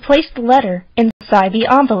 He placed the letter inside the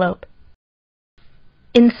envelope.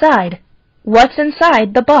 Inside. What's inside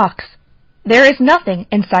the box? There is nothing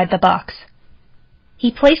inside the box. He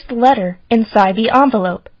placed the letter inside the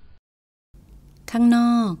envelope. ข้างน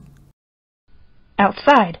อก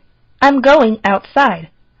Outside. I'm going outside.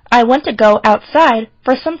 I want to go outside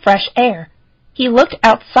for some fresh air. He looked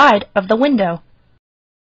outside of the window.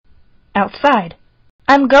 Outside.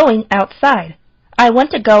 I'm going outside. I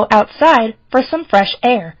want to go outside for some fresh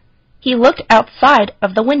air. He looked outside of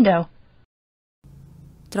the window.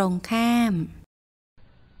 ตรงข้าม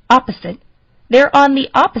Opposite. They're on the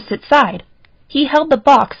opposite side. He held the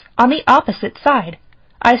box on the opposite side.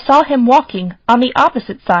 I saw him walking on the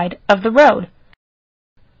opposite side of the road.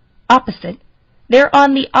 Opposite. They're on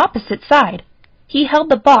the opposite side. He held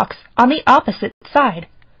the box on the opposite side.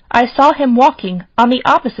 I saw him walking on the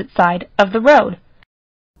opposite side of the road.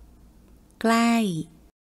 ใกล้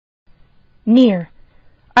Near.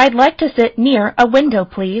 I'd like to sit near a window,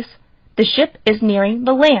 please. The ship is nearing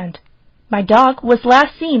the land. My dog was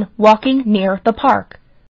last seen walking near the park.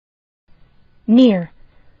 Near.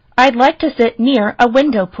 I'd like to sit near a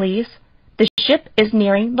window, please. The ship is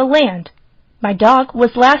nearing the land. My dog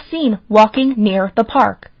was last seen walking near the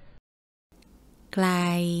park. ไกล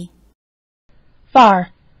Far.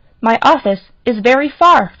 My office is very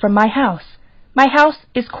far from my house. My house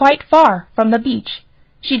is quite far from the beach.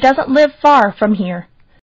 She doesn't live far from here.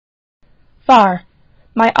 Far.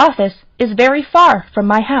 My office is very far from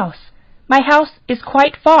my house. My house is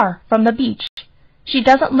quite far from the beach. She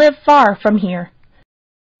doesn't live far from here.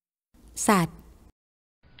 สัตว์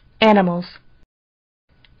Animals.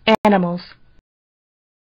 Animals.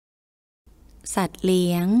 สัตว์เ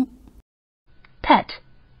ลี้ยง Pet.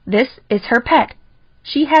 This is her pet.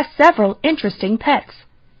 She has several interesting pets.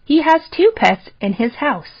 He has 2 pets in his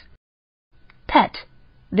house. Pet.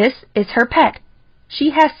 This is her pet. She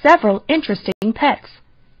has several interesting pets.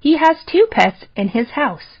 He has 2 pets in his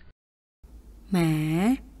house. หมา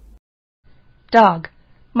Dog.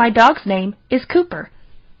 My dog's name is Cooper.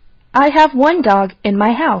 I have 1 dog in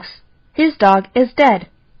my house. His dog is dead.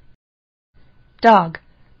 Dog.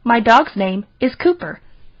 My dog's name is Cooper.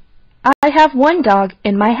 I have 1 dog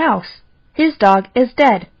in my house. His dog is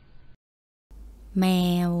dead. แม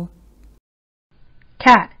ว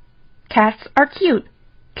Cat. Cats are cute.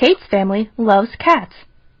 Kate's family loves cats.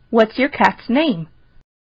 What's your cat's name?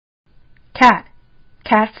 Cat.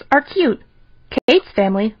 Cats are cute. Kate's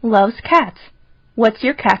family loves cats. What's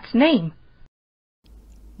your cat's name?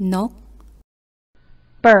 นก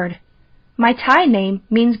Bird. My Thai name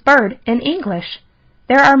means bird in English.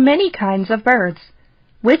 There are many kinds of birds.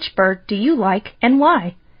 Which bird do you like and why?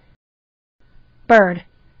 Bird.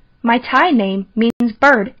 My Thai name means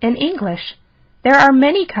bird in English. There are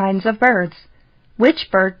many kinds of birds. Which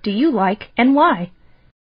bird do you like and why?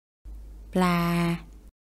 ปลา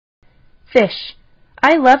Fish.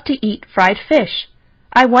 I love to eat fried fish.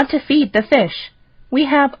 I want to feed the fish. We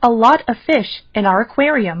have a lot of fish in our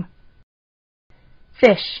aquarium.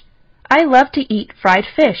 Fish. I love to eat fried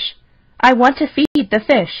fish. I want to feed the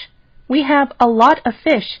fish. We have a lot of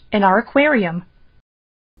fish in our aquarium.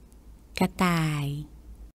 กระต่าย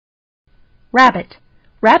Rabbit.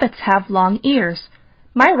 Rabbits have long ears.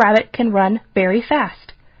 My rabbit can run very fast.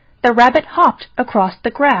 The rabbit hopped across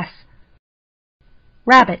the grass.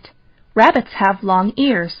 Rabbit. Rabbits have long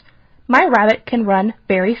ears. My rabbit can run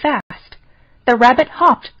very fast. The rabbit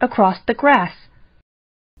hopped across the grass.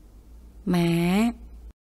 ม้า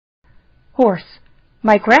Horse.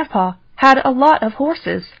 My grandpa had a lot of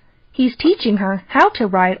horses. He's teaching her how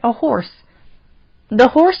to ride a horse. The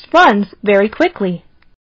horse runs very quickly.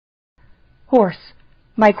 Horse.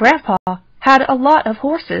 My grandpa had a lot of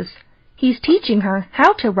horses. He's teaching her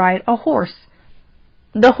how to ride a horse.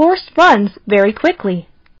 The horse runs very quickly.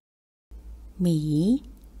 หมี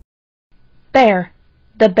Bear.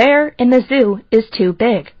 The bear in the zoo is too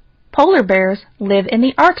big. Polar bears live in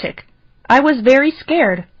the Arctic. I was very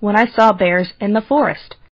scared when I saw bears in the forest.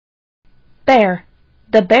 Bear.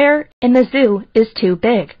 The bear in the zoo is too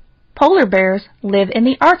big. Polar bears live in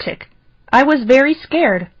the Arctic. I was very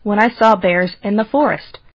scared when I saw bears in the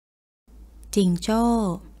forest. จิงโจ้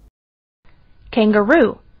Kangaroo.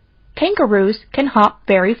 Kangaroos can hop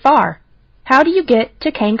very far. How do you get to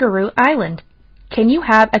Kangaroo Island? Can you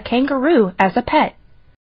have a kangaroo as a pet?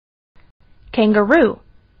 Kangaroo.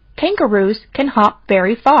 Kangaroos can hop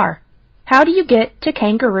very far. How do you get to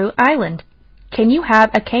Kangaroo Island? Can you have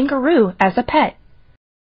a kangaroo as a pet?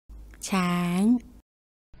 ช้าง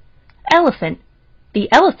Elephant. The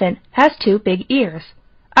elephant has 2 big ears.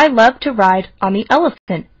 I love to ride on the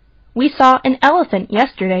elephant. We saw an elephant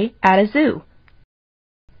yesterday at a zoo.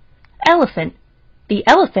 Elephant. The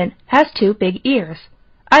elephant has 2 big ears.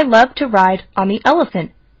 I love to ride on the elephant.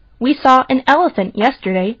 We saw an elephant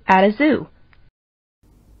yesterday at a zoo.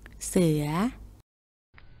 เสือ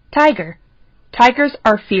Tiger. Tigers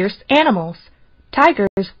are fierce animals.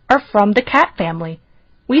 Tigers are from the cat family.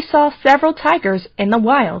 We saw several tigers in the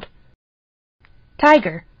wild.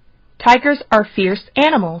 Tiger. Tigers are fierce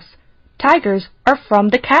animals. Tigers are from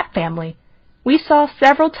the cat family. We saw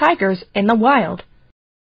several tigers in the wild.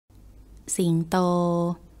 สิงโต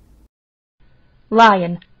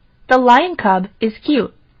Lion. The lion cub is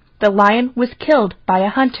cute. The lion was killed by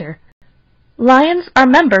a hunter. Lions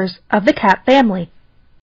are members of the cat family.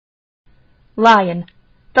 Lion.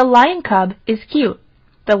 The lion cub is cute.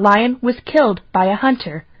 The lion was killed by a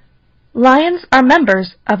hunter. Lions are members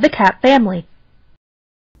of the cat family.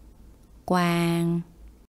 กวาง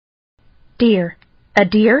Deer. A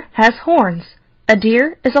deer has horns. A deer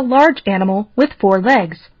is a large animal with 4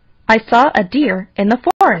 legs. I saw a deer in the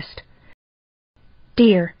forest.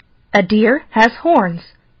 Deer. A deer has horns.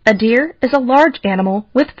 A deer is a large animal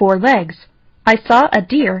with 4 legs. I saw a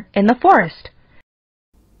deer in the forest.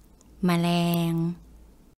 แมลง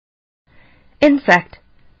Insect.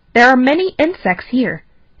 There are many insects here.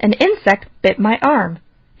 An insect bit my arm.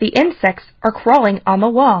 The insects are crawling on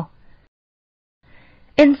the wall.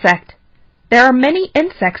 Insect. There are many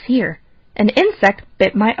insects here. An insect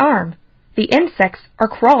bit my arm. The insects are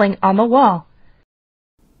crawling on the wall.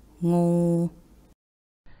 งู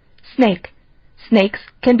Snake. Snakes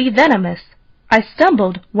can be venomous. I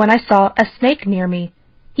stumbled when I saw a snake near me.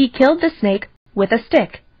 He killed the snake with a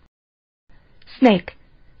stick. Snake.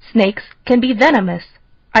 Snakes can be venomous.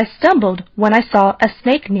 I stumbled when I saw a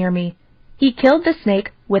snake near me. He killed the snake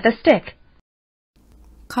with a stick.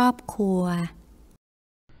 ครอบครัว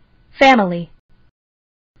Family.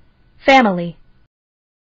 Family.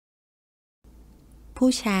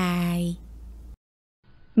 ผู้ชาย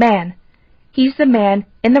Man. He's the man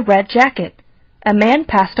in the red jacket. A man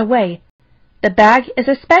passed away. The bag is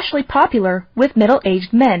especially popular with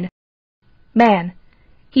middle-aged men. Man.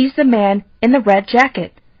 He's the man in the red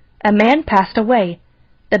jacket. A man passed away.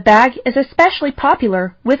 The bag is especially popular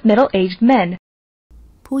with middle-aged men.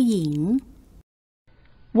 ผู้หญิง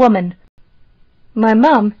Woman. My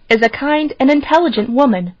mom is a kind and intelligent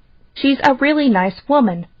woman. She's a really nice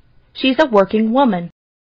woman. She's a working woman.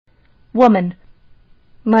 Woman.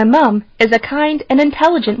 My mom is a kind and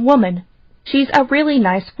intelligent woman. She's a really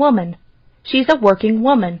nice woman. She's a working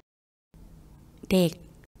woman. เด็ก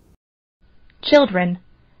Children.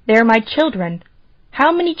 They're my children. How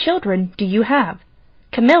many children do you have?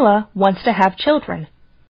 Camilla wants to have children.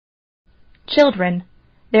 Children.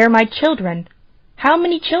 They're my children. How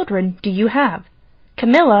many children do you have?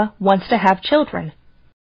 Camilla wants to have children.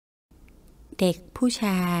 เด็กผู้ช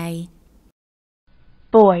าย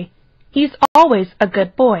Boy. He's always a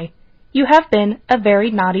good boy. You have been a very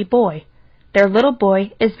naughty boy. Their little boy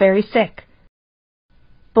is very sick.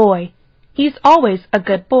 Boy. He's always a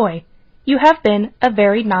good boy. You have been a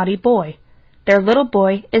very naughty boy. Their little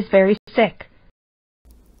boy is very sick.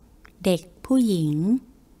 เด็กผู้หญิง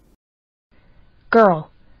Girl.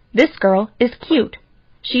 This girl is cute.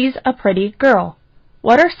 She's a pretty girl.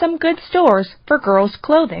 What are some good stores for girls'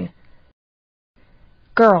 clothing?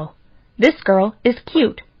 Girl. This girl is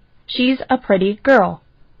cute. She's a pretty girl.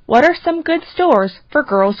 What are some good stores for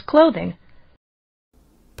girls' clothing?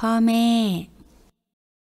 พ่อแม่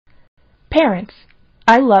Parents.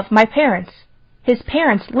 I love my parents. His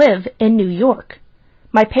parents live in New York.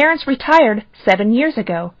 My parents retired 7 years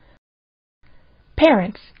ago.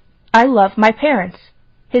 Parents. I love my parents.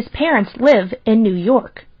 His parents live in New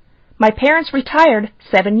York. My parents retired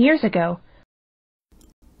 7 years ago.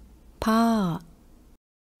 พ่อ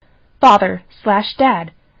Father/Dad.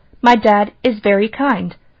 My dad is very kind.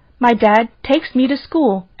 My dad takes me to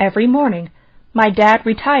school every morning. My dad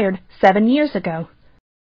retired 7 years ago.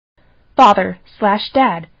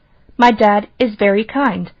 Father/Dad. My dad is very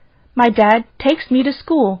kind. My dad takes me to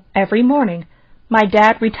school every morning. My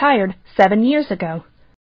dad retired 7 years ago.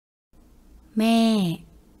 แม่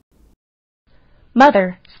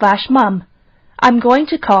Mother/Mum. I'm going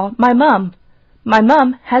to call my mum. My mum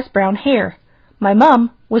has brown hair. My mum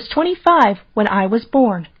was 25 when I was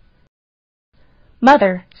born.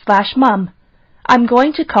 Mother/Mum. I'm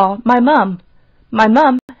going to call my mum. My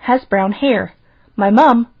mum has brown hair. My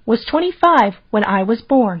mum was 25 when I was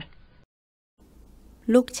born.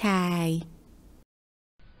 ลูกชาย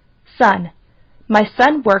Son. My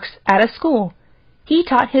son works at a school. He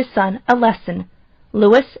taught his son a lesson.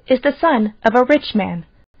 Louis is the son of a rich man.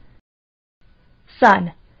 Son.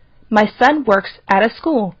 My son works at a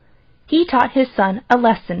school. He taught his son a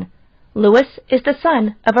lesson. Louis is the son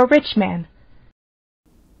of a rich man.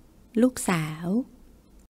 ลูกสาว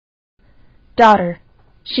Daughter.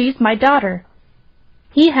 She's my daughter.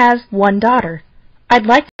 He has one daughter. I'd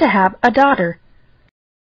like to have a daughter.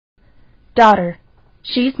 Daughter.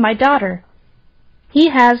 She's my daughter. He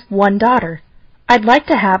has one daughter. I'd like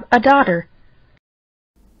to have a daughter.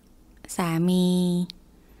 สามี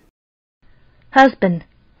Husband.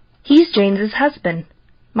 He's James's husband.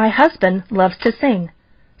 My husband loves to sing.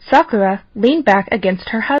 Sakura leaned back against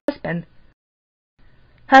her husband.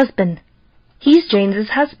 Husband. He's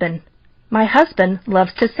James's husband. My husband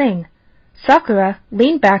loves to sing. Sakura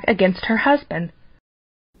leaned back against her husband.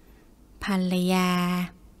 ภรรยา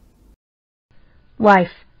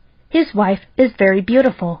Wife. His wife is very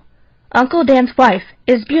beautiful. Uncle Dan's wife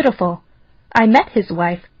is beautiful. I met his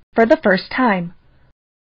wife for the first time.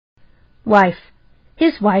 Wife.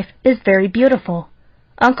 His wife is very beautiful.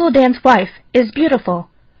 Uncle Dan's wife is beautiful.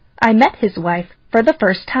 I met his wife for the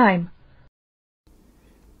first time.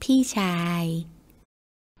 พี่ชาย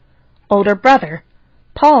Older brother.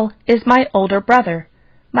 Paul is my older brother.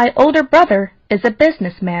 My older brother is a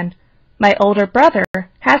businessman. My older brother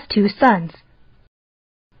has 2 sons.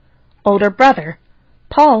 Older brother.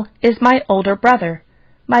 Paul is my older brother.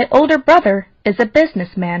 My older brother is a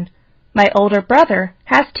businessman. My older brother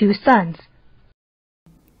has 2 sons.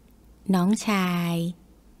 น้องชาย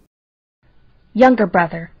Younger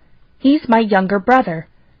brother. He's my younger brother.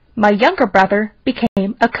 My younger brother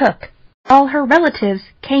became a cook. All her relatives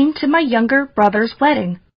came to my younger brother's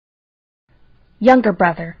wedding. Younger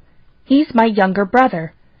brother. He's my younger brother.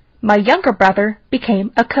 My younger brother became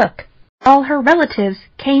a cook. All her relatives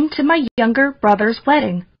came to my younger brother's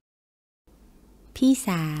wedding. พี่ส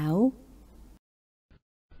าว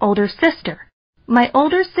Older sister. My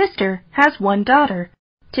older sister has 1 daughter.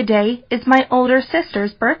 Today is my older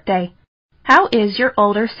sister's birthday. How is your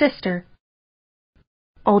older sister?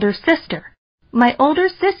 Older sister. My older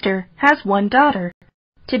sister has 1 daughter.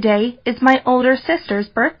 Today is my older sister's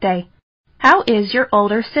birthday. How is your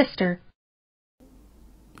older sister?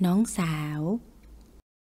 น้องสาว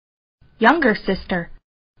Younger sister.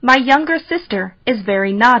 My younger sister is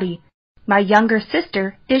very naughty. My younger sister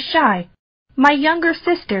is shy. My younger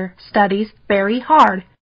sister studies very hard.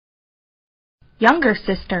 Younger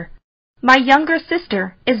sister. My younger sister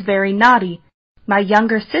is very naughty. My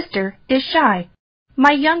younger sister is shy.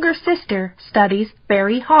 My younger sister studies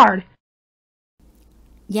very hard.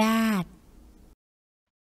 ญาติ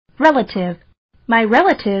Relative. My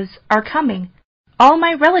relatives are coming. All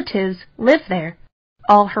my relatives live there.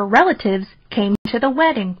 All her relatives came to the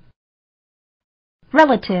wedding.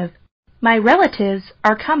 Relative. My relatives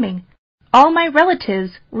are coming. All my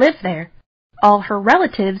relatives live there. All her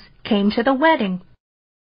relatives came to the wedding.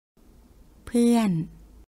 เพื่อน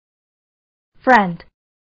Friend.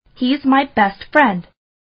 He's my best friend.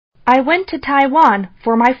 I went to Taiwan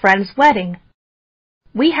for my friend's wedding.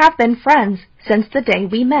 We have been friends since the day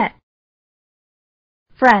we met.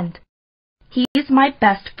 Friend. He's my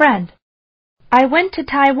best friend. I went to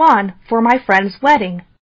Taiwan for my friend's wedding.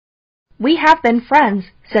 We have been friends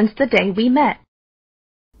since the day we met.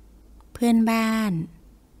 เพื่อนบ้าน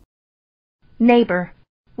Neighbor.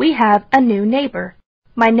 We have a new neighbor.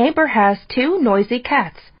 My neighbor has 2 noisy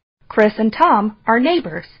cats. Chris and Tom are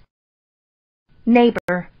neighbors.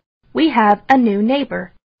 Neighbor. We have a new neighbor.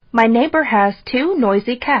 My neighbor has 2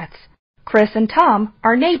 noisy cats. Chris and Tom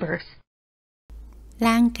are neighbors.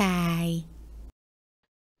 ร่างกาย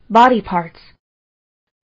Body parts.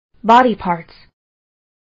 Body parts.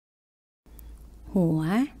 หัว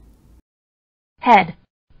Head.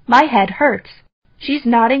 My head hurts. She's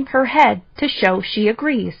nodding her head to show she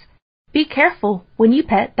agrees. Be careful when you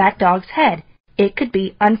pet that dog's head. It could be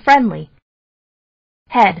unfriendly.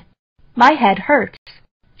 Head. My head hurts.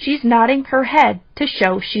 She's nodding her head to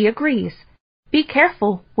show she agrees. Be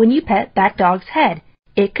careful when you pet that dog's head.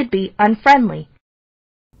 It could be unfriendly.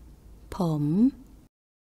 ผม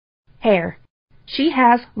Hair. She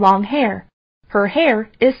has long hair. Her hair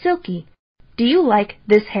is silky. Do you like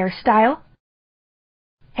this hairstyle?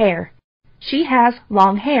 Hair. She has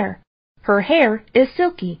long hair. Her hair is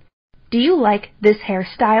silky. Do you like this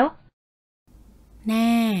hairstyle? หน้า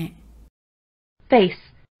Face.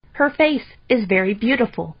 Her face is very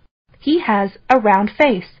beautiful. He has a round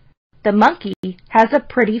face. The monkey has a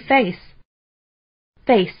pretty face.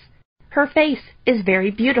 Face. Her face is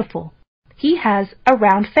very beautiful. He has a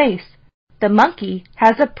round face. The monkey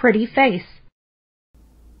has a pretty face.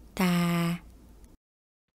 ตา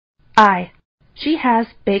Eye. She has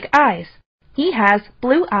big eyes. He has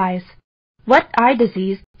blue eyes. What eye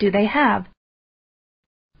disease do they have?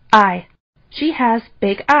 Eye. She has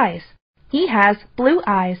big eyes. He has blue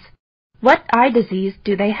eyes. What eye disease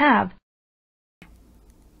do they have?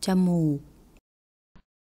 จมูก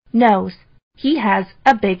Nose. He has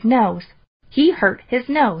a big nose. He hurt his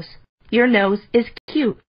nose. Your nose is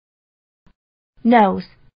cute. Nose.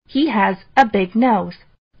 He has a big nose.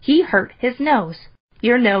 He hurt his nose.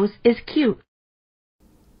 Your nose is cute.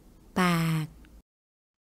 ปาก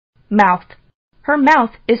Mouth. Her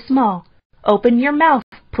mouth is small. Open your mouth,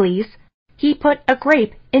 please. He put a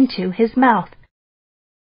grape into his mouth.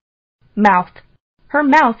 Mouth. Her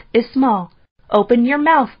mouth is small. Open your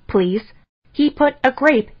mouth, please. He put a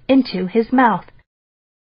grape into his mouth.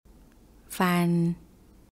 ฟัน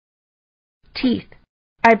Teeth.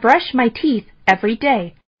 I brush my teeth every day.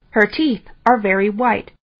 Her teeth are very white.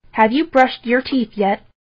 Have you brushed your teeth yet?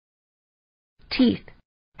 Teeth.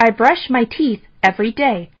 I brush my teeth every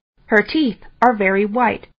day. Her teeth are very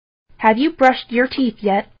white. Have you brushed your teeth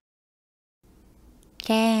yet? แ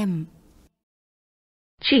ก้ม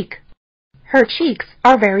Cheek. Her cheeks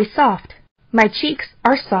are very soft. My cheeks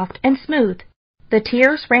are soft and smooth. The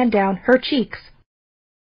tears ran down her cheeks.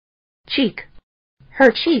 Cheek.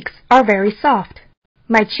 Her cheeks are very soft.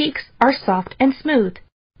 My cheeks are soft and smooth.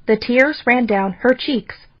 The tears ran down her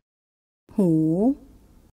cheeks. หู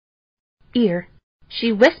Ear. She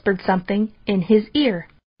whispered something in his ear.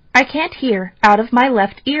 I can't hear out of my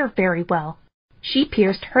left ear very well. She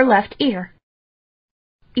pierced her left ear.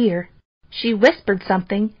 Ear. She whispered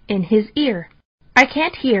something in his ear. I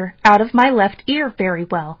can't hear out of my left ear very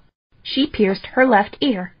well. She pierced her left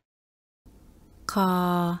ear. ค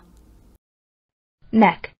อ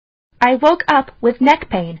Neck. I woke up with neck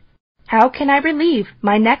pain. How can I relieve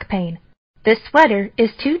my neck pain? This sweater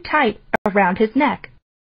is too tight around his neck.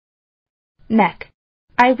 Neck.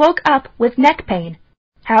 I woke up with neck pain.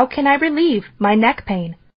 How can I relieve my neck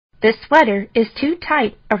pain? This sweater is too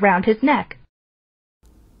tight around his neck.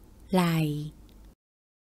 ไหล่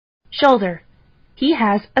Shoulder. He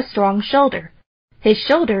has a strong shoulder. His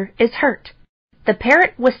shoulder is hurt. The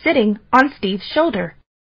parrot was sitting on Steve's shoulder.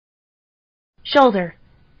 Shoulder.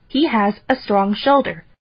 He has a strong shoulder.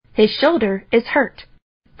 His shoulder is hurt.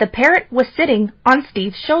 The parrot was sitting on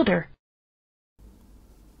Steve's shoulder.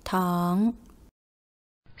 ท้อง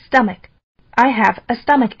Stomach. I have a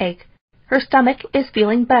stomach ache. Her stomach is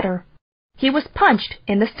feeling better. He was punched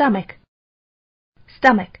in the stomach.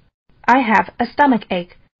 Stomach. I have a stomach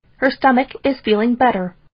ache. Her stomach is feeling better.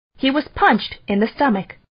 He was punched in the stomach.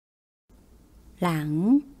 หลัง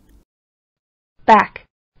Back.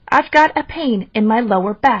 I've got a pain in my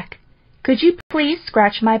lower back. Could you please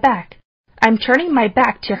scratch my back? I'm turning my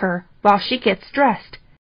back to her while she gets dressed.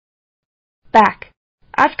 Back.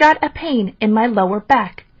 I've got a pain in my lower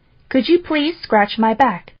back. Could you please scratch my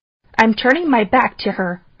back? I'm turning my back to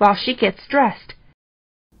her while she gets dressed.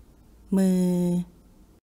 มือ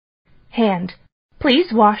Hand. Please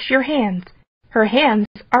wash your hands. Her hands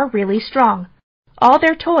are really strong. All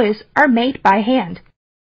their toys are made by hand.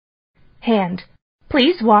 Hand.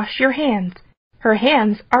 Please wash your hands. Her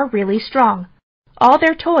hands are really strong. All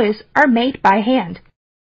their toys are made by hand.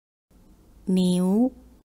 นิ้ว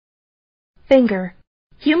Finger.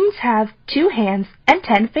 Humans have 2 hands and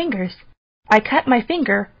 10 fingers. I cut my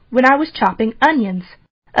finger when I was chopping onions.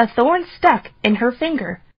 A thorn stuck in her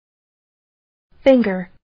finger. Finger.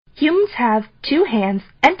 Humans have 2 hands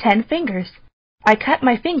and 10 fingers. I cut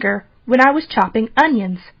my finger when I was chopping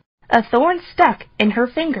onions. A thorn stuck in her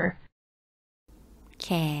finger. แข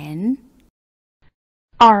น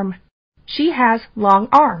Arm. She has long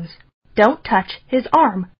arms. Don't touch his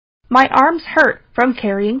arm. My arms hurt from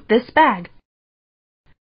carrying this bag.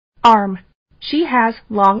 Arm. She has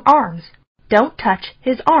long arms. Don't touch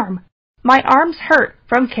his arm. My arms hurt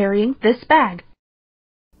from carrying this bag.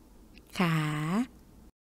 ขา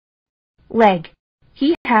Leg. He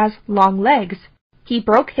has long legs. He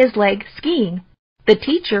broke his leg skiing. The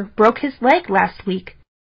teacher broke his leg last week.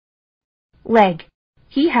 Leg.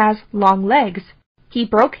 He has long legs. He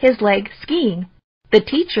broke his leg skiing. The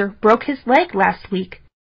teacher broke his leg last week.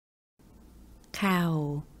 เข่า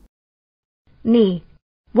Knee.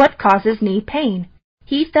 What causes knee pain?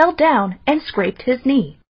 He fell down and scraped his knee.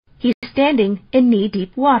 He's standing in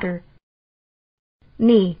knee-deep water.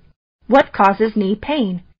 Knee. What causes knee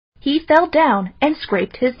pain? He fell down and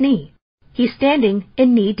scraped his knee. He's standing in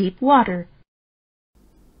knee-deep water.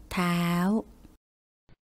 เท้า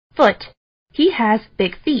Foot. He has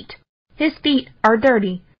big feet. His feet are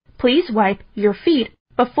dirty. Please wipe your feet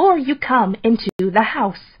before you come into the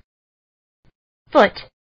house. Foot.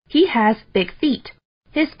 He has big feet.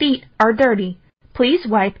 His feet are dirty. Please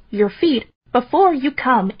wipe your feet before you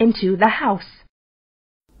come into the house.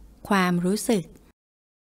 ความรู้สึก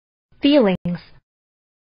Feelings.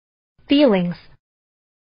 Feelings.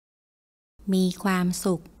 มีความ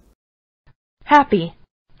สุข Happy.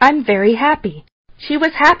 I'm very happy. She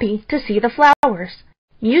was happy to see the flowers.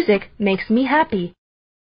 Music makes me happy.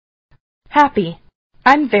 Happy.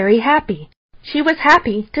 I'm very happy. She was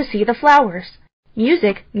happy to see the flowers.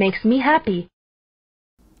 Music makes me happy.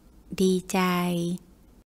 ดีใจ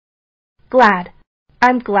Glad.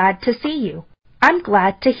 I'm glad to see you. I'm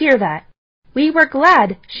glad to hear that. We were glad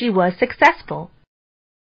she was successful.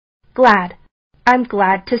 Glad. I'm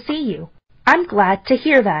glad to see you. I'm glad to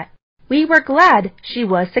hear that. We were glad she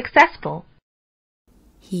was successful.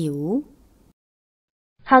 หิว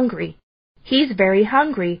Hungry. He's very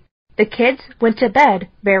hungry. The kids went to bed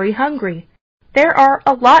very hungry. There are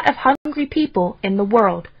a lot of hungry people in the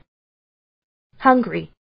world. Hungry.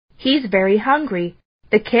 He's very hungry.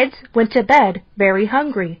 The kids went to bed very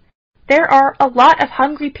hungry. There are a lot of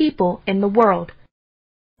hungry people in the world.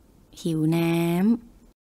 หิวน้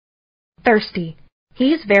ำ Thirsty.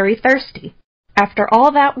 He's very thirsty. After all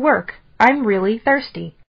that work, I'm really thirsty.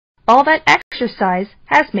 All that exercise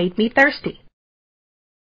has made me thirsty.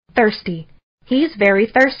 Thirsty. He's very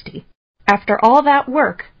thirsty. After all that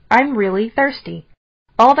work, I'm really thirsty.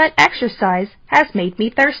 All that exercise has made me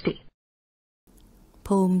thirsty.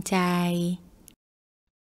 ภูมิใจ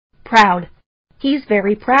Proud. He's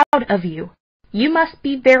very proud of you. You must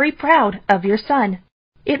be very proud of your son.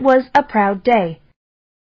 It was a proud day.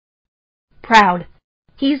 Proud.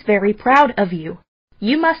 He's very proud of you.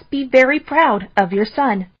 You must be very proud of your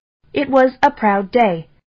son. It was a proud day.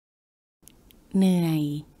 เหนื่อย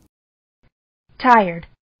Tired.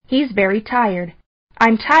 He's very tired.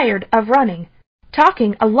 I'm tired of running.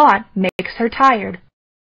 Talking a lot makes her tired.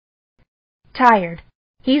 Tired.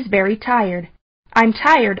 He's very tired. I'm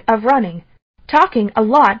tired of running. Talking a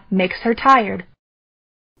lot makes her tired.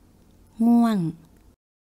 ง่วง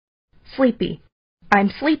Sleepy. I'm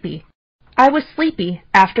sleepy. I was sleepy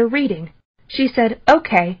after reading. She said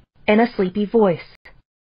okay in a sleepy voice.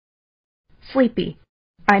 Sleepy.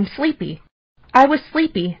 I'm sleepy. I was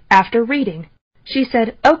sleepy after reading. She said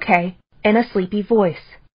okay in a sleepy voice.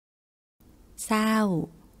 เศร้า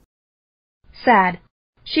Sad.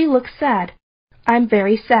 She looks sad. I'm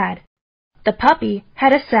very sad. The puppy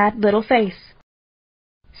had a sad little face.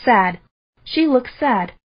 Sad. She looks sad.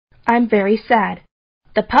 I'm very sad.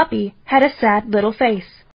 The puppy had a sad little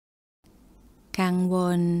face. กังว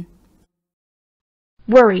ล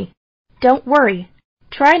Worry. Don't worry.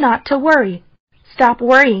 Try not to worry. Stop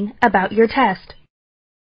worrying about your test.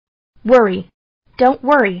 Worry. Don't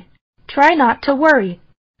worry. Try not to worry.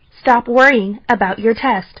 Stop worrying about your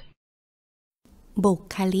test. บุ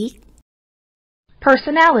คลิก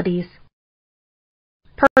Personalities.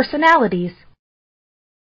 Personalities.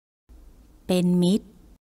 เป็นมิตร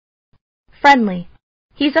Friendly.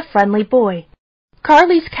 He's a friendly boy.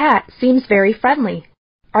 Carly's cat seems very friendly.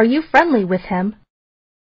 Are you friendly with him?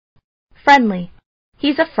 Friendly.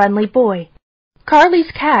 He's a friendly boy.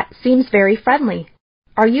 Carly's cat seems very friendly.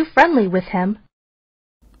 Are you friendly with him?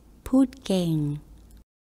 พูดเก่ง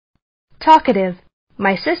Talkative.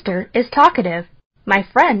 My sister is talkative. My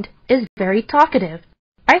friend is very talkative.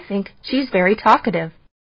 I think she's very talkative.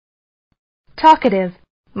 Talkative.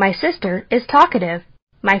 My sister is talkative.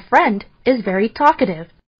 My friend is very talkative.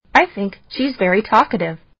 I think she's very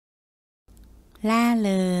talkative. ล่าเ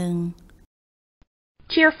ริง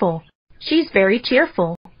Cheerful. She's very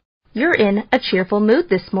cheerful. You're in a cheerful mood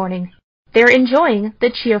this morning. They're enjoying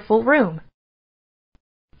the cheerful room.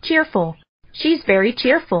 Cheerful. She's very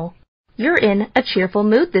cheerful. You're in a cheerful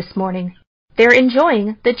mood this morning. They're enjoying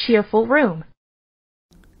the cheerful room.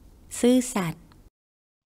 ซื่อสัตย์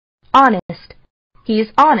Honest. He's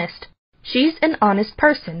honest. She's an honest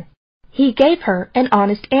person. He gave her an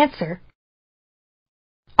honest answer.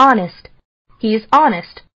 Honest. He's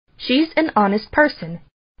honest. She's an honest person.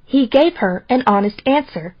 He gave her an honest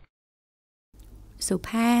answer. สุ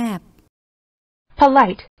ภาพ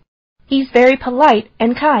Polite. He's very polite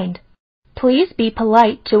and kind. Please be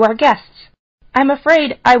polite to our guests. I'm afraid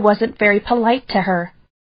I wasn't very polite to her.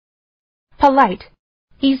 Polite.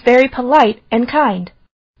 He's very polite and kind.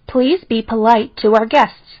 Please be polite to our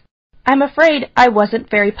guests. I'm afraid I wasn't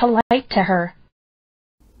very polite to her.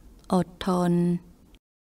 อดทน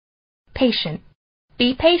Patient. Be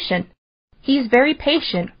patient. He's very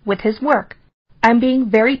patient with his work. I'm being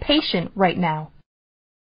very patient right now.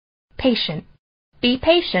 Patient. Be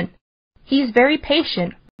patient. He's very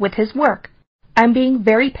patient with his work. I'm being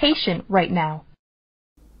very patient right now.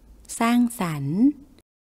 สร้างสรรค์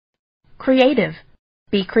Creative.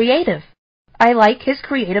 Be creative. I like his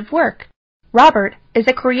creative work. Robert is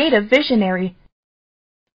a creative visionary.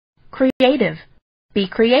 Creative. Be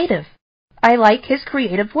creative. I like his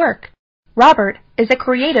creative work. Robert is a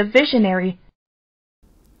creative visionary.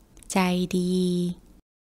 ใจดี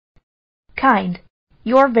Kind.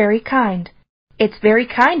 You're very kind. It's very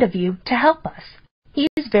kind of you to help us.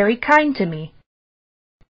 He's very kind to me.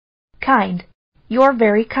 Kind. You're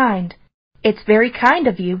very kind. It's very kind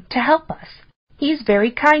of you to help us. He's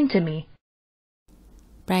very kind to me.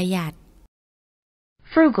 ประหยัด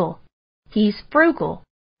Frugal. He's frugal.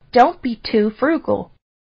 Don't be too frugal.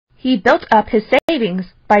 He built up his savings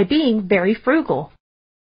by being very frugal.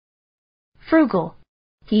 Frugal.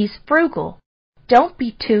 He's frugal. Don't be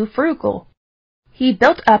too frugal. He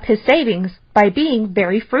built up his savings by being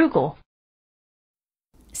very frugal.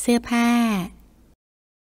 เสื้อผ้า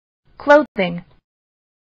Clothing.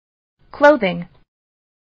 Clothing.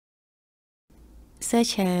 เสื้อ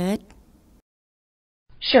เชิ้ต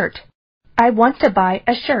Shirt. I want to buy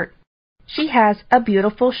a shirt. She has a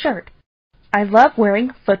beautiful shirt. I love wearing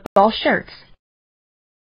football shirts.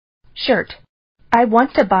 Shirt. I want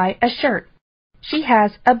to buy a shirt. She has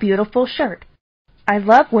a beautiful shirt. I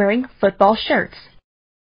love wearing football shirts.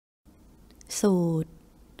 สูท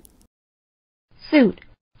Suit.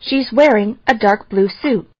 She's wearing a dark blue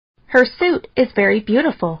suit. Her suit is very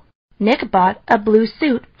beautiful. Nick bought a blue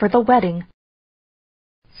suit for the wedding.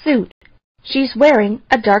 Suit. She's wearing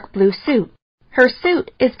a dark blue suit. Her suit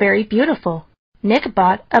is very beautiful. Nick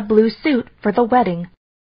bought a blue suit for the wedding.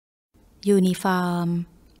 ยูนิฟอร์ม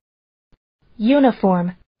Uniform.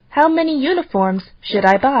 How many uniforms should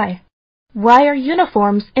I buy? Why are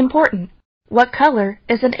uniforms important? What color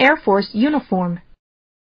is an Air Force uniform?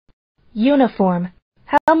 Uniform.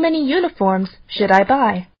 How many uniforms should I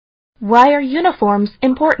buy? Why are uniforms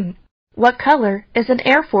important? What color is an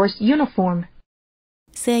Air Force uniform?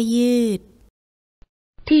 เสื้อยืด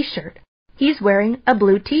T-shirt. He's wearing a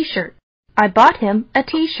blue T-shirt. I bought him a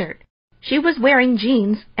T-shirt. She was wearing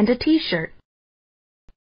jeans and a T-shirt.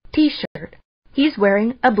 T-shirt. He's wearing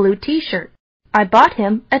a blue T-shirt. I bought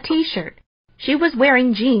him a T-shirt. She was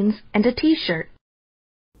wearing jeans and a T-shirt.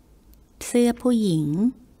 เสื้อผู้หญิง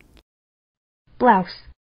Blouse.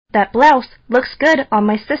 That blouse looks good on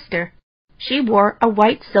my sister. She wore a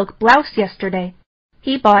white silk blouse yesterday.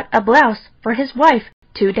 He bought a blouse for his wife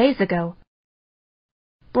 2 days ago.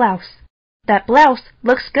 Blouse. That blouse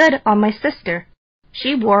looks good on my sister.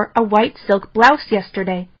 She wore a white silk blouse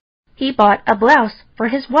yesterday. He bought a blouse for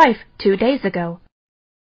his wife 2 days ago.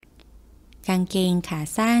 กางเกงขา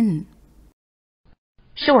สั้น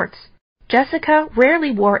Shorts. Jessica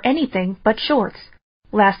rarely wore anything but shorts.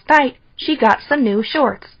 Last night, she got some new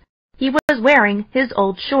shorts. He was wearing his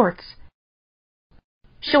old shorts.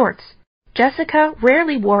 Shorts. Jessica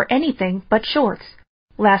rarely wore anything but shorts.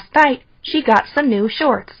 Last night, she got some new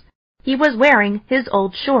shorts. He was wearing his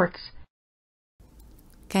old shorts.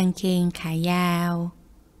 กางเกงขายาว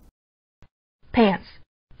Pants.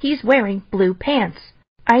 He's wearing blue pants.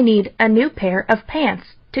 I need a new pair of pants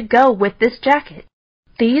to go with this jacket.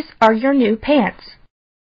 These are your new pants.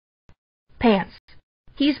 Pants.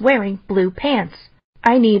 He's wearing blue pants.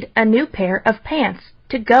 I need a new pair of pants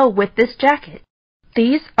to go with this jacket.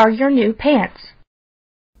 These are your new pants.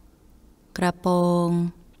 กระโปรง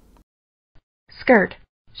Skirt.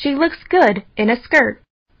 She looks good in a skirt.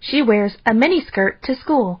 She wears a mini skirt to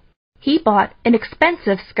school. He bought an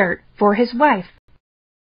expensive skirt for his wife.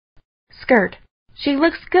 Skirt. She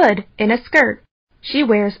looks good in a skirt. She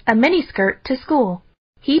wears a mini skirt to school.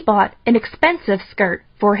 He bought an expensive skirt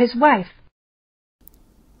for his wife.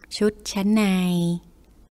 ชุดชั้นใน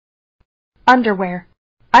Underwear.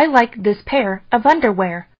 I like this pair of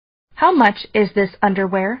underwear. How much is this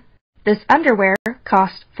underwear? This underwear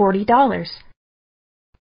costs $40.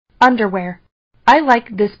 Underwear. I like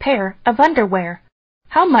this pair of underwear.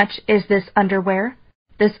 How much is this underwear?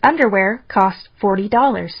 This underwear costs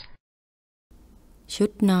 $40. ชุ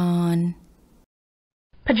ดนอน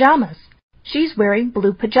Pajamas. She's wearing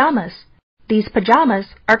blue pajamas. These pajamas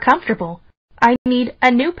are comfortable. I need a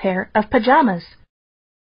new pair of pajamas.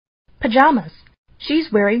 Pajamas. She's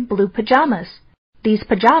wearing blue pajamas. These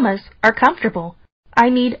pajamas are comfortable. I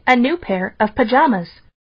need a new pair of pajamas.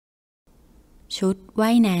 ชุดว่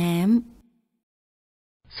ายน้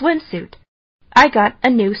ำ Swimsuit. I got a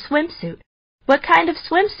new swimsuit. What kind of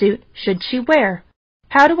swimsuit should she wear?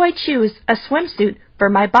 How do I choose a swimsuit for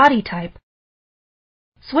my body type?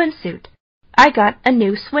 Swimsuit. I got a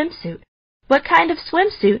new swimsuit. What kind of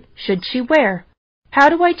swimsuit should she wear? How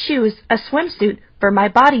do I choose a swimsuit for my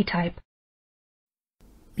body type?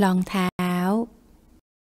 รองเท้า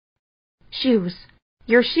Shoes.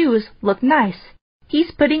 Your shoes look nice.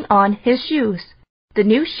 He's putting on his shoes. The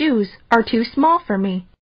new shoes are too small for me.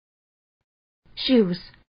 Shoes.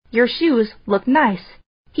 Your shoes look nice.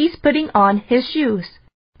 He's putting on his shoes.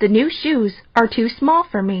 The new shoes are too small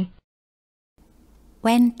for me. แ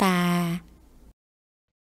ว่นตา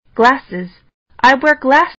Glasses. I wear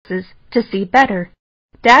glasses to see better.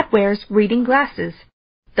 Dad wears reading glasses.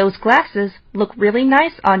 Those glasses look really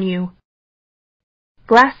nice on you.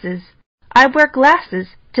 Glasses. I wear glasses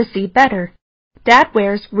to see better. Dad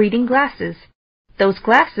wears reading glasses. Those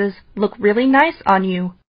glasses look really nice on you.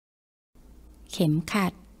 เข็มขั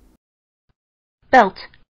ด Belt.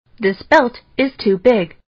 This belt is too big.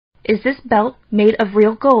 Is this belt made of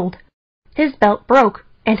real gold? His belt broke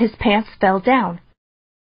and his pants fell down.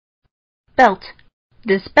 Belt.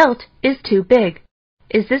 This belt is too big.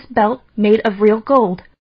 Is this belt made of real gold?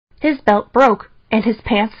 His belt broke and his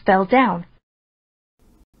pants fell down.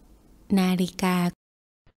 นาฬิกา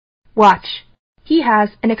Watch. He has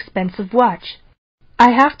an expensive watch. I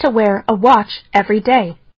have to wear a watch every day.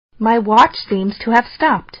 My watch seems to have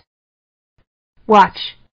stopped. Watch.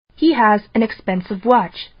 He has an expensive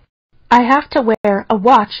watch. I have to wear a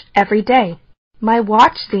watch every day. My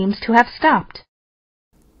watch seems to have stopped.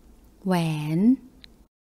 แหวน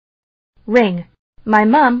Ring. My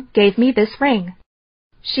mom gave me this ring.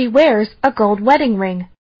 She wears a gold wedding ring.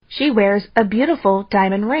 She wears a beautiful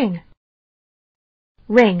diamond ring.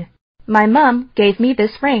 Ring. My mom gave me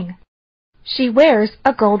this ring. She wears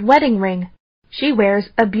a gold wedding ring. She wears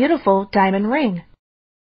a beautiful diamond ring.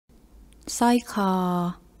 สร้อยคอ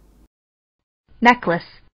Necklace.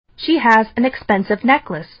 She has an expensive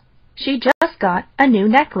necklace. She just got a new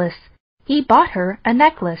necklace. He bought her a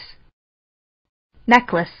necklace.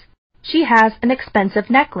 Necklace. She has an expensive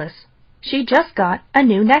necklace. She just got a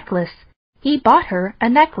new necklace. He bought her a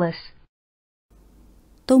necklace.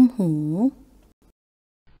 ตุ้มหู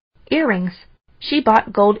Earrings. She bought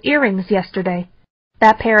gold earrings yesterday.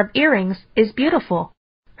 That pair of earrings is beautiful.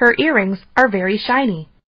 Her earrings are very shiny.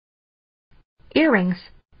 Earrings.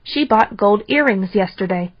 She bought gold earrings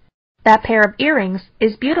yesterday. That pair of earrings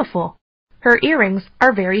is beautiful. Her earrings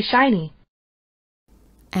are very shiny.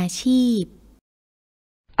 อาชีพ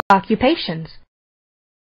Occupations.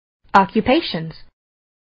 Occupations.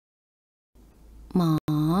 หมอ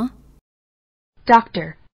Doctor.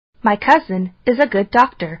 My cousin is a good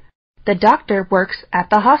doctor. The doctor works at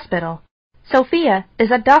the hospital. Sophia is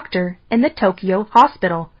a doctor in the Tokyo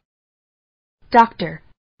hospital. Doctor.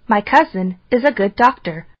 My cousin is a good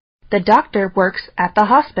doctor. The doctor works at the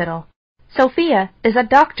hospital. Sophia is a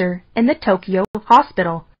doctor in the Tokyo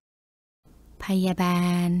hospital. พยาบา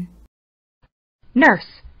ล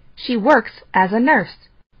Nurse. She works as a nurse.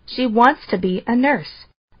 She wants to be a nurse.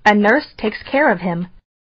 A nurse takes care of him.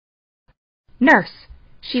 Nurse.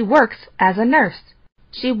 She works as a nurse.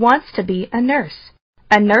 She wants to be a nurse.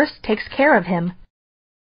 A nurse takes care of him.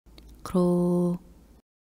 ครู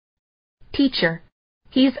Teacher.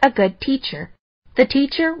 He's a good teacher. The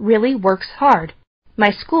teacher really works hard.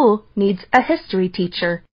 My school needs a history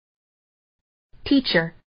teacher. Teacher.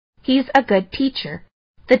 He's a good teacher.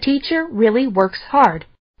 The teacher really works hard.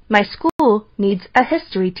 My school needs a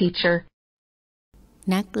history teacher.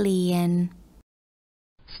 นักเรียน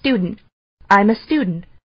Student. I'm a student.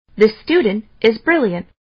 This student is brilliant.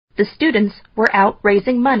 The students were out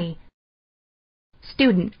raising money.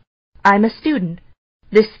 Student. I'm a student.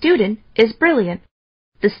 This student is brilliant.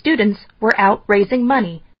 The students were out raising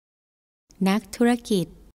money. นักธุรกิจ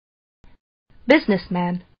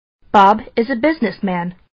Businessman. Bob is a businessman.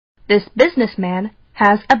 This businessman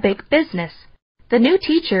has a big business. The new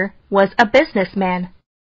teacher was a businessman.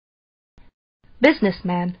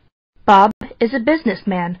 Businessman. Bob is a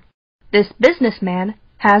businessman. This businessman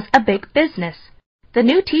has a big business. The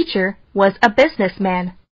new teacher was a businessman.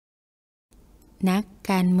 นัก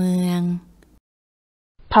การเมือง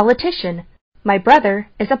Politician. My brother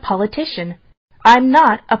is a politician. I'm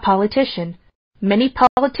not a politician. Many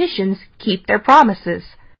politicians keep their promises.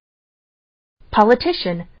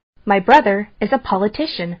 Politician. My brother is a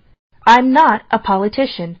politician. I'm not a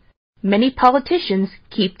politician. Many politicians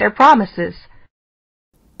keep their promises.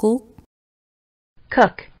 กุ๊ก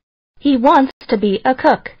Cook. He wants to be a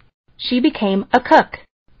cook. She became a cook.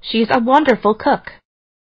 She's a wonderful cook.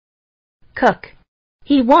 Cook.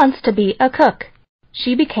 He wants to be a cook.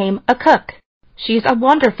 She became a cook. She's a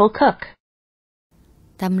wonderful cook.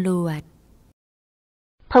 ตำรวจ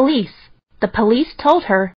Police. The police told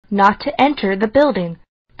her not to enter the building.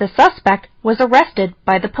 The suspect was arrested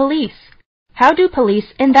by the police. How do police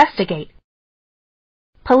investigate?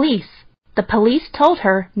 Police. The police told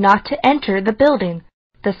her not to enter the building.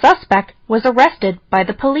 The suspect was arrested by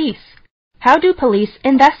the police. How do police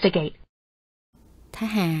investigate? ท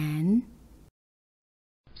หาร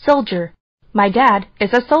Soldier. My dad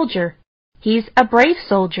is a soldier. He's a brave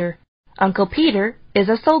soldier. Uncle Peter is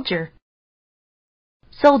a soldier.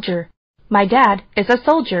 Soldier. My dad is a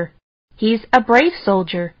soldier. He's a brave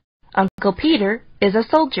soldier. Uncle Peter is a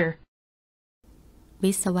soldier.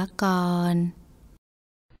 วิศวกร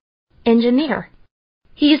Engineer.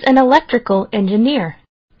 He's an electrical engineer.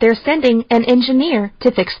 They're sending an engineer to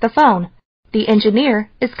fix the phone. The engineer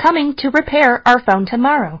is coming to repair our phone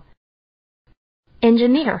tomorrow.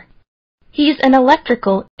 Engineer. He's an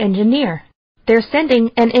electrical engineer. They're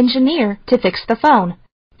sending an engineer to fix the phone.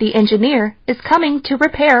 The engineer is coming to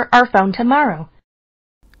repair our phone tomorrow.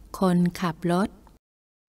 คนขับรถ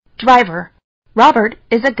Driver. Robert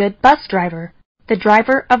is a good bus driver. The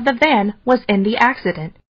driver of the van was in the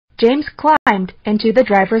accident. James climbed into the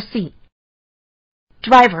driver's seat.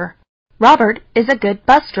 Driver. Robert is a good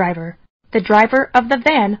bus driver. The driver of the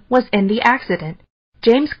van was in the accident.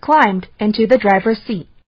 James climbed into the driver's seat.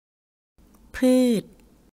 พืช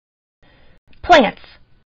Plants.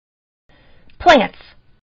 Plants.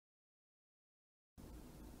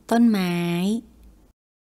 ต้นไม้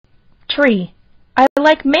Tree. I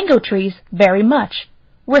like mango trees very much.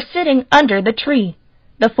 We're sitting under the tree.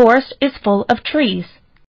 The forest is full of trees.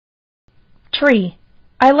 Tree.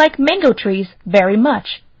 I like mango trees very much.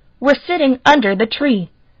 We're sitting under the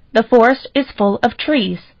tree. The forest is full of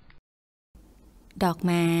trees. ดอกไ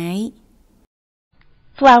ม้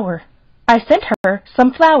Flower. I sent her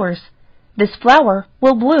some flowers. This flower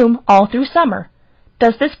will bloom all through summer.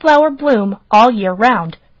 Does this flower bloom all year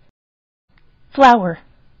round? Flower.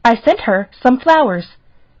 I sent her some flowers.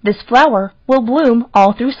 This flower will bloom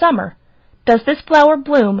all through summer. Does this flower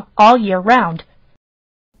bloom all year round?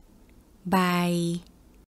 ใบ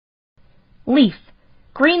Leaf.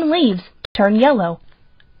 Green leaves turn yellow.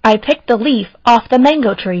 I picked the leaf off the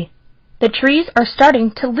mango tree. The trees are starting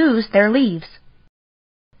to lose their leaves.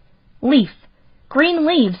 Leaf. Green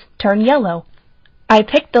leaves turn yellow. I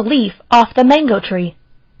picked the leaf off the mango tree.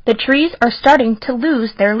 The trees are starting to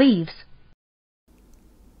lose their leaves.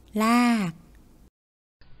 ราก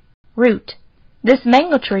Root. This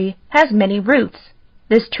mango tree has many roots.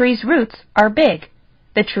 This tree's roots are big.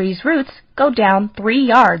 The tree's roots go down 3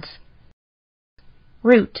 yards.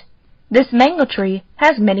 Root. This mango tree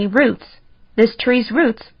has many roots. This tree's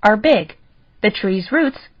roots are big. The tree's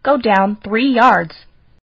roots go down 3 yards.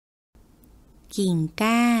 กิ่ง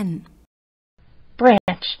ก้าน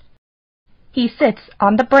Branch. He sits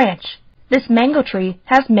on the branch. This mango tree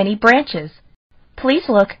has many branches. Please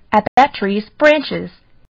look at that tree's branches.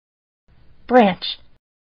 Branch.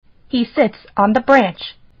 He sits on the branch.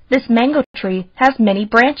 This mango tree has many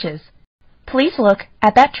branches. Please look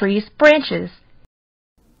at that tree's branches.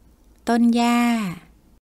 ต้นหญ้า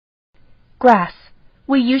Grass.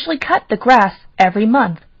 We usually cut the grass every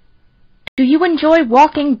month. Do you enjoy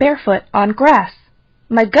walking barefoot on grass?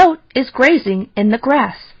 My goat is grazing in the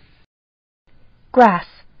grass. Grass.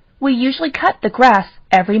 We usually cut the grass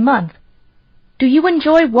every month. Do you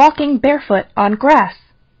enjoy walking barefoot on grass?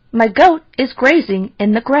 My goat is grazing in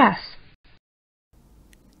the grass.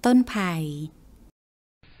 ต้นไผ่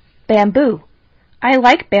Bamboo. I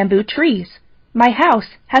like bamboo trees. My house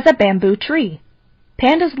has a bamboo tree.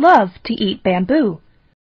 Pandas love to eat bamboo.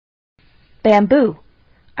 Bamboo.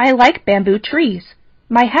 I like bamboo trees.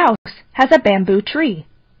 My house has a bamboo tree.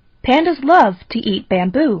 Pandas love to eat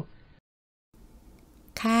bamboo.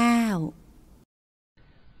 ข้าว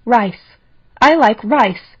Rice. I like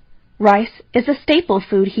rice. Rice is a staple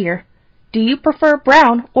food here. Do you prefer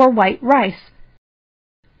brown or white rice?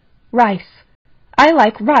 Rice. I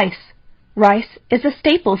like rice. Rice is a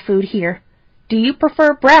staple food here. Do you prefer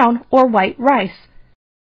brown or white rice?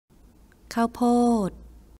 ข้าวโพด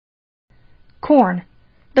Corn.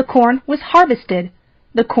 The corn was harvested.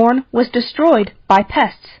 The corn was destroyed by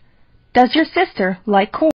pests. Does your sister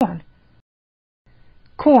like corn?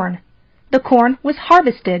 Corn. The corn was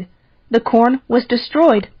harvested. The corn was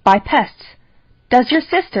destroyed by pests. Does your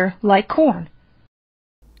sister like corn?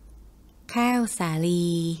 ข้าวสาลี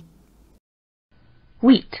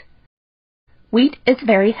Wheat. Wheat is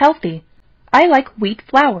very healthy. I like wheat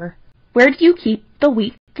flour. Where do you keep the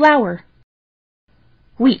wheat flour?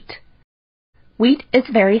 Wheat. Wheat is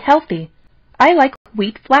very healthy. I like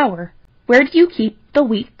wheat flour. Where do you keep the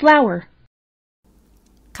wheat flour?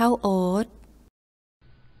 ข้าวโอ๊ต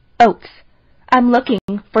Oats. I'm looking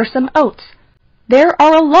for some oats. There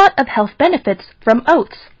are a lot of health benefits from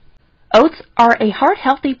oats. Oats are a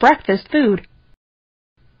heart-healthy breakfast food.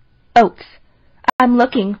 Oats. I'm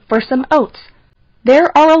looking for some oats.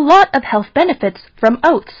 There are a lot of health benefits from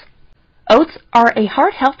oats. Oats are a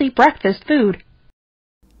heart-healthy breakfast food.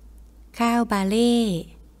 ข้าวบาเล่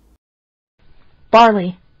Barley.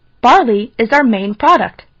 Barley is our main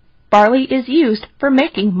product. Barley is used for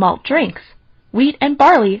making malt drinks. Wheat and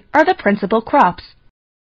barley are the principal crops.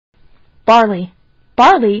 Barley.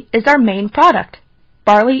 Barley is our main product.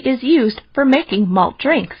 Barley is used for making malt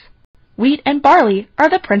drinks. Wheat and barley are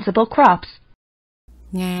the principal crops.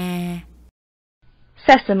 งา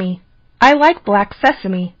Sesame. I like black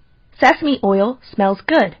sesame. Sesame oil smells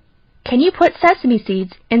good. Can you put sesame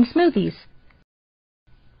seeds in smoothies?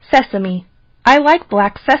 Sesame. I like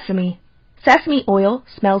black sesame. Sesame oil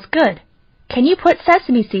smells good. Can you put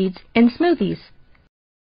sesame seeds in smoothies?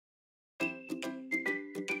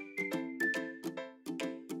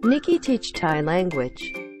 Nikki teach Thai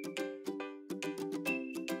language.